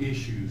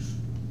issues,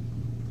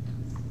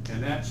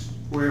 and that's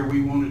where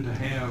we wanted to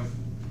have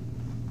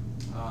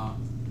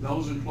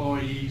those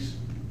employees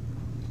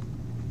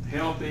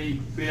healthy,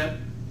 fit,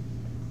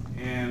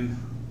 and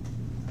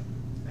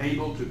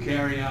able to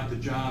carry out the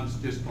jobs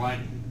just like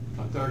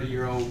a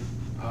 30-year-old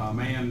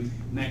man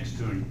next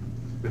to him.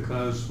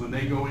 Because when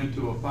they go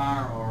into a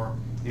fire or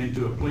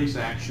into a police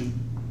action,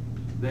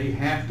 they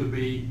have to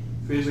be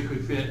physically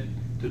fit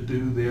to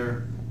do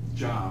their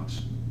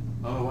jobs.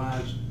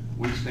 Otherwise,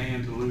 we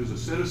stand to lose a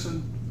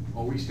citizen,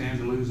 or we stand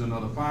to lose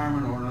another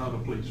fireman or another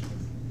policeman.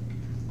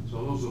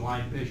 So those are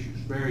life issues,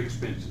 very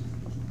expensive.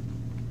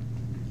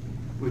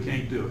 We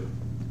can't do it.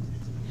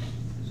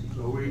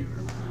 So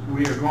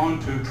we are going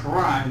to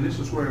try, and this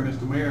is where,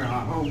 Mr. Mayor,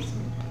 I hope,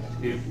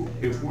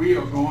 if we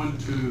are going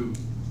to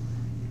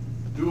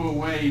do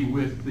away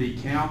with the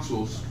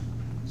council's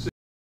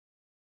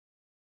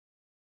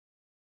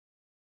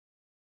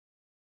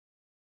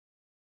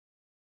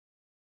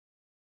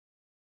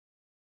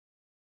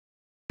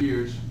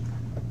years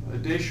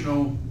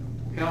additional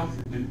health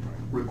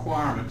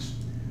requirements,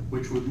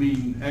 which would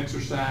mean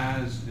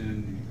exercise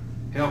and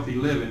healthy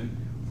living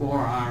for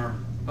our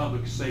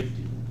public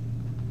safety.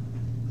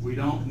 We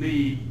don't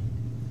need,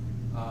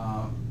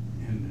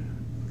 and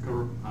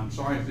I'm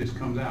sorry if this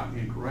comes out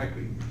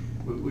incorrectly,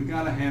 but we've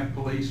got to have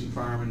police and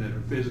firemen that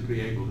are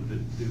physically able to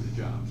do the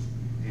jobs.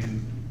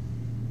 And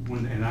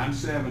I'm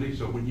 70,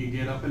 so when you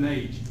get up in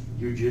age,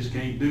 you just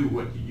can't do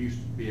what you used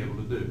to be able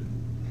to do.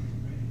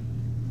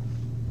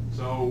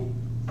 So,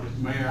 Mr.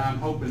 Mayor, I'm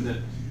hoping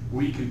that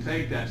we can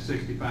take that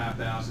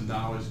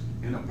 $65,000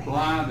 and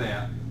apply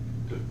that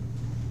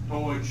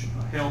towards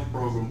a health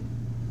program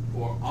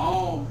for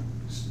all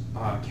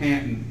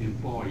Canton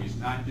employees,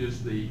 not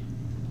just the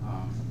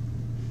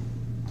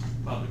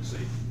public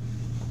safety.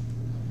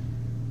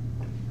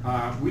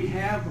 We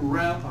have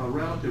a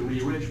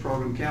relatively rich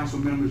program. Council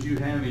members, you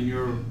have in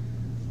your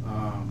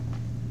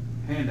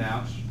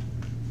handouts,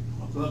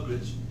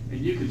 booklets, and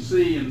you can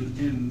see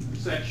in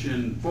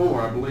section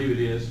 4, I believe it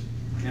is,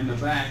 in the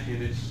back,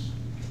 and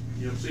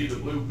you'll see the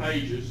blue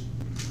pages,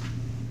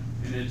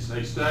 and it's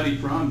a study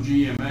from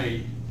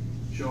GMA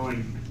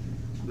showing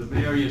the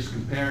various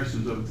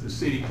comparisons of the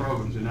city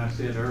programs. And I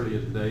said earlier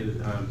today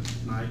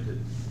tonight that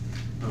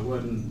I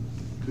wasn't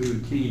too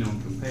keen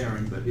on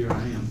comparing, but here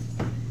I am.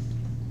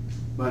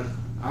 But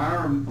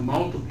our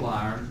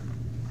multiplier,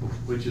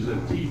 which is a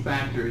key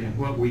factor in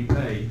what we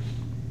pay,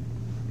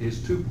 is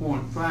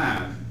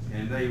 2.5,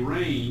 and they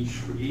range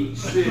for each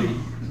city.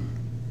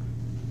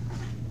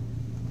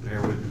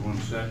 Bear with me 1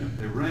 second.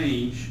 They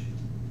range,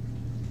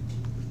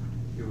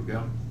 here we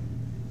go,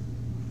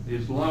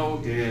 as low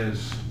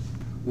as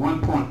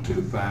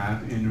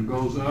 1.25, and it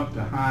goes up to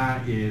the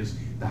highest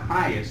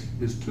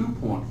is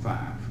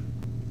 2.5.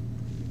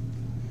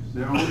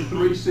 There are only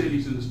 3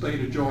 cities in the state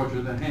of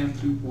Georgia that have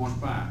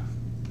 2.5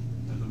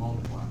 as a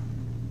multiplier.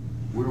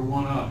 We're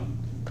one of them.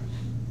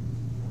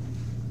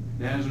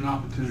 There's an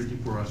opportunity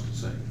for us to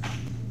save.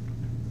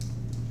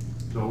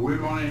 So we're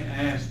going to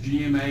ask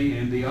GMA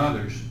and the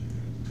others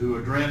to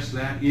address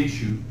that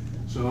issue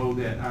so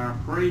that our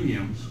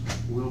premiums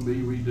will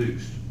be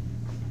reduced.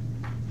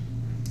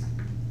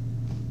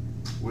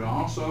 We're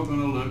also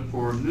going to look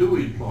for new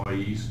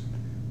employees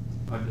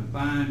a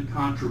defined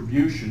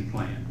contribution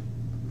plan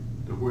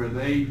to where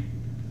they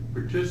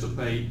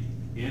participate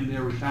in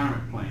their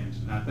retirement plans.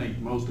 And I think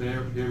most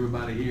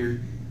everybody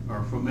here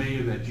are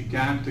familiar that you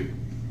can't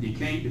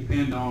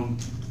depend on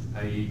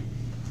a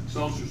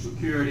Social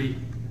Security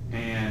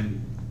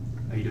and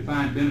a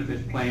defined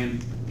benefit plan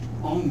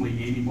only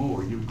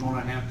anymore. You're going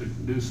to have to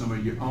do some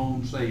of your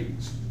own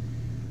savings.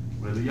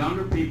 Well, the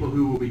younger people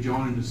who will be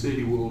joining the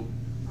city will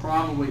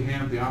probably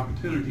have the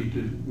opportunity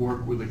to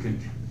work with a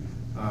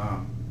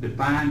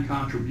defined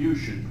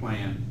contribution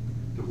plan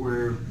to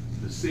where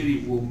the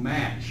city will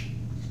match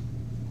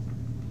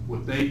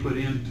what they put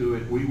into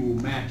it. We will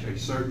match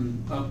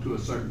up to a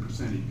certain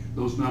percentage.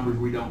 Those numbers,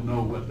 we don't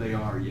know what they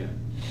are yet.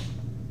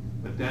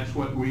 But that's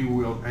what we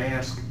will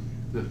ask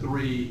the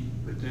 3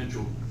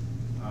 potential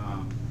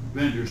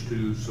vendors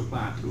to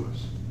supply to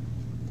us.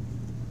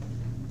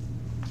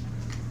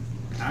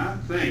 I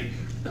think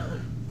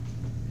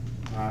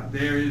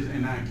there is,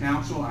 in our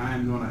council, I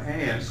am going to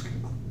ask,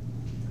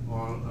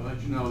 or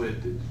let you know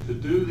that to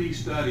do these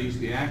studies,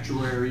 the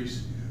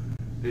actuaries,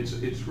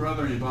 it's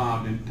rather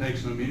involved, and it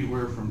takes them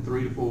anywhere from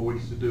 3 to 4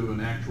 weeks to do an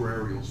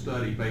actuarial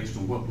study based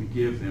on what we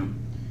give them.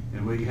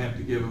 And we have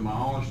to give them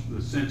all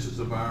the census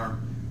of our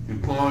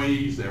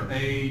employees, their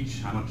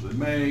age, how much they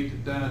make,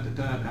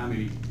 how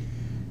many,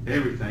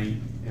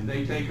 everything. And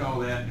they take all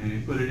that and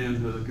they put it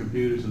into the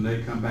computers and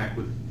they come back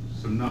with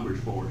some numbers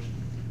for us.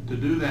 To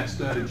do that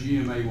study,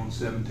 GMA wants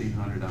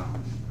 $1,700. And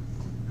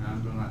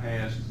I'm going to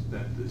ask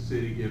that the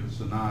city give us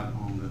a nod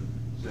on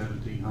the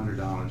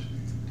 $1,700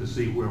 to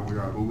see where we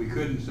are. But we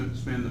couldn't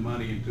spend the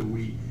money until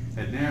we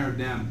had narrowed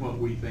down what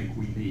we think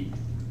we need.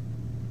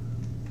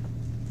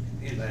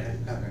 I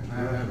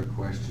have a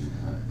question.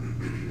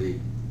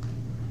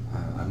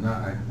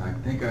 I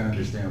think I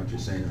understand what you're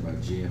saying about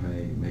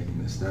GMA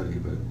making the study,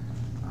 but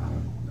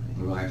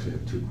we'll actually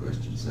have 2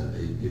 questions.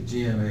 If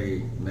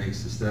GMA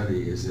makes the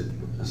study, is it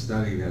a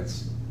study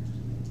that's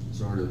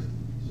sort of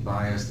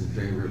biased in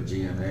favor of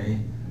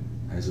GMA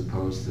as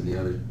opposed to the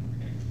other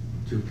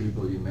 2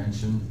 people you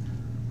mentioned?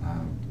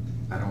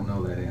 I don't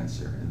know that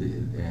answer.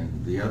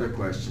 And the other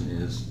question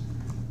is,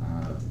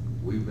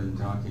 we've been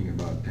talking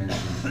about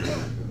pensions for,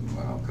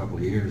 well, a couple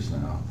of years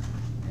now.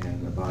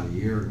 And about a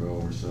year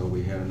ago or so,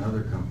 we had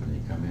another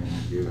company come in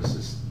and give us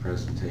this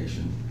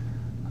presentation.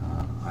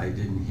 I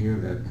didn't hear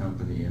that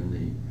company in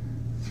the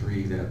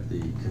three that the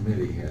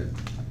committee had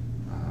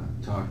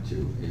talked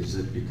to. Is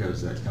it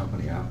because that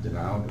company opted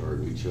out, or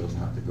we chose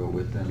not to go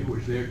with them? It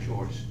was their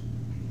choice.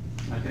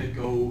 I did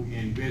go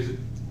and visit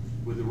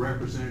with a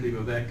representative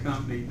of that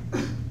company,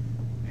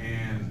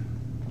 and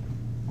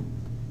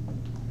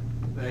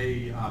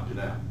they opted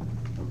out.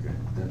 Okay,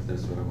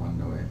 that's what I want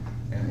to know.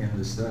 And in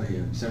the study,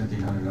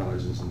 $1,700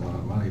 isn't a lot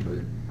of money, but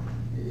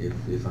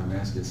if I'm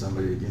asking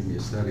somebody to give me a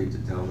study to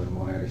tell me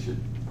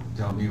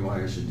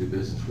why I should do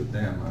business with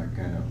them, I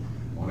kind of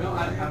want to. Well,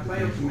 I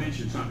failed to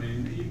mention something,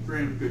 and you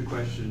bring up a good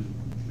question,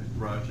 Mr.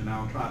 Rush, and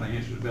I'll try to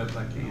answer the best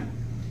I can.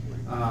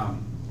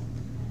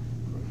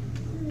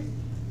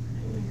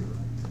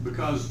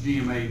 Because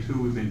GMA is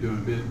who we've been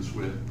doing business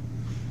with,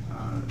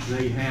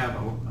 they have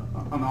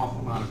an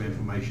awful lot of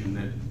information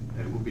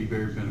that will be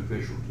very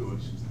beneficial to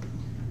us.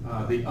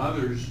 The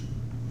others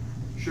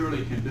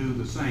surely can do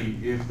the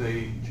same if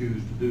they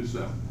choose to do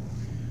so.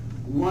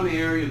 One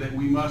area that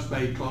we must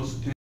pay close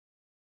attention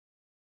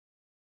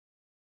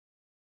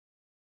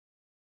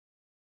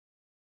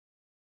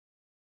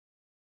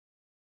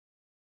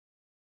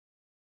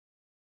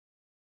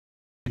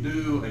to,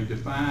 do a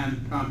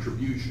defined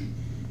contribution,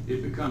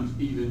 it becomes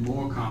even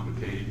more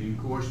complicated. And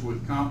of course,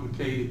 with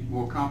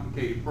more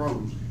complicated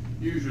programs,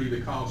 usually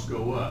the costs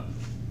go up.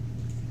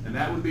 And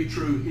that would be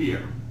true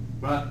here,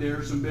 but there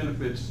are some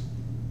benefits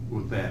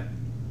with that,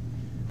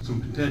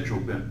 some potential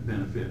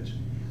benefits.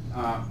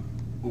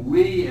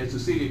 We, as the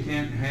city of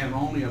Canton, have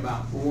only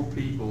about 4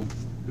 people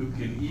who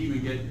can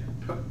even get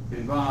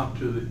involved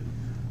to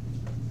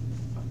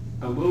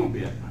a little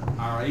bit.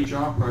 Our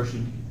HR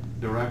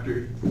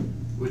director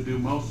would do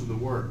most of the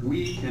work.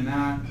 We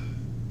cannot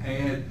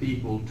add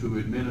people to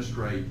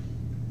administrate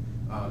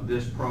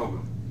this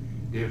program.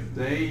 If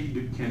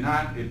they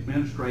cannot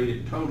administrate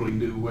it totally,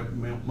 do what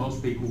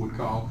most people would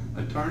call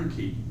a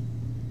turnkey,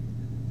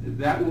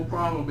 that will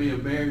probably be a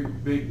very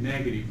big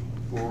negative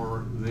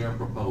for their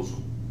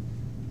proposal.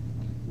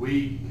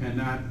 We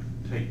cannot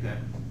take that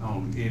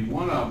on. And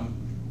one of them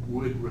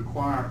would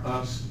require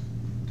us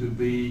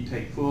to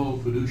take full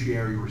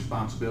fiduciary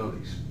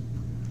responsibilities,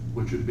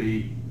 which would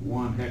be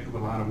one heck of a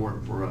lot of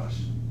work for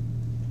us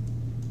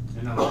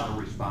and a lot of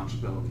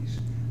responsibilities.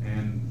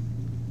 And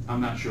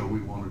I'm not sure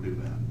we want to do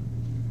that.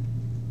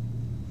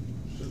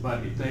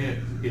 But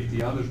if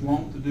the others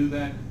want to do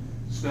that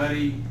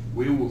study,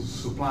 we will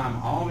supply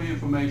them all the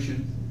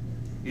information.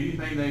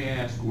 Anything they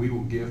ask, we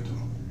will give to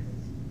them.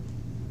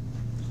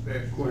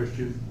 That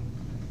question,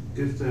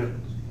 if that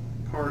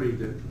party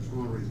that is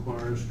going to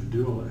require us to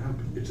do all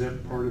that, is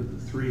that part of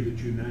the 3 that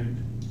you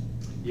named?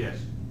 Yes.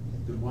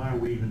 Then why are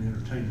we even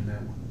entertaining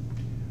that one?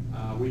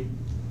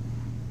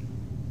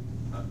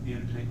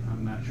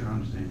 I'm not sure I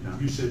understand, John.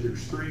 You said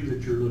there's 3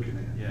 that you're looking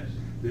at. Yes.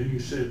 Then you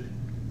said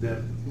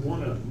that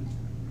one of them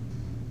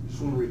is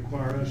going to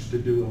require us to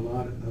do a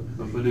lot of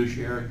The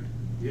fiduciary?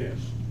 Yes.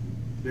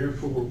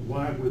 Therefore,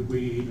 why would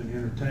we even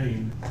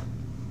entertain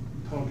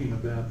talking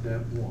about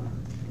that one?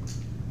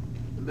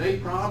 They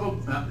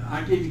probably,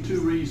 I gave you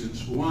 2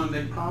 reasons. One,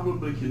 they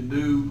probably can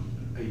do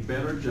a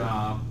better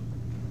job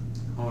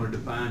on a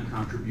defined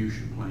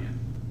contribution plan.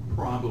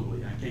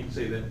 Probably. I can't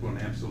say that for an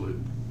absolute.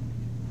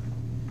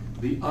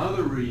 The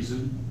other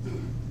reason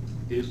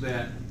is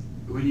that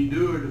when you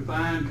do a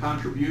defined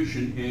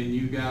contribution and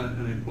you got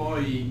an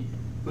employee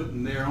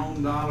putting their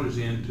own dollars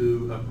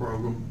into a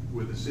program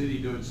with the city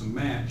doing some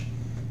match,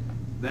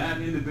 that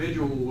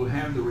individual will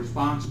have the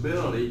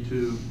responsibility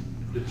to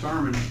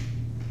determine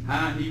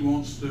how he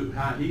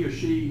or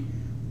she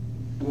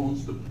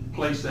wants to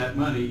place that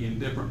money in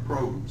different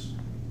programs.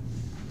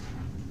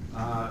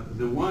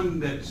 The one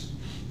that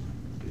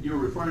you're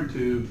referring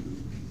to,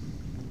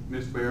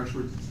 Ms.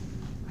 Beresford,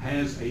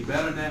 has a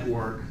better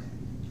network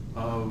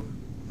of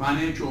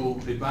financial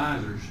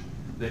advisors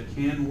that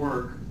can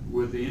work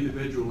with the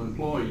individual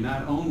employee,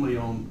 not only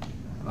on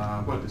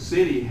what the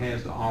city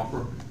has to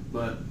offer,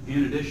 but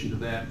in addition to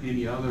that,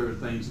 any other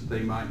things that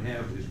they might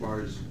have as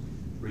far as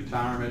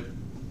retirement,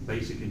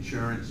 basic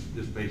insurance,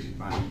 just basic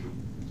financial.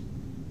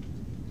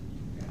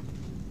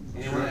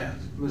 Anyone else?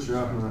 Mr.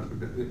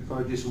 Hoffman, if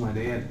I just wanted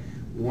to add,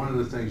 one of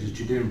the things that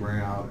you didn't bring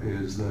out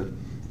is that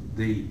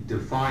the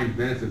defined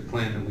benefit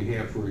plan that we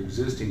have for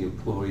existing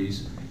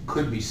employees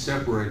could be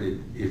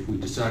separated if we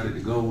decided to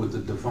go with the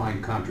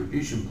defined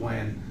contribution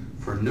plan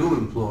for new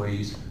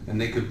employees, and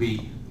they could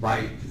be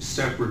by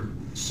separate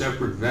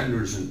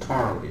vendors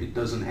entirely. It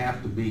doesn't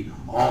have to be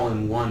all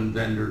in one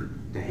vendor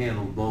to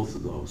handle both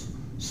of those.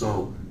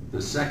 So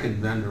the second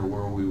vendor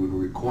where we would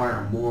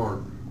require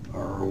more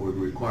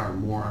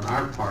on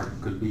our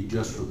part could be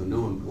just for the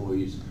new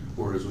employees,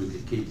 whereas we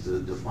could keep the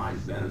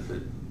defined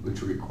benefit,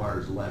 which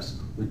requires less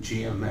with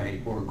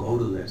GMA, or go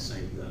to that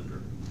same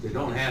vendor. They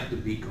don't have to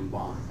be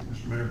combined.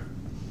 Mr. Mayor,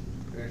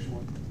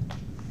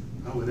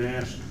 I would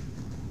ask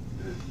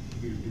that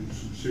you do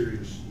some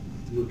serious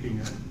looking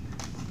at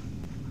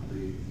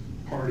the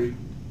party,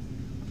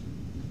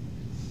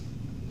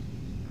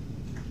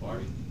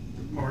 Marty?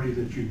 the party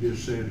that you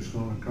just said is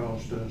gonna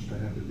cost us to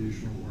have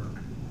additional work.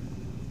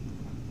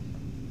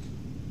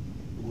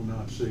 We'll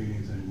not see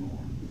anything more.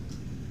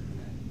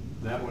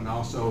 That one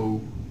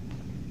also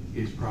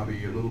is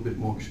probably a little bit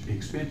more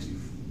expensive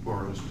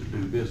for us to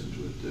do business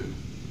with too.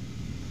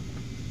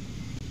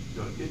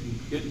 So it's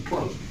getting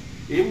close.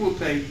 It will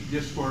take,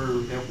 just for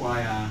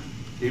FYI,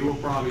 it will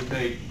probably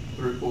take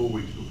 3 or 4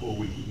 weeks before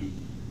we can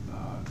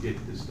get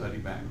this study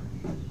back.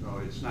 So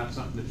it's not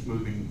something that's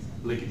moving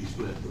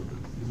lickety-split.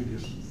 Let me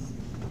just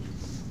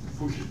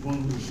push it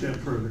one little step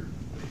further.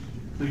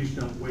 Please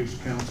don't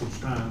waste council's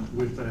time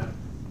with that.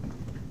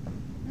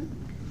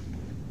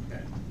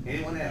 Okay.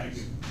 Anyone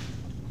else?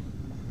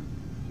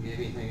 You have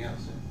anything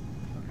else?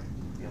 Okay.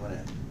 Anyone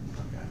else?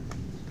 Okay.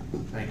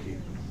 Thank you.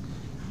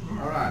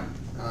 All right,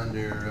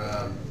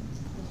 under,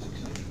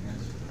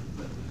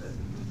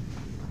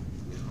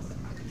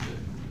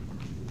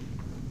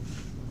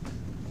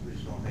 we're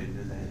just going ahead and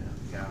do that.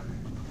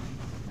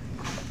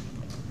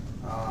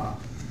 Yeah.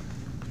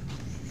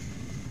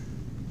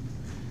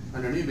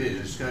 Under new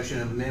business,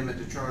 discussion of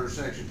amendment to Charter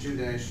Section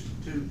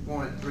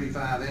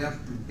 2-2.35F,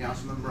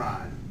 Councilman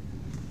Bryan.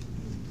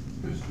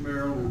 Mr.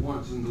 Mayor, only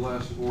once in the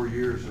last 4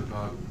 years have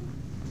I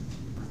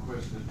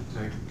requested to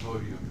take the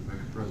podium to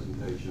make a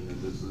presentation,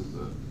 and this is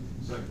the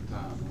second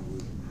time. I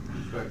would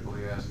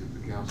respectfully ask if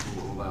the council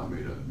will allow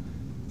me to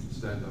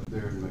stand up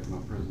there and make my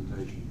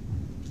presentation.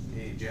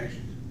 Any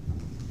objections?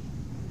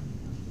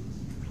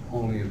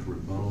 Only if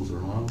rebuttals are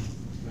allowed.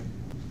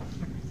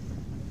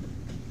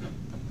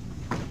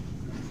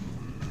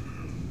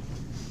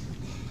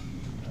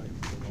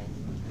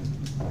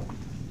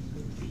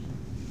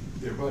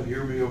 Everybody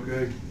hear me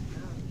okay?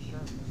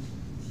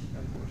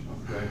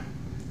 Okay.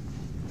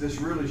 This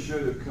really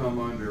should have come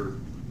under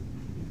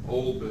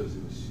old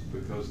business,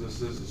 because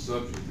this is a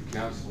subject the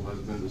council has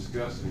been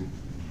discussing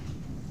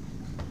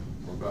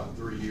for about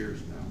 3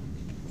 years now.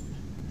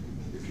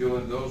 If you'll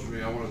indulge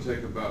me, I want to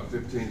take about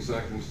 15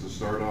 seconds to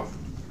start off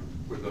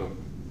with a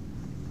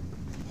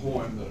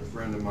poem that a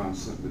friend of mine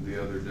sent me the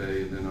other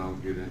day, and then I'll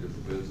get into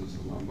the business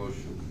of my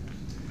motion.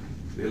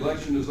 The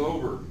election is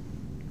over.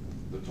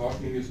 The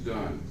talking is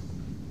done.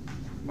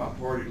 My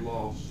party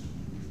lost.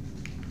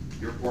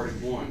 Your party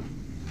won.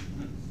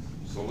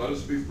 So let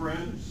us be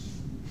friends.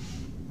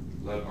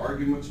 Let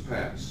arguments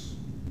pass.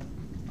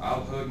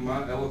 I'll hug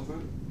my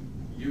elephant.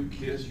 You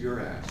kiss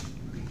your ass.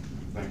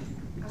 Thank you.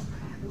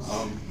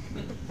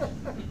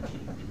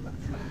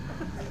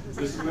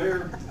 Mr.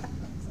 Mayor,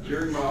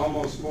 during my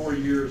almost 4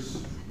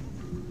 years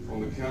on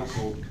the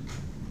council,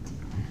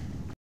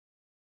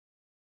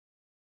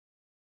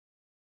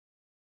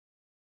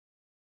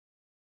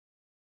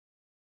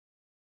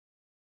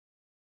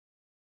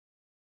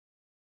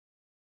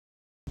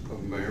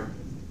 Mayor,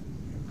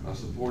 I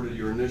supported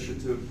your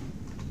initiative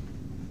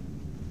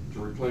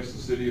to replace the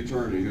city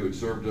attorney who had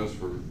served us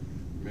for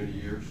many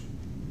years.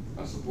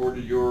 I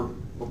supported your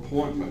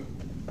appointment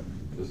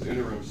as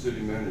interim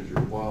city manager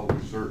while we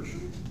searched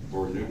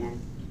for a new one.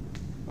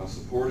 I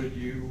supported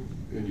you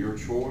in your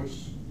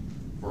choice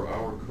for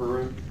our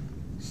current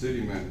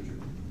city manager.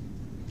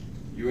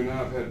 You and I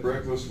have had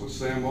breakfast with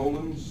Sam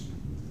Olens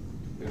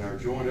in our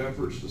joint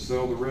efforts to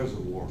sell the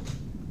reservoir.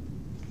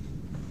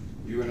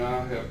 You and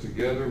I have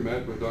together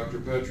met with Dr.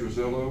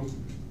 Petrozello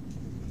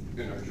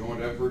in our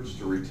joint efforts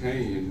to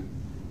retain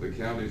the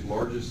county's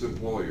largest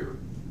employer,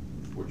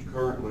 which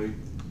currently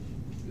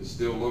is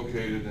still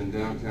located in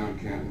downtown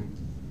Canton,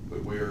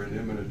 but we are in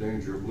imminent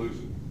danger of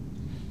losing.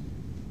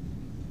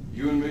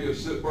 You and me have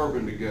sipped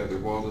bourbon together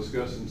while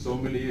discussing so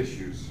many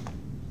issues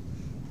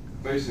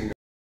facing us.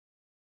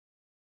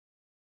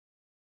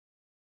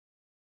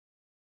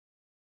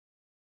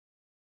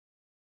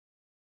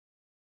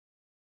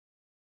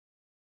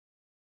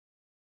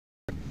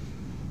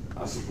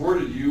 I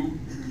supported you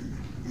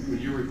when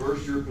you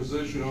reversed your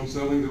position on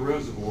selling the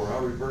reservoir. I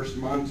reversed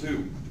mine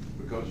too,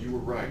 because you were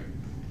right.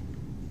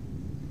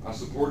 I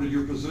supported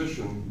your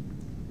position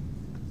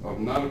of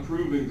not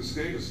approving the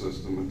SCADA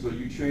system until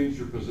you changed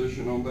your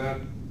position on that,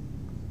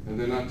 and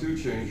then I too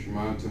changed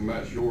mine to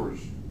match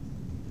yours.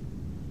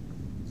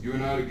 You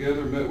and I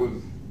together met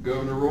with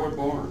Governor Roy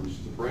Barnes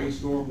to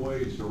brainstorm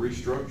ways to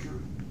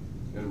restructure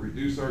and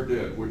reduce our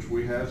debt, which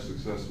we have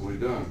successfully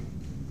done.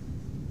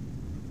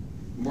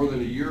 More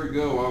than a year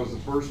ago, I was the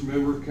first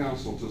member of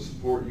council to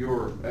support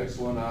your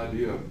excellent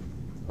idea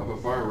of a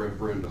fire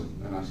referendum,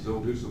 and I still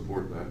do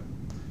support that.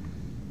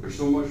 There's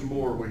so much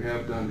more we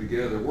have done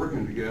together.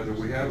 Working together,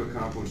 we have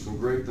accomplished some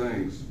great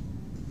things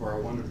for our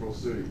wonderful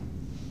city.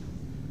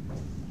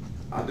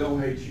 I don't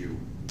hate you.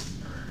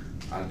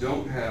 I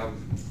don't have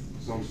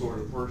some sort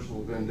of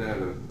personal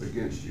vendetta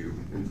against you.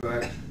 In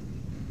fact,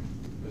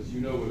 as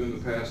you know, within the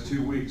past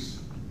 2 weeks,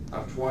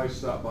 I've twice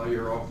stopped by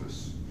your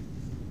office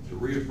to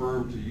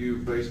reaffirm to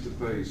you face to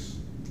face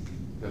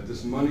that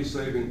this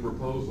money-saving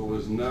proposal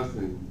is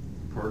nothing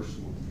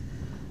personal,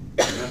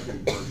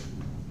 nothing personal.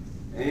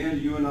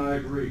 And you and I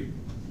agreed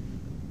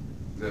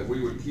that we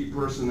would keep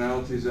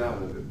personalities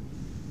out of it.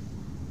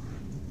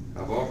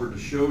 I've offered to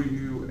show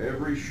you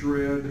every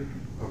shred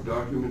of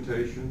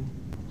documentation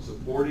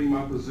supporting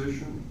my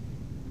position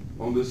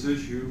on this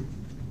issue,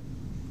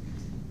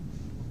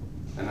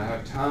 and I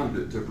have timed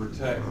it to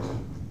protect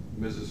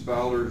Mrs.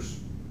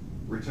 Fowler's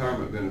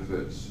retirement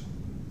benefits.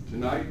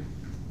 Tonight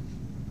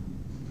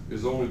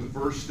is only the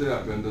first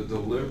step in the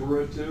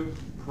deliberative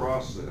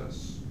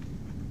process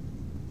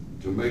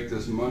to make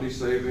this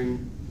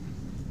money-saving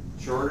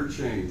charter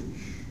change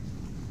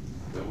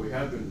that we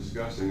have been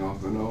discussing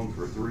off and on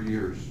for 3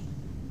 years.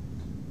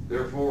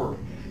 Therefore,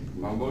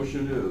 my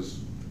motion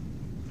is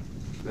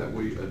that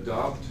we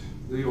adopt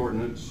the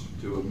ordinance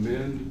to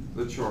amend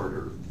the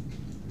charter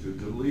to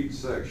delete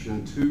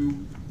section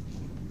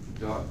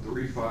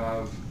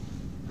 2.35,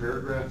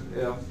 paragraph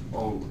F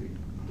only.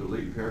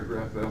 Delete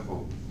paragraph F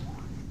only.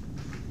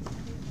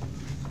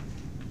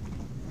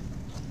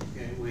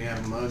 Okay, we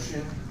have a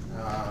motion.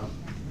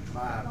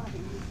 My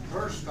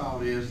first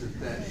thought is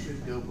that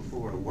should go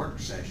before a work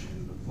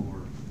session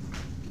before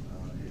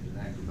it is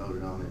actually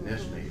voted on in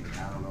this meeting.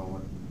 I don't know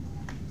what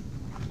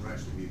the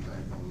rest of you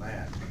think on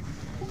that.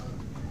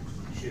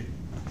 Should,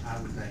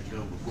 I would think,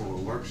 go before a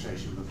work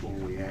session before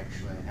we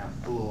actually have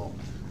full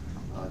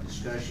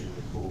discussion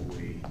before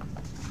we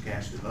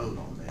cast a vote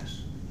on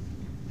this.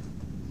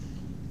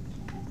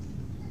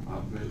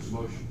 I've made the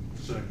motion.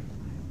 Second.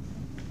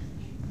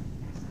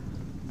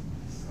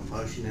 A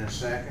motion and a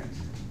second.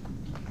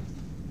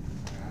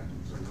 All right,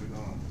 so we're going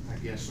to, I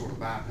guess, sort of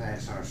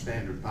bypass our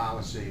standard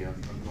policy of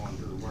going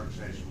to the work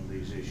session with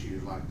these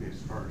issues like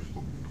this first.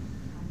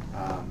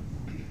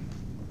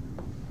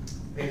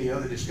 Any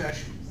other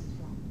discussion?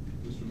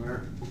 Mr.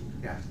 Mayor?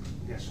 Yeah,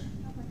 yes, sir.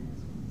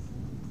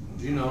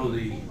 You know,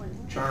 the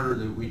charter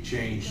that we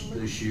changed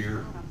this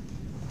year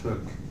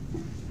took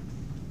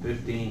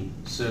 15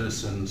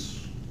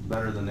 citizens,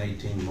 better than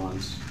 18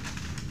 months.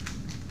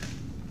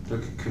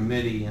 Took a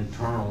committee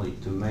internally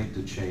to make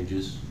the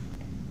changes.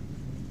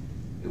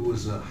 It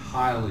was a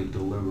highly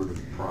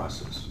deliberative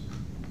process.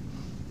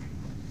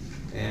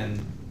 And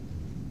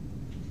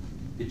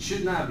it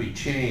should not be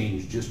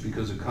changed just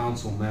because a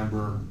council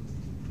member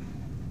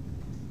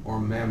or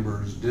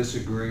members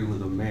disagree with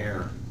the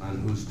mayor on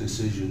whose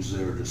decisions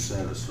they're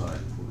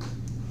dissatisfied with.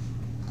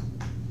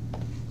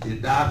 The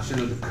adoption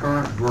of the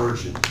current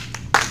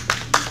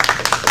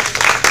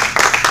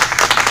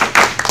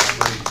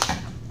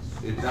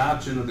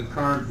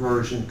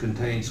version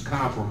contains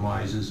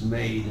compromises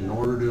made in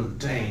order to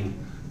obtain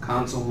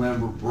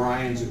Councilmember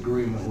Bryan's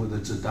agreement with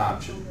its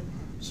adoption,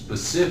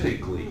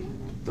 specifically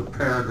the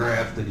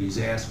paragraph that he's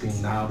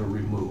asking now to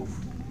remove.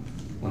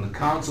 When the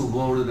council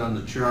voted on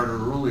the charter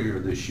earlier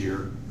this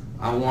year,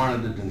 I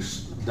wanted a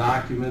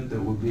document that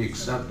would be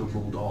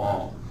acceptable to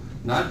all,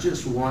 not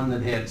just one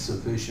that had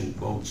sufficient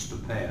votes to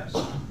pass.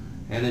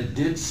 And it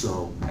did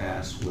so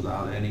pass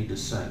without any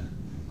dissent.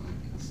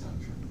 That's not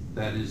true.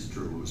 That is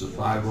true. It was a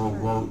 5-0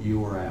 vote. You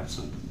were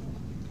absent.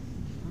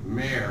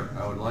 Mayor,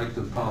 I would like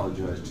to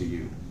apologize to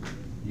you.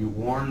 You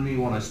warned me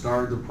when I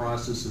started the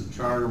process of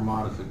charter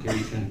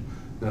modification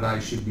that I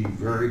should be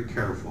very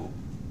careful.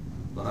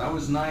 But I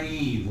was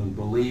naive in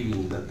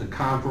believing that the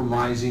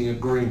compromising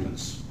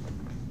agreements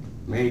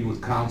made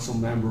with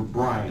Councilmember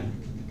Bryan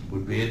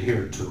would be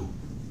adhered to.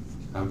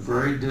 I'm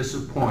very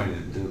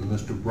disappointed that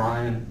Mr.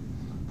 Bryan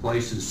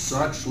places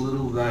such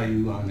little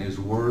value on his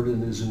word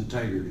and his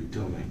integrity to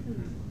me,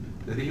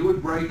 that he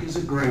would break his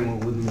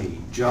agreement with me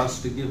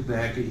just to give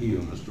back at you,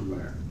 Mr.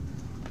 Mayor.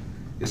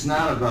 It's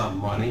not about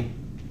money.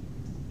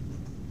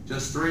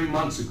 Just 3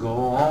 months ago,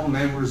 all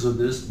members of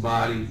this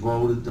body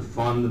voted to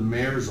fund the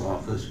mayor's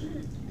office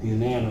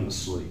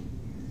unanimously.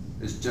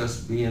 It's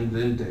just being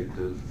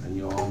vindictive, and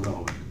you all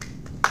know it.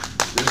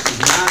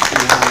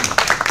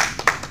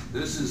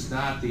 This is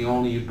not the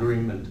only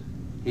agreement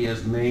he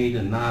has made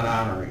and not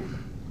honoring,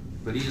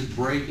 but he is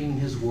breaking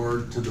his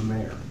word to the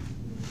mayor.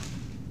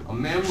 A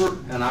member,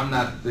 and I'm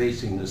not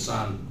basing this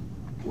on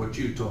what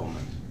you told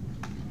me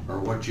or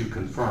what you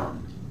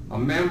confirmed, a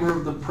member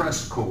of the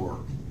press corps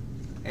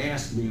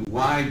asked me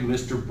why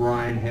Mr.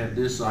 Bryan had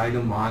this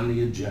item on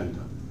the agenda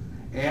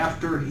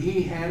after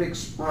he had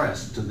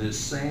expressed to this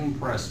same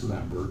press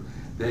member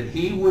that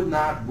he would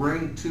not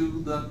bring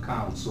to the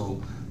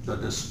council the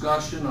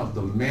discussion of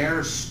the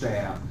mayor's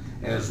staff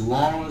as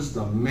long as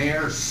the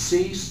mayor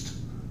ceased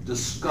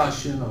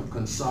discussion of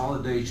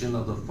consolidation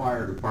of the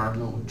fire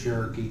department with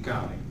Cherokee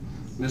County.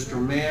 Mr.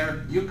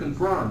 Mayor, you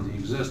confirmed the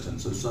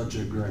existence of such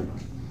an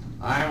agreement.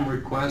 I am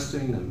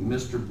requesting that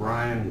Mr.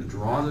 Bryan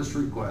withdraw this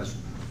request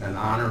and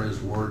honor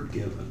his word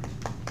given.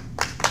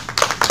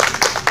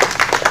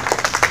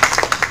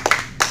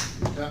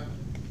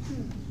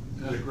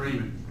 That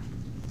agreement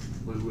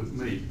was with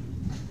me.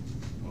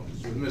 It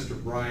was with Mr.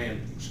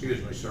 Bryan, excuse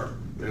me, sir,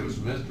 it was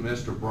with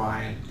Mr.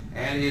 Bryan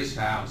at his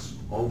house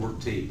over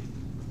tea.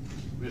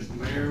 Mr.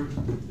 Mayor,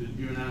 did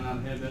you and I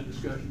not have that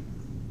discussion?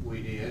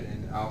 We did,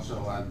 and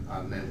also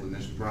I met with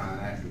Mr. Bryan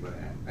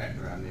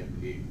after I met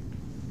with you.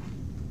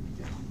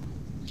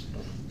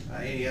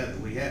 Any other?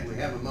 We have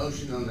a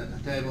motion on the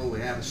table. We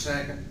have a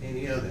second.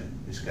 Any other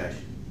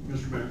discussion?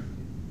 Mr. Mayor,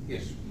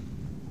 Yes.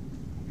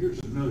 here's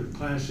another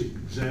classic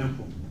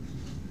example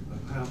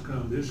of how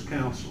come this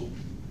council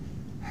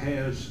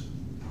has,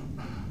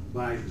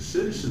 by the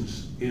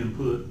citizens'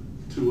 input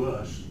to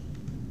us,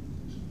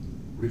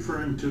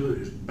 referring to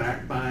it as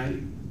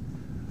backbiting,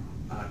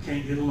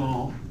 can't get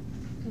along,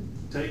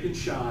 taking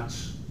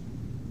shots,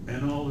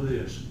 and all of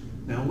this.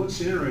 Now,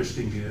 what's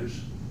interesting is,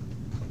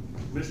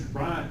 Mr.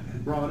 Bryant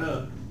had brought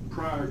up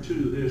prior to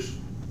this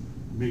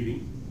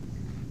meeting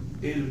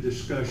in a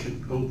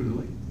discussion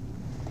openly,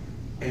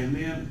 and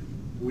then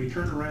we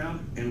turned around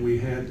and we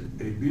had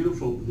a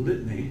beautiful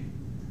litany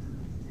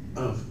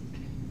of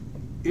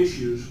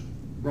issues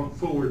brought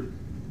forward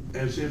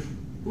as if,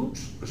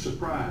 whoops, a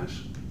surprise,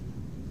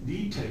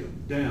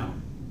 detailed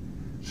down.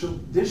 So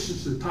this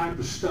is the type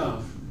of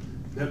stuff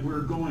that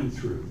we're going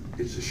through.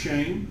 It's a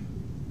shame.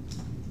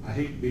 I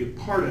hate to be a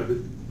part of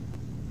it,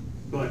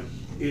 but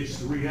it's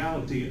the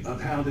reality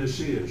of how this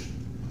is.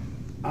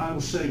 I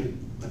will say,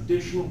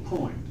 additional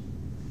point.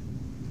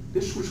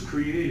 This was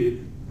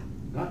created,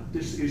 not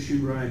this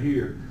issue right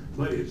here,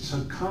 but it's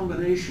a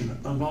combination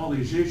of all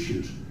these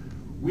issues.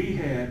 We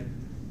had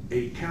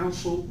a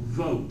council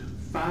vote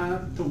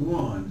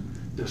 5-1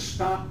 to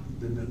stop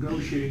the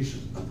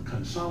negotiation of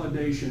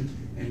consolidation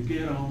and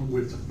get on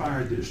with the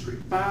fire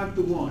district.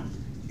 5-1.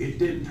 It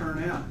didn't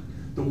turn out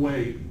the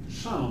way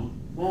some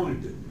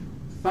wanted it.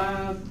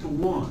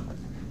 5-1.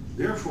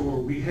 Therefore,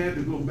 we had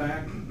to go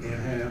back and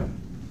have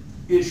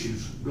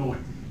issues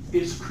going.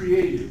 It's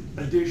created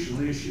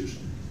additional issues.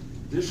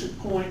 This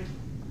point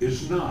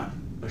is not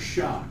a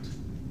shot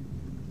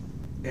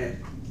at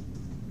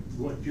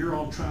what you're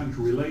all trying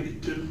to relate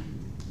it to.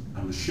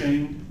 I'm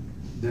ashamed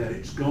that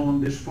it's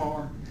gone this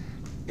far,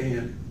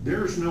 and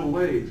there's no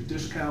way that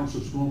this council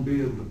is going to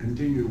be able to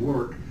continue to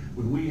work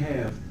when we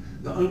have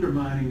the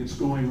undermining that's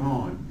going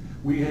on.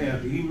 We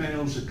have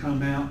emails that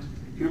come out.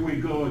 Here we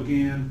go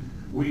again.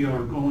 We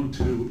are going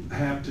to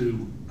have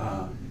to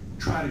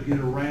try to get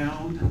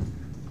around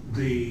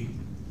the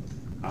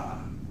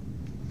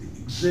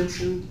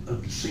exemption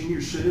of the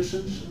senior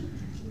citizens.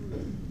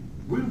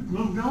 We've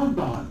moved on,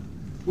 Bond.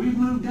 We've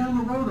moved down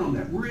the road on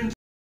that. We're in.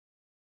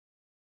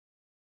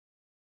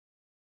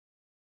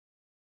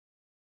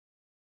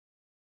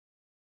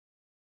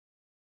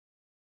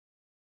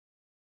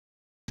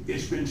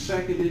 It's been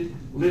seconded.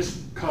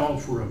 Let's call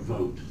for a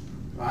vote.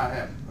 I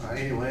have,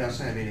 anyone else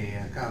have any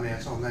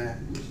comments on that?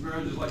 Mr. Mayor,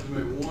 I'd just like to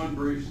make one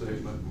brief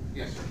statement.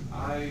 Yes, sir.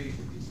 I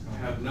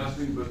have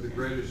nothing but the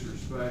greatest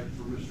respect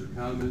for Mr.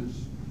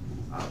 Cummins.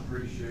 I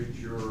appreciate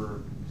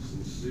your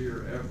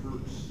sincere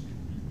efforts.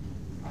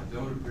 I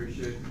don't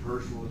appreciate the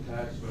personal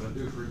attacks, but I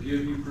do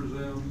forgive you for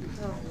them.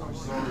 I'm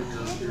sorry for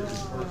the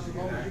serious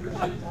personal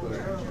inaccuracy, but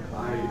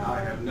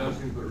I have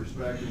nothing but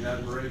respect and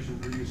admiration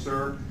for you,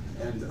 sir,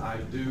 and I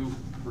do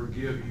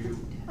forgive you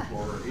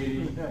for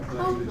anything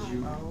that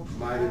you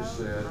might have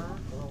said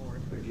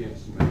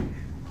against me.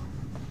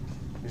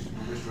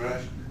 Mr.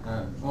 Rush?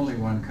 Only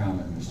one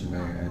comment, Mr.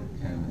 Mayor,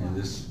 and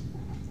this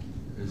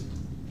is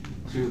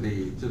to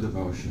the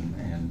motion.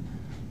 And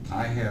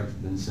I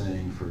have been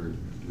saying for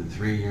the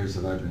 3 years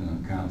that I've been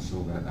on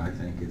council that I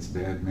think it's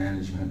bad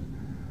management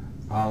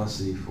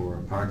policy for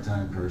a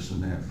part-time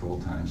person to have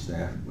full-time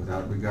staff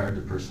without regard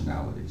to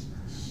personalities.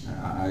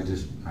 I've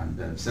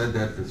said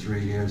that for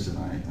 3 years, and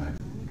I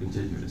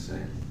continue to say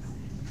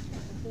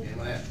it.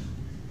 Anyone else?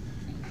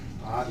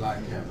 I'd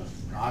like to have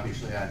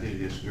obviously I do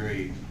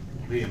disagree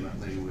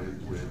vehemently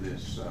with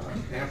this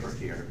effort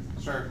here,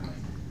 certainly.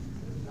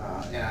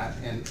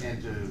 And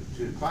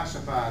to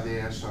classify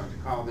this or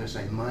to call this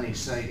a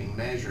money-saving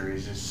measure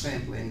is just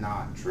simply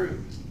not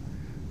true.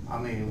 I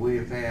mean, we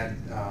have had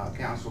a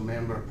council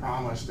member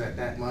promise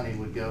that money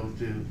would go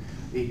to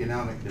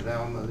economic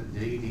development,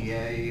 the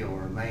EDA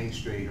or Main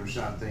Street or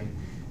something,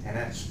 and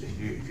that's, if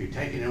you're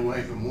taking it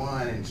away from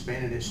one and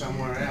spending it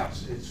somewhere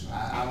else,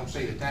 I don't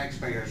see the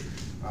taxpayers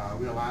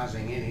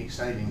realizing any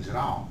savings at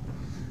all.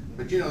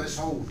 But you know, this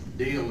whole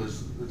deal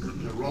is,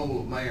 the role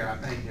of mayor, I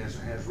think,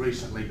 has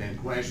recently been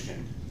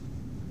questioned.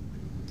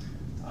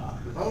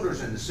 The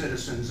voters and the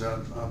citizens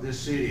of this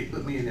city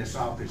put me in this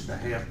office to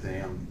help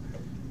them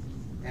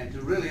and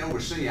to really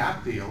oversee, I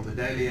feel, the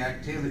daily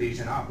activities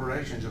and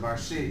operations of our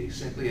city,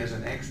 simply as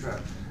an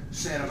extra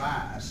set of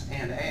eyes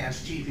and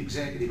as chief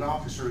executive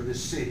officer of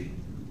this city.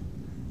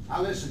 I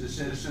listen to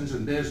citizens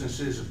and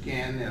businesses of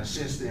Canton and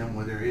assist them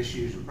with their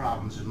issues and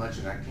problems as much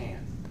as I can.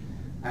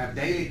 I have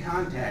daily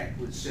contact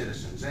with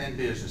citizens and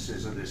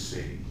businesses of this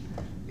city,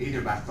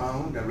 either by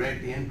phone,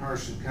 direct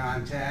in-person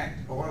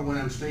contact, or when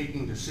I'm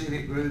speaking to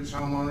civic groups,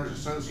 homeowners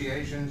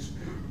associations,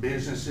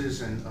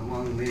 businesses, and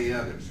among many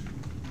others.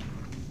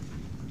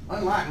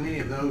 Unlike many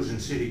of those in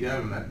city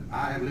government,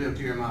 I have lived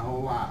here my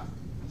whole life,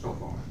 so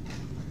far.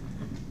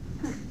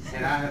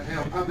 And I have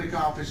held public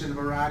office in a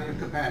variety of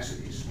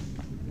capacities.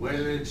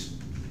 Whether it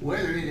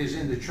is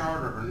in the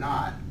charter or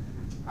not,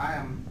 I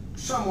am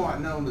somewhat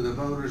known to the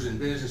voters and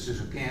businesses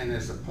of Canton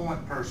as the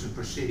point person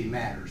for city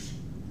matters.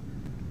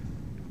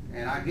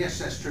 And I guess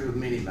that's true of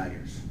many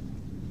mayors.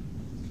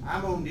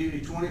 I'm on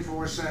duty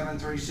 24/7,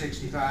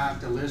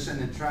 365 to listen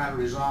and try to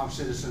resolve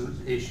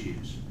citizen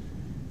issues.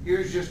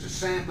 Here's just a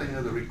sampling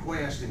of the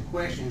requests and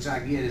questions I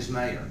get as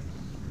mayor,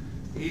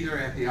 either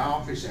at the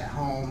office, at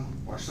home,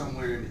 or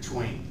somewhere in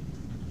between.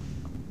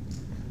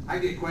 I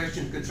get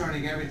questions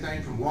concerning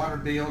everything from water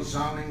bills,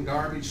 zoning,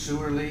 garbage,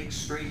 sewer leaks,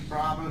 street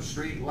problems,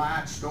 street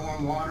lights,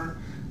 storm water,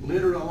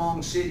 litter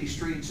along city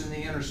streets and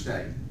the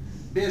interstate,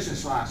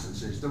 business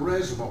licenses, the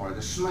reservoir,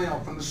 the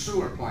smell from the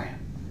sewer plant.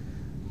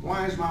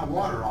 Why is my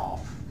water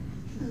off?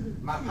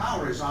 My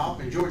power is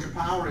off and Georgia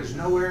Power is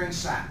nowhere in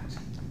sight.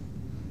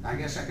 I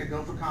guess I could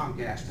go for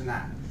Comcast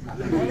tonight. I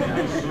think we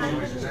have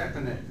situations this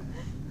afternoon.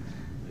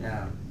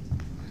 Yeah.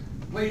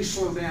 Please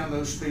slow down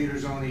those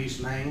speeders on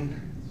East Main.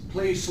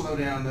 Please slow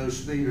down those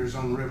speeders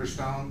on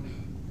Riverstone.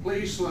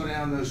 Please slow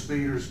down those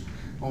speeders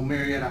on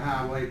Marietta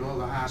Highway below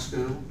the high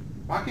school.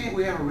 Why can't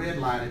we have a red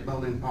light at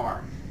Bowling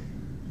Park?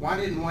 Why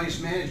didn't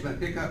Waste Management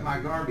pick up my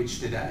garbage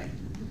today?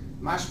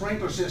 My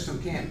sprinkler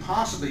system can't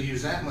possibly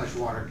use that much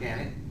water, can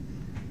it?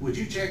 Would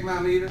you check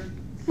my meter?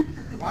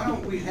 Why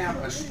don't we have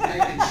a steak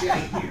and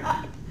shake here?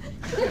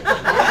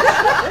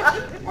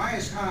 Why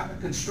is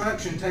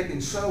construction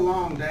taking so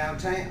long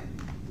downtown?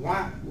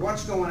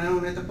 What's going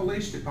on at the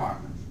police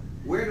department?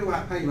 Where do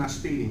I pay my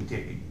speeding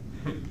ticket?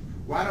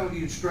 Why don't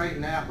you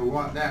straighten out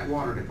that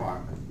water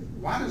department?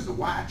 Why does the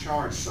Y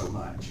charge so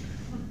much?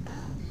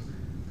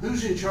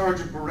 Who's in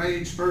charge of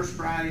parades, First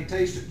Friday,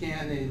 Taste of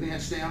Canton, and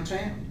events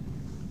downtown?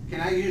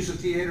 Can I use the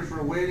theater for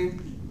a wedding?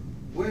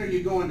 When are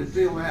you going to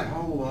fill that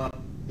hole up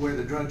where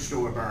the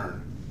drugstore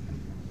burned?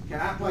 Can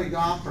I play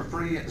golf for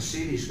free at the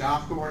city's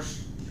golf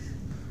course?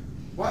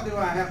 What do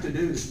I have to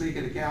do to speak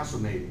at a council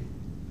meeting?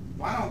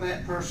 Why don't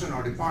that person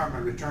or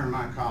department return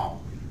my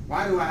call?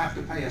 Why do I have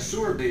to pay a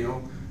sewer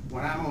bill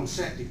when I'm on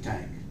septic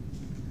tank?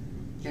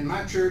 Can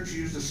my church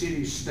use the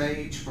city's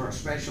stage for a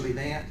special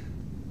event?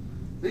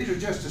 These are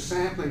just a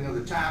sampling of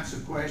the types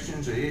of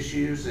questions or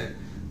issues that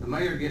the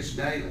mayor gets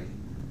daily.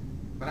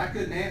 But I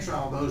couldn't answer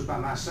all those by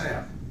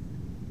myself.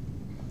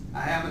 I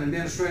have an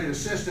administrative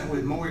assistant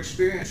with more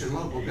experience in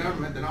local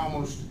government than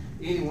almost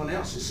anyone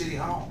else at City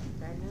Hall.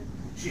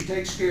 She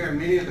takes care of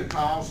many of the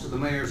calls to the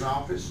mayor's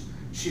office.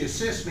 She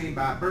assists me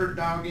by bird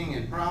dogging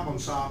and problem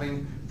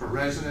solving for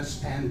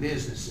residents and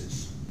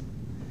businesses.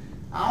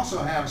 I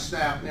also have a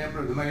staff member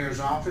of the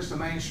mayor's office, the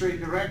Main Street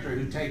director,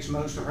 who takes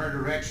most of her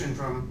direction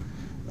from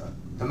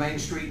the Main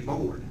Street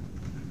board.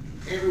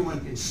 Everyone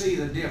can see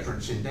the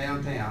difference in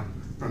downtown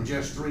from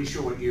just 3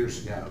 short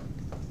years ago.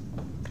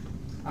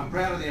 I'm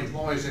proud of the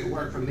employees that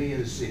work for me in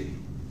the city.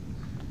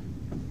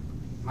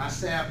 My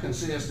staff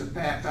consists of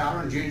Pat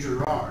Fowler and Ginger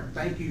Rard.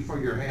 Thank you for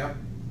your help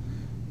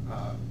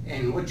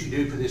and what you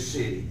do for this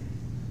city.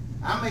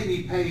 I may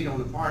be paid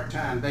on a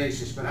part-time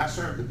basis, but I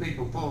serve the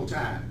people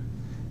full-time.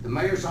 The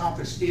mayor's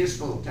office is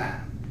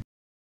full-time.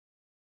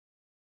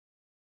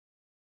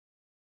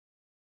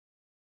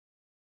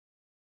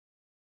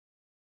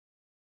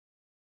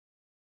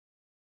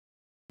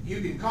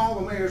 You can call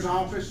the mayor's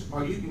office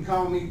or you can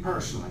call me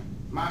personally.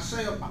 My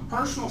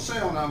personal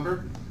cell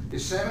number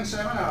is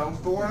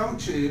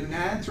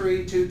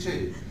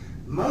 770-402-9322.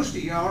 Most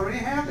of you already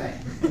have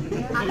that.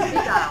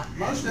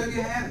 Most of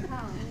you have it.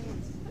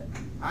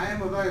 I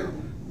am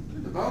available.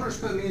 The voters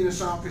put me in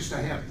this office to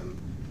help them.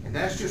 And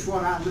that's just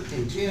what I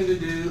intend to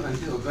do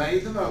until they,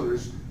 the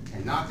voters,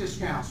 and not this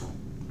council,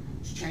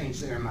 change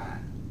their mind.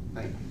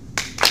 Thank you.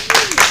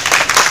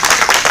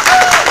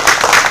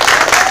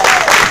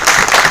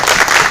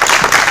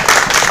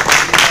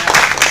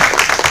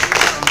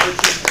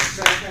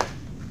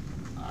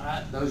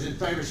 Those in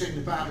favor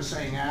signify by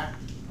saying aye.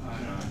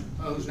 Aye.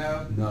 Opposed,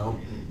 no? No.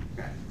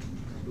 Okay.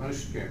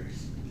 Motion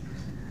carries.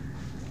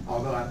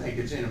 Although I think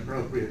it's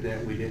inappropriate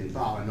that we didn't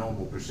follow a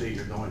normal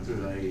procedure going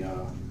through a,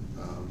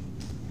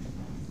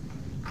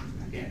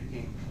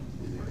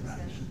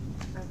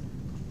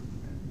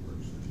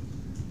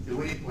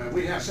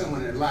 we have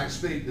someone that'd like to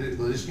speak.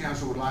 This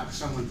council would like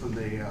someone from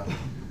the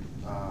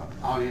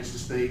audience to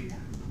speak.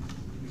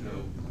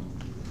 No.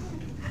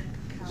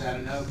 Is that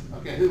a no?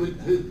 Okay,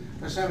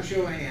 let's have a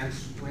show of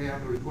hands. We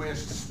have a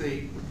request to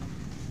speak.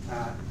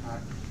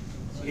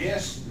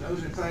 Yes,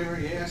 those in favor,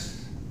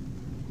 yes?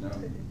 No.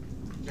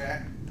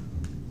 Jack?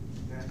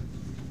 Okay.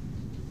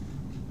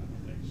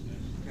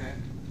 Okay.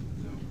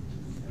 No.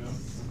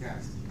 Okay.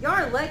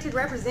 You're elected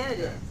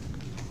representative,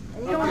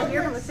 and you don't want to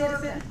hear from the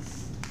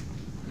citizens?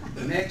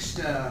 The next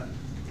item,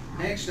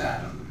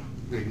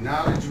 the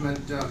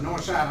acknowledgement of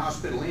Northside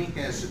Hospital Inc.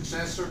 as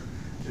successor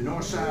to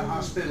Northside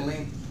Hospital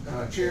Inc.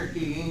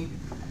 Cherokee Inc.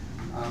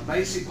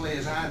 Basically,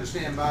 as I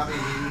understand, Bobby,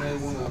 you may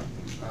want to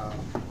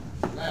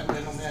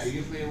elaborate on that. Are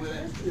you familiar with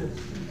it? Yes.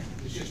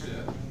 It's just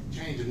a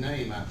change of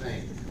name, I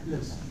think.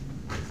 Yes.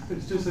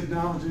 It's just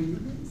acknowledging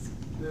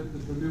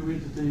that the new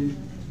entity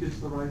gets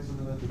the rights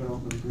under that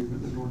development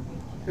agreement.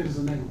 It is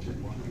a name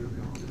change.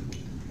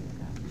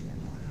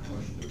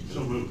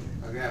 So moved.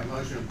 Okay, have a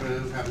motion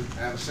approved.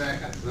 Have a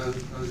second. Those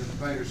in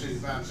favor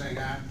signify by saying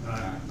aye.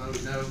 Aye.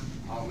 Opposed, no.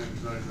 All members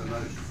voted for the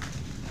motion.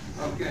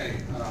 Okay,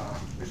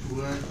 Mr.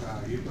 Wood,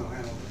 you can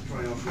handle the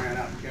Trails Grant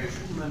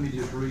application. Let me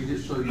just read it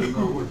so you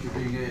know what you're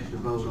being asked to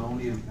vote on.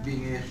 You're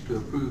being asked to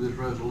approve this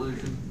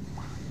resolution.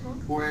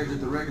 Whereas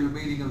at the regular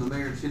meeting of the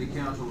Mayor and City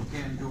Council of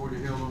Canton, Georgia,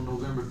 held on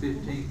November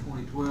 15,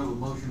 2012, a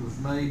motion was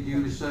made,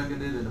 duly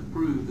seconded, and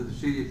approved that the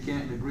City of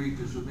Canton agreed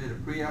to submit a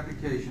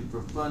pre-application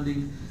for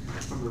funding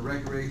from the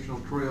Recreational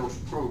Trails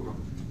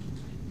Program.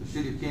 The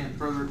City of Canton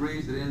further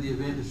agrees that in the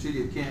event the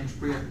City of Canton's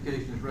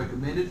pre-application is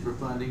recommended for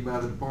funding by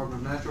the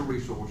Department of Natural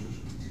Resources,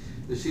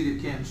 the City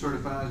of Canton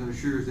certifies and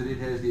assures that it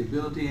has the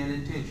ability and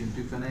intention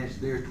to finance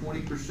their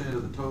 20%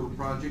 of the total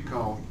project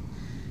cost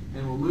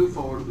and will move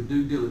forward with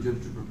due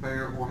diligence to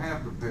prepare or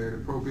have prepared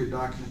appropriate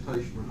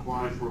documentation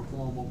required for a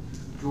formal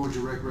Georgia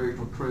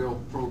Recreational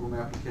Trail Program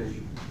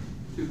application.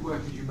 Two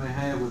questions you may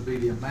have would be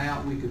the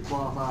amount we could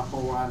qualify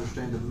for. I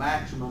understand the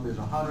maximum is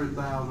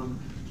 $100,000,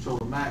 so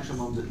the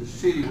maximum that the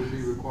city would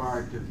be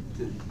required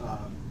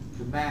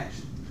to match,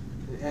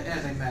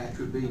 as a match,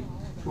 would be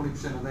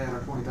 20% of that, or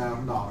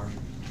 $20,000.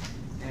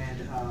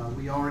 And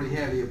we already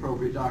have the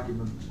appropriate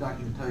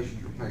documentation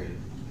prepared.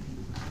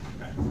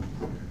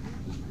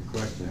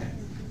 Question,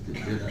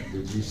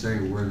 did you say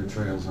where the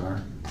trails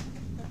are?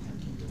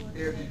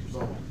 Motion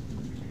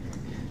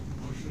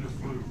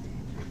approved.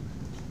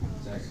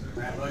 Second.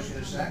 That motion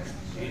is second.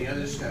 Any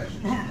other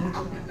discussion?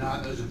 If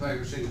not, those in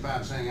favor signify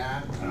by saying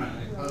aye.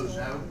 Aye. Opposed,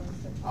 no.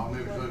 All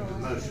members voting for the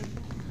motion.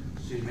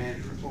 City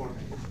manager report.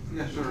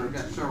 Yes, sir. I've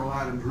got several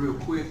items real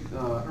quick.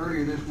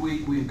 Earlier this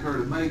week, we incurred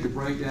a major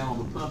breakdown on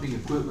the pumping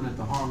equipment at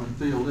the Harmon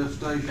Field lift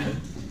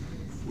station.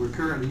 We're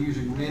currently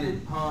using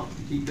rented pumps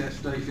to keep that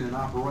station in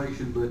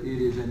operation, but it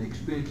is an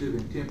expensive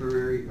and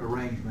temporary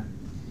arrangement.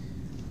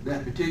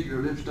 That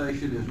particular lift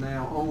station is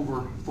now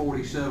over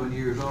 47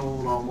 years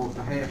old, almost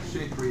a half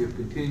century of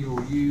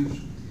continual use.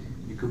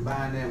 You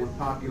combine that with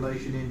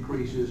population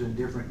increases and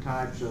different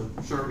types of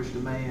service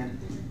demand,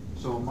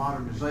 so a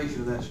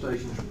modernization of that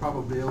station is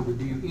probably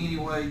overdue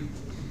anyway.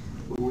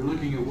 But we're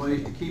looking at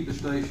ways to keep the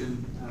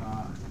station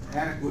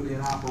adequately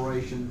in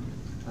operation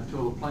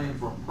until a plan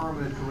for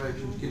permanent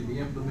corrections can be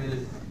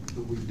implemented,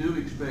 but we do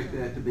expect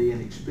that to be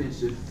an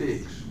expensive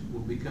fix.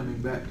 We'll be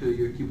coming back to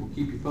you, we'll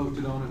keep you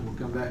posted on it, we'll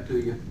come back to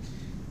you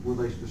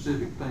with a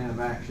specific plan of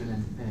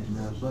action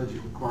and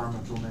budget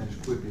requirements on that as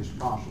quickly as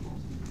possible.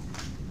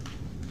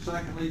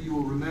 Secondly, you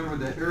will remember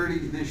that early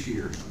this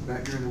year,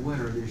 back during the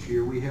winter of this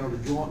year, we held a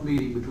joint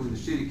meeting between the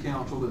City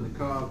Council and the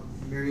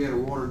Cobb-Marietta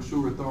Water and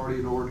Sewer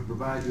Authority in order to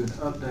provide you an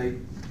update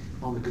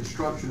on the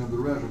construction of the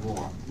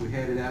reservoir. We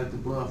had it out at the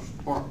Bluffs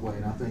Parkway,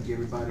 and I think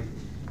everybody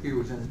here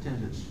was in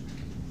attendance.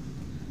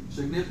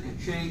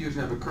 Significant changes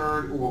have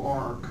occurred or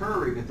are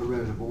occurring at the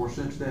reservoir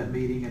since that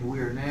meeting, and we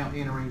are now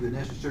entering the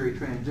necessary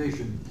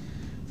transition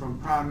from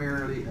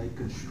primarily a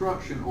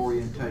construction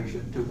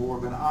orientation to more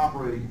of an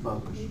operating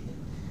focus.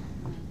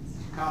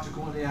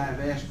 Consequently, I have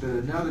asked that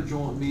another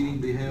joint meeting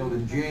be held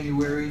in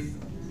January,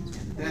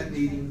 and that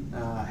meeting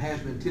has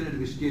been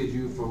tentatively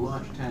scheduled for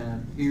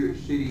lunchtime here at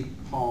City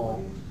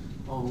Hall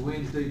on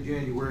Wednesday,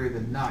 January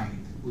the 9th.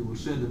 We will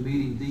send the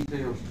meeting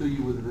details to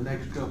you within the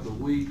next couple of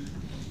weeks,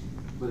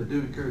 but I do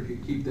encourage you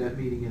to keep that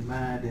meeting in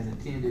mind and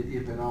attend it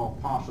if at all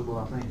possible.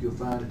 I think you'll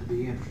find it to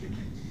be interesting.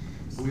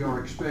 We are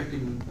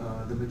expecting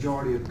the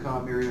majority of the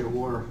Cobb-Marietta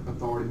Water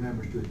Authority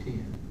members to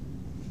attend.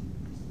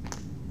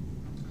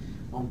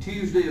 On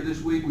Tuesday of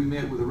this week, we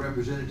met with a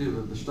representative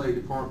of the State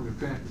Department of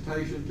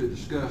Transportation to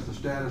discuss the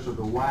status of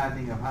the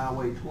widening of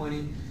Highway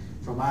 20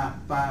 from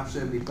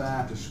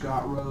I-575 to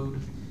Scott Road.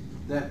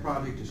 That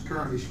project is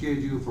currently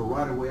scheduled for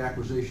right-of-way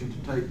acquisition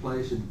to take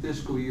place in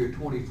fiscal year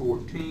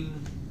 2014,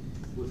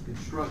 with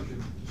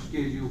construction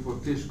scheduled for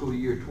fiscal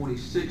year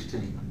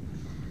 2016.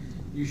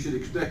 You should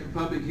expect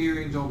public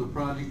hearings on the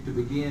project to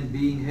begin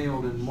being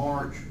held in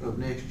March of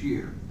next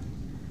year.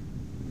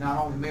 Not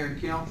only Mayor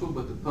and Council,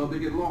 but the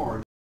public at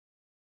large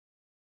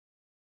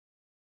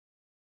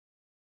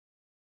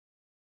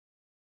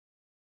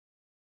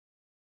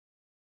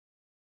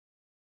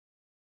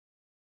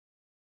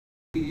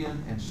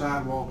and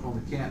sidewalks on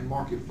the Canton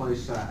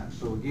Marketplace side.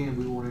 So again,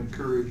 we want to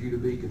encourage you to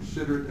be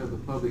considerate of the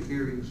public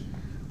hearings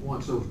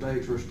once those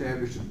dates are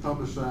established and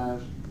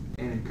publicized,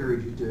 and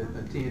encourage you to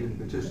attend and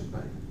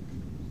participate.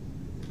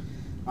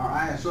 Our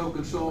ISO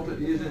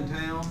consultant is in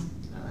town.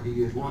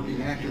 He is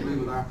working actively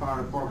with our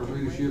fire department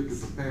leadership to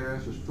prepare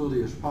us as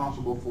fully as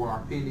possible for our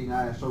pending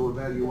ISO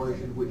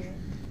evaluation, which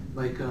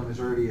may come as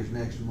early as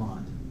next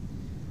month.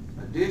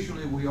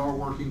 Additionally, we are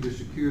working to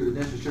secure the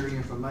necessary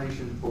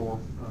information for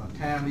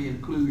timely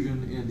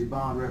inclusion in the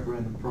bond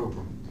referendum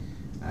program.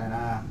 And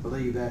I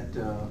believe that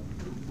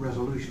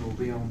resolution will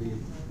be on the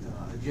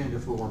agenda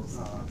for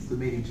the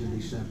meetings in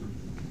December.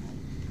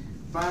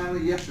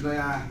 Finally, yesterday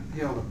I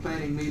held a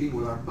planning meeting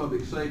with our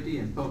public safety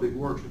and public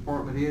works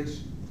department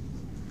heads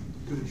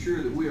to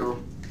ensure that we are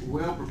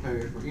well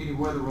prepared for any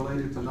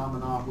weather-related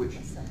phenomena which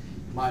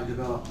might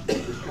develop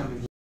this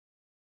coming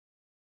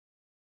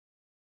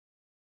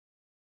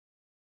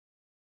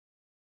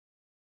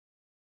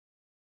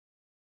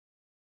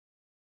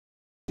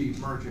Chief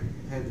Merchant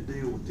had to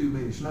deal with too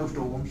many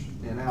snowstorms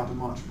in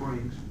Altamont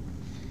Springs.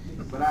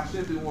 But I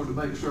simply wanted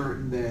to make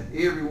certain that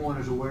everyone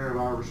is aware of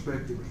our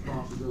respective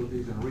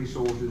responsibilities and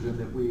resources, and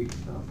that we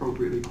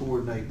appropriately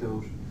coordinate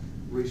those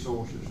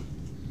resources.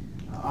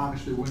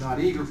 Obviously, we're not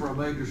eager for a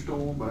major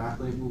storm, but I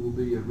think we will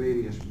be as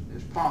ready as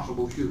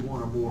possible should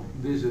one or more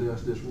visit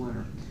us this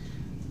winter.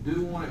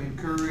 Do want to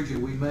encourage,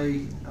 and we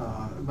may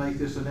make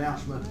this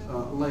announcement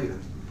later.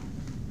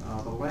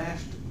 The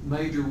last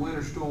major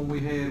winter storm we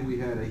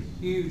had a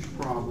huge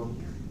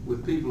problem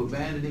with people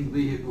abandoning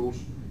vehicles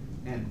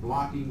and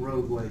blocking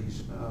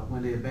roadways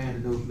when they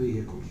abandon those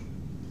vehicles.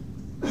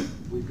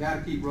 We've got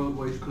to keep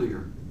roadways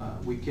clear.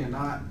 We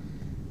cannot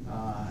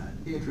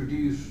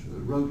introduce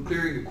road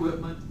clearing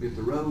equipment if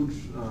the roads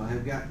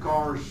have got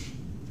cars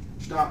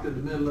stopped in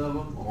the middle of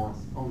them or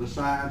on the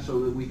side so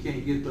that we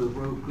can't get those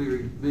road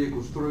clearing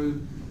vehicles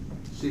through.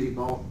 City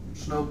bought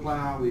snow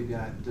plow, we've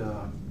got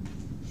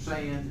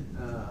sand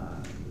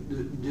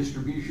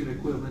distribution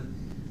equipment,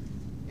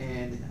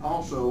 and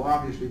also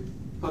obviously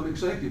public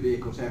safety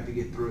vehicles have to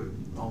get through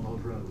on those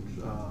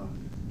roads.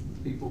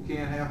 People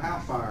can't have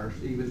house fires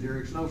even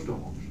during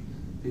snowstorms.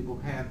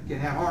 People can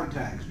have heart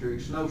attacks during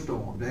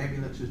snowstorms.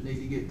 Ambulances need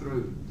to get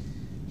through.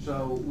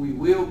 So we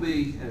will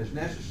be, as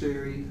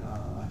necessary,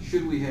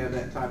 should we have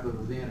that type of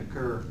event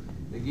occur,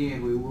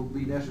 again, we will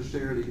be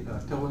necessarily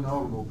towing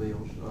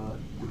automobiles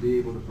to be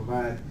able to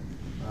provide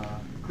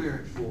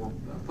clearance for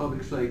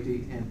public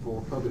safety and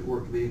for public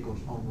works vehicles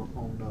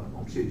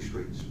on city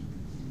streets.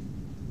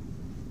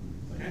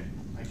 Okay,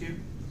 thank you.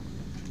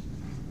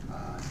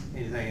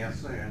 Anything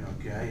else there?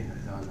 Okay.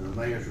 On the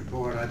mayor's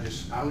report, I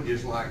would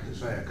just like to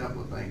say a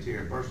couple of things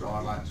here. First of all,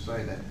 I'd like to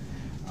say that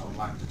I would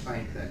like to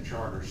thank that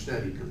Charter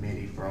Study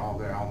Committee for all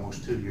their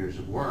almost 2 years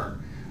of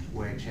work,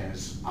 which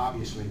has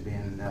obviously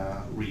been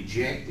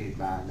rejected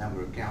by a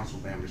number of council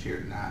members here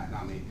tonight.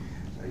 I mean,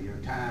 your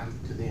time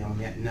to them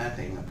meant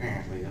nothing,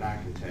 apparently, that I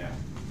can tell.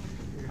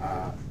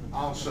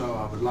 Also,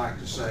 I would like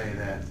to say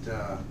that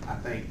I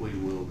think we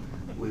will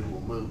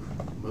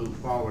move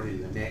forward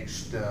in the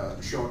next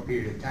short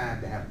period of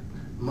time to have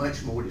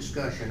much more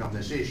discussion on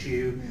this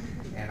issue,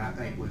 and I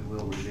think we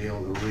will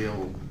reveal the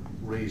real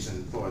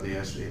reason for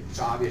this.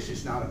 It's obvious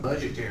it's not a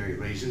budgetary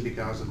reason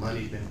because the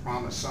money's been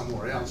promised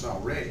somewhere else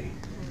already.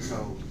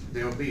 So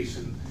there'll be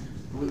some,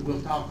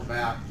 we'll talk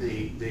about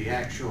the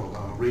actual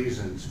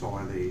reasons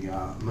for the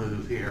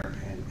move here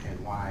and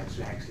why it's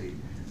actually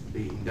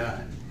being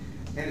done.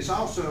 And it's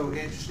also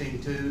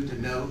interesting too to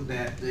note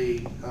that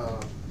the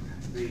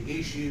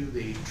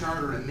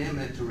charter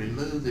amendment to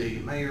remove the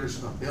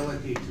mayor's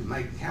ability to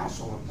make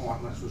council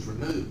appointments was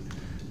removed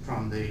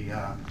from the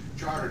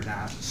charter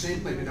now,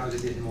 simply because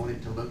it didn't want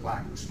it to look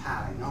like it was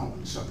piling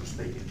on, so to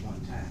speak, at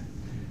one time.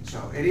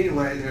 So at any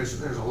rate,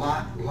 there's a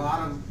lot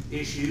of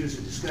issues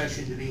and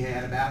discussion to be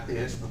had about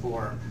this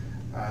before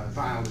the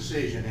final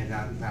decision, and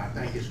I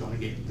think it's going to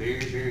get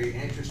very, very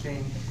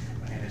interesting,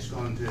 and it's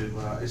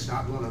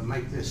not going to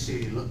make this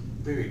city look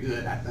very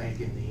good, I think,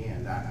 in the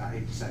end. I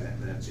hate to say that,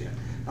 but that's it.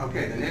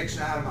 Okay, the next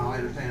item, I'll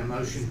entertain a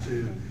motion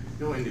to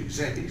go into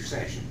executive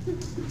session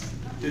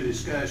to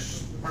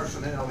discuss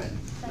personnel and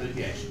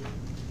litigation.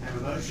 Have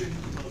a motion?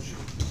 Motion.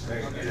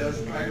 Okay, those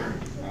in favor?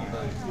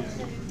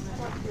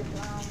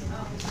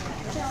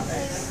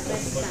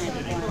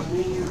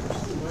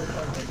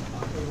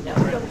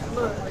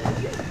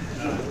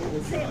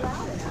 Say it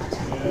loud enough.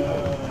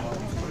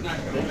 We're not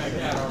going to make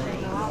that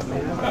already.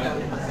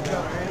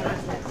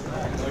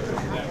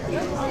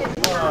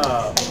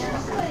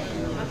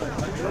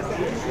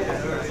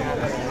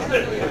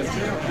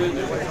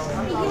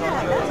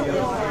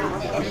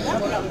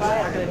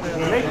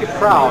 Make you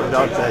proud,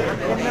 don't they?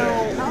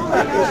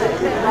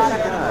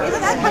 Is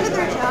that part of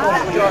their job?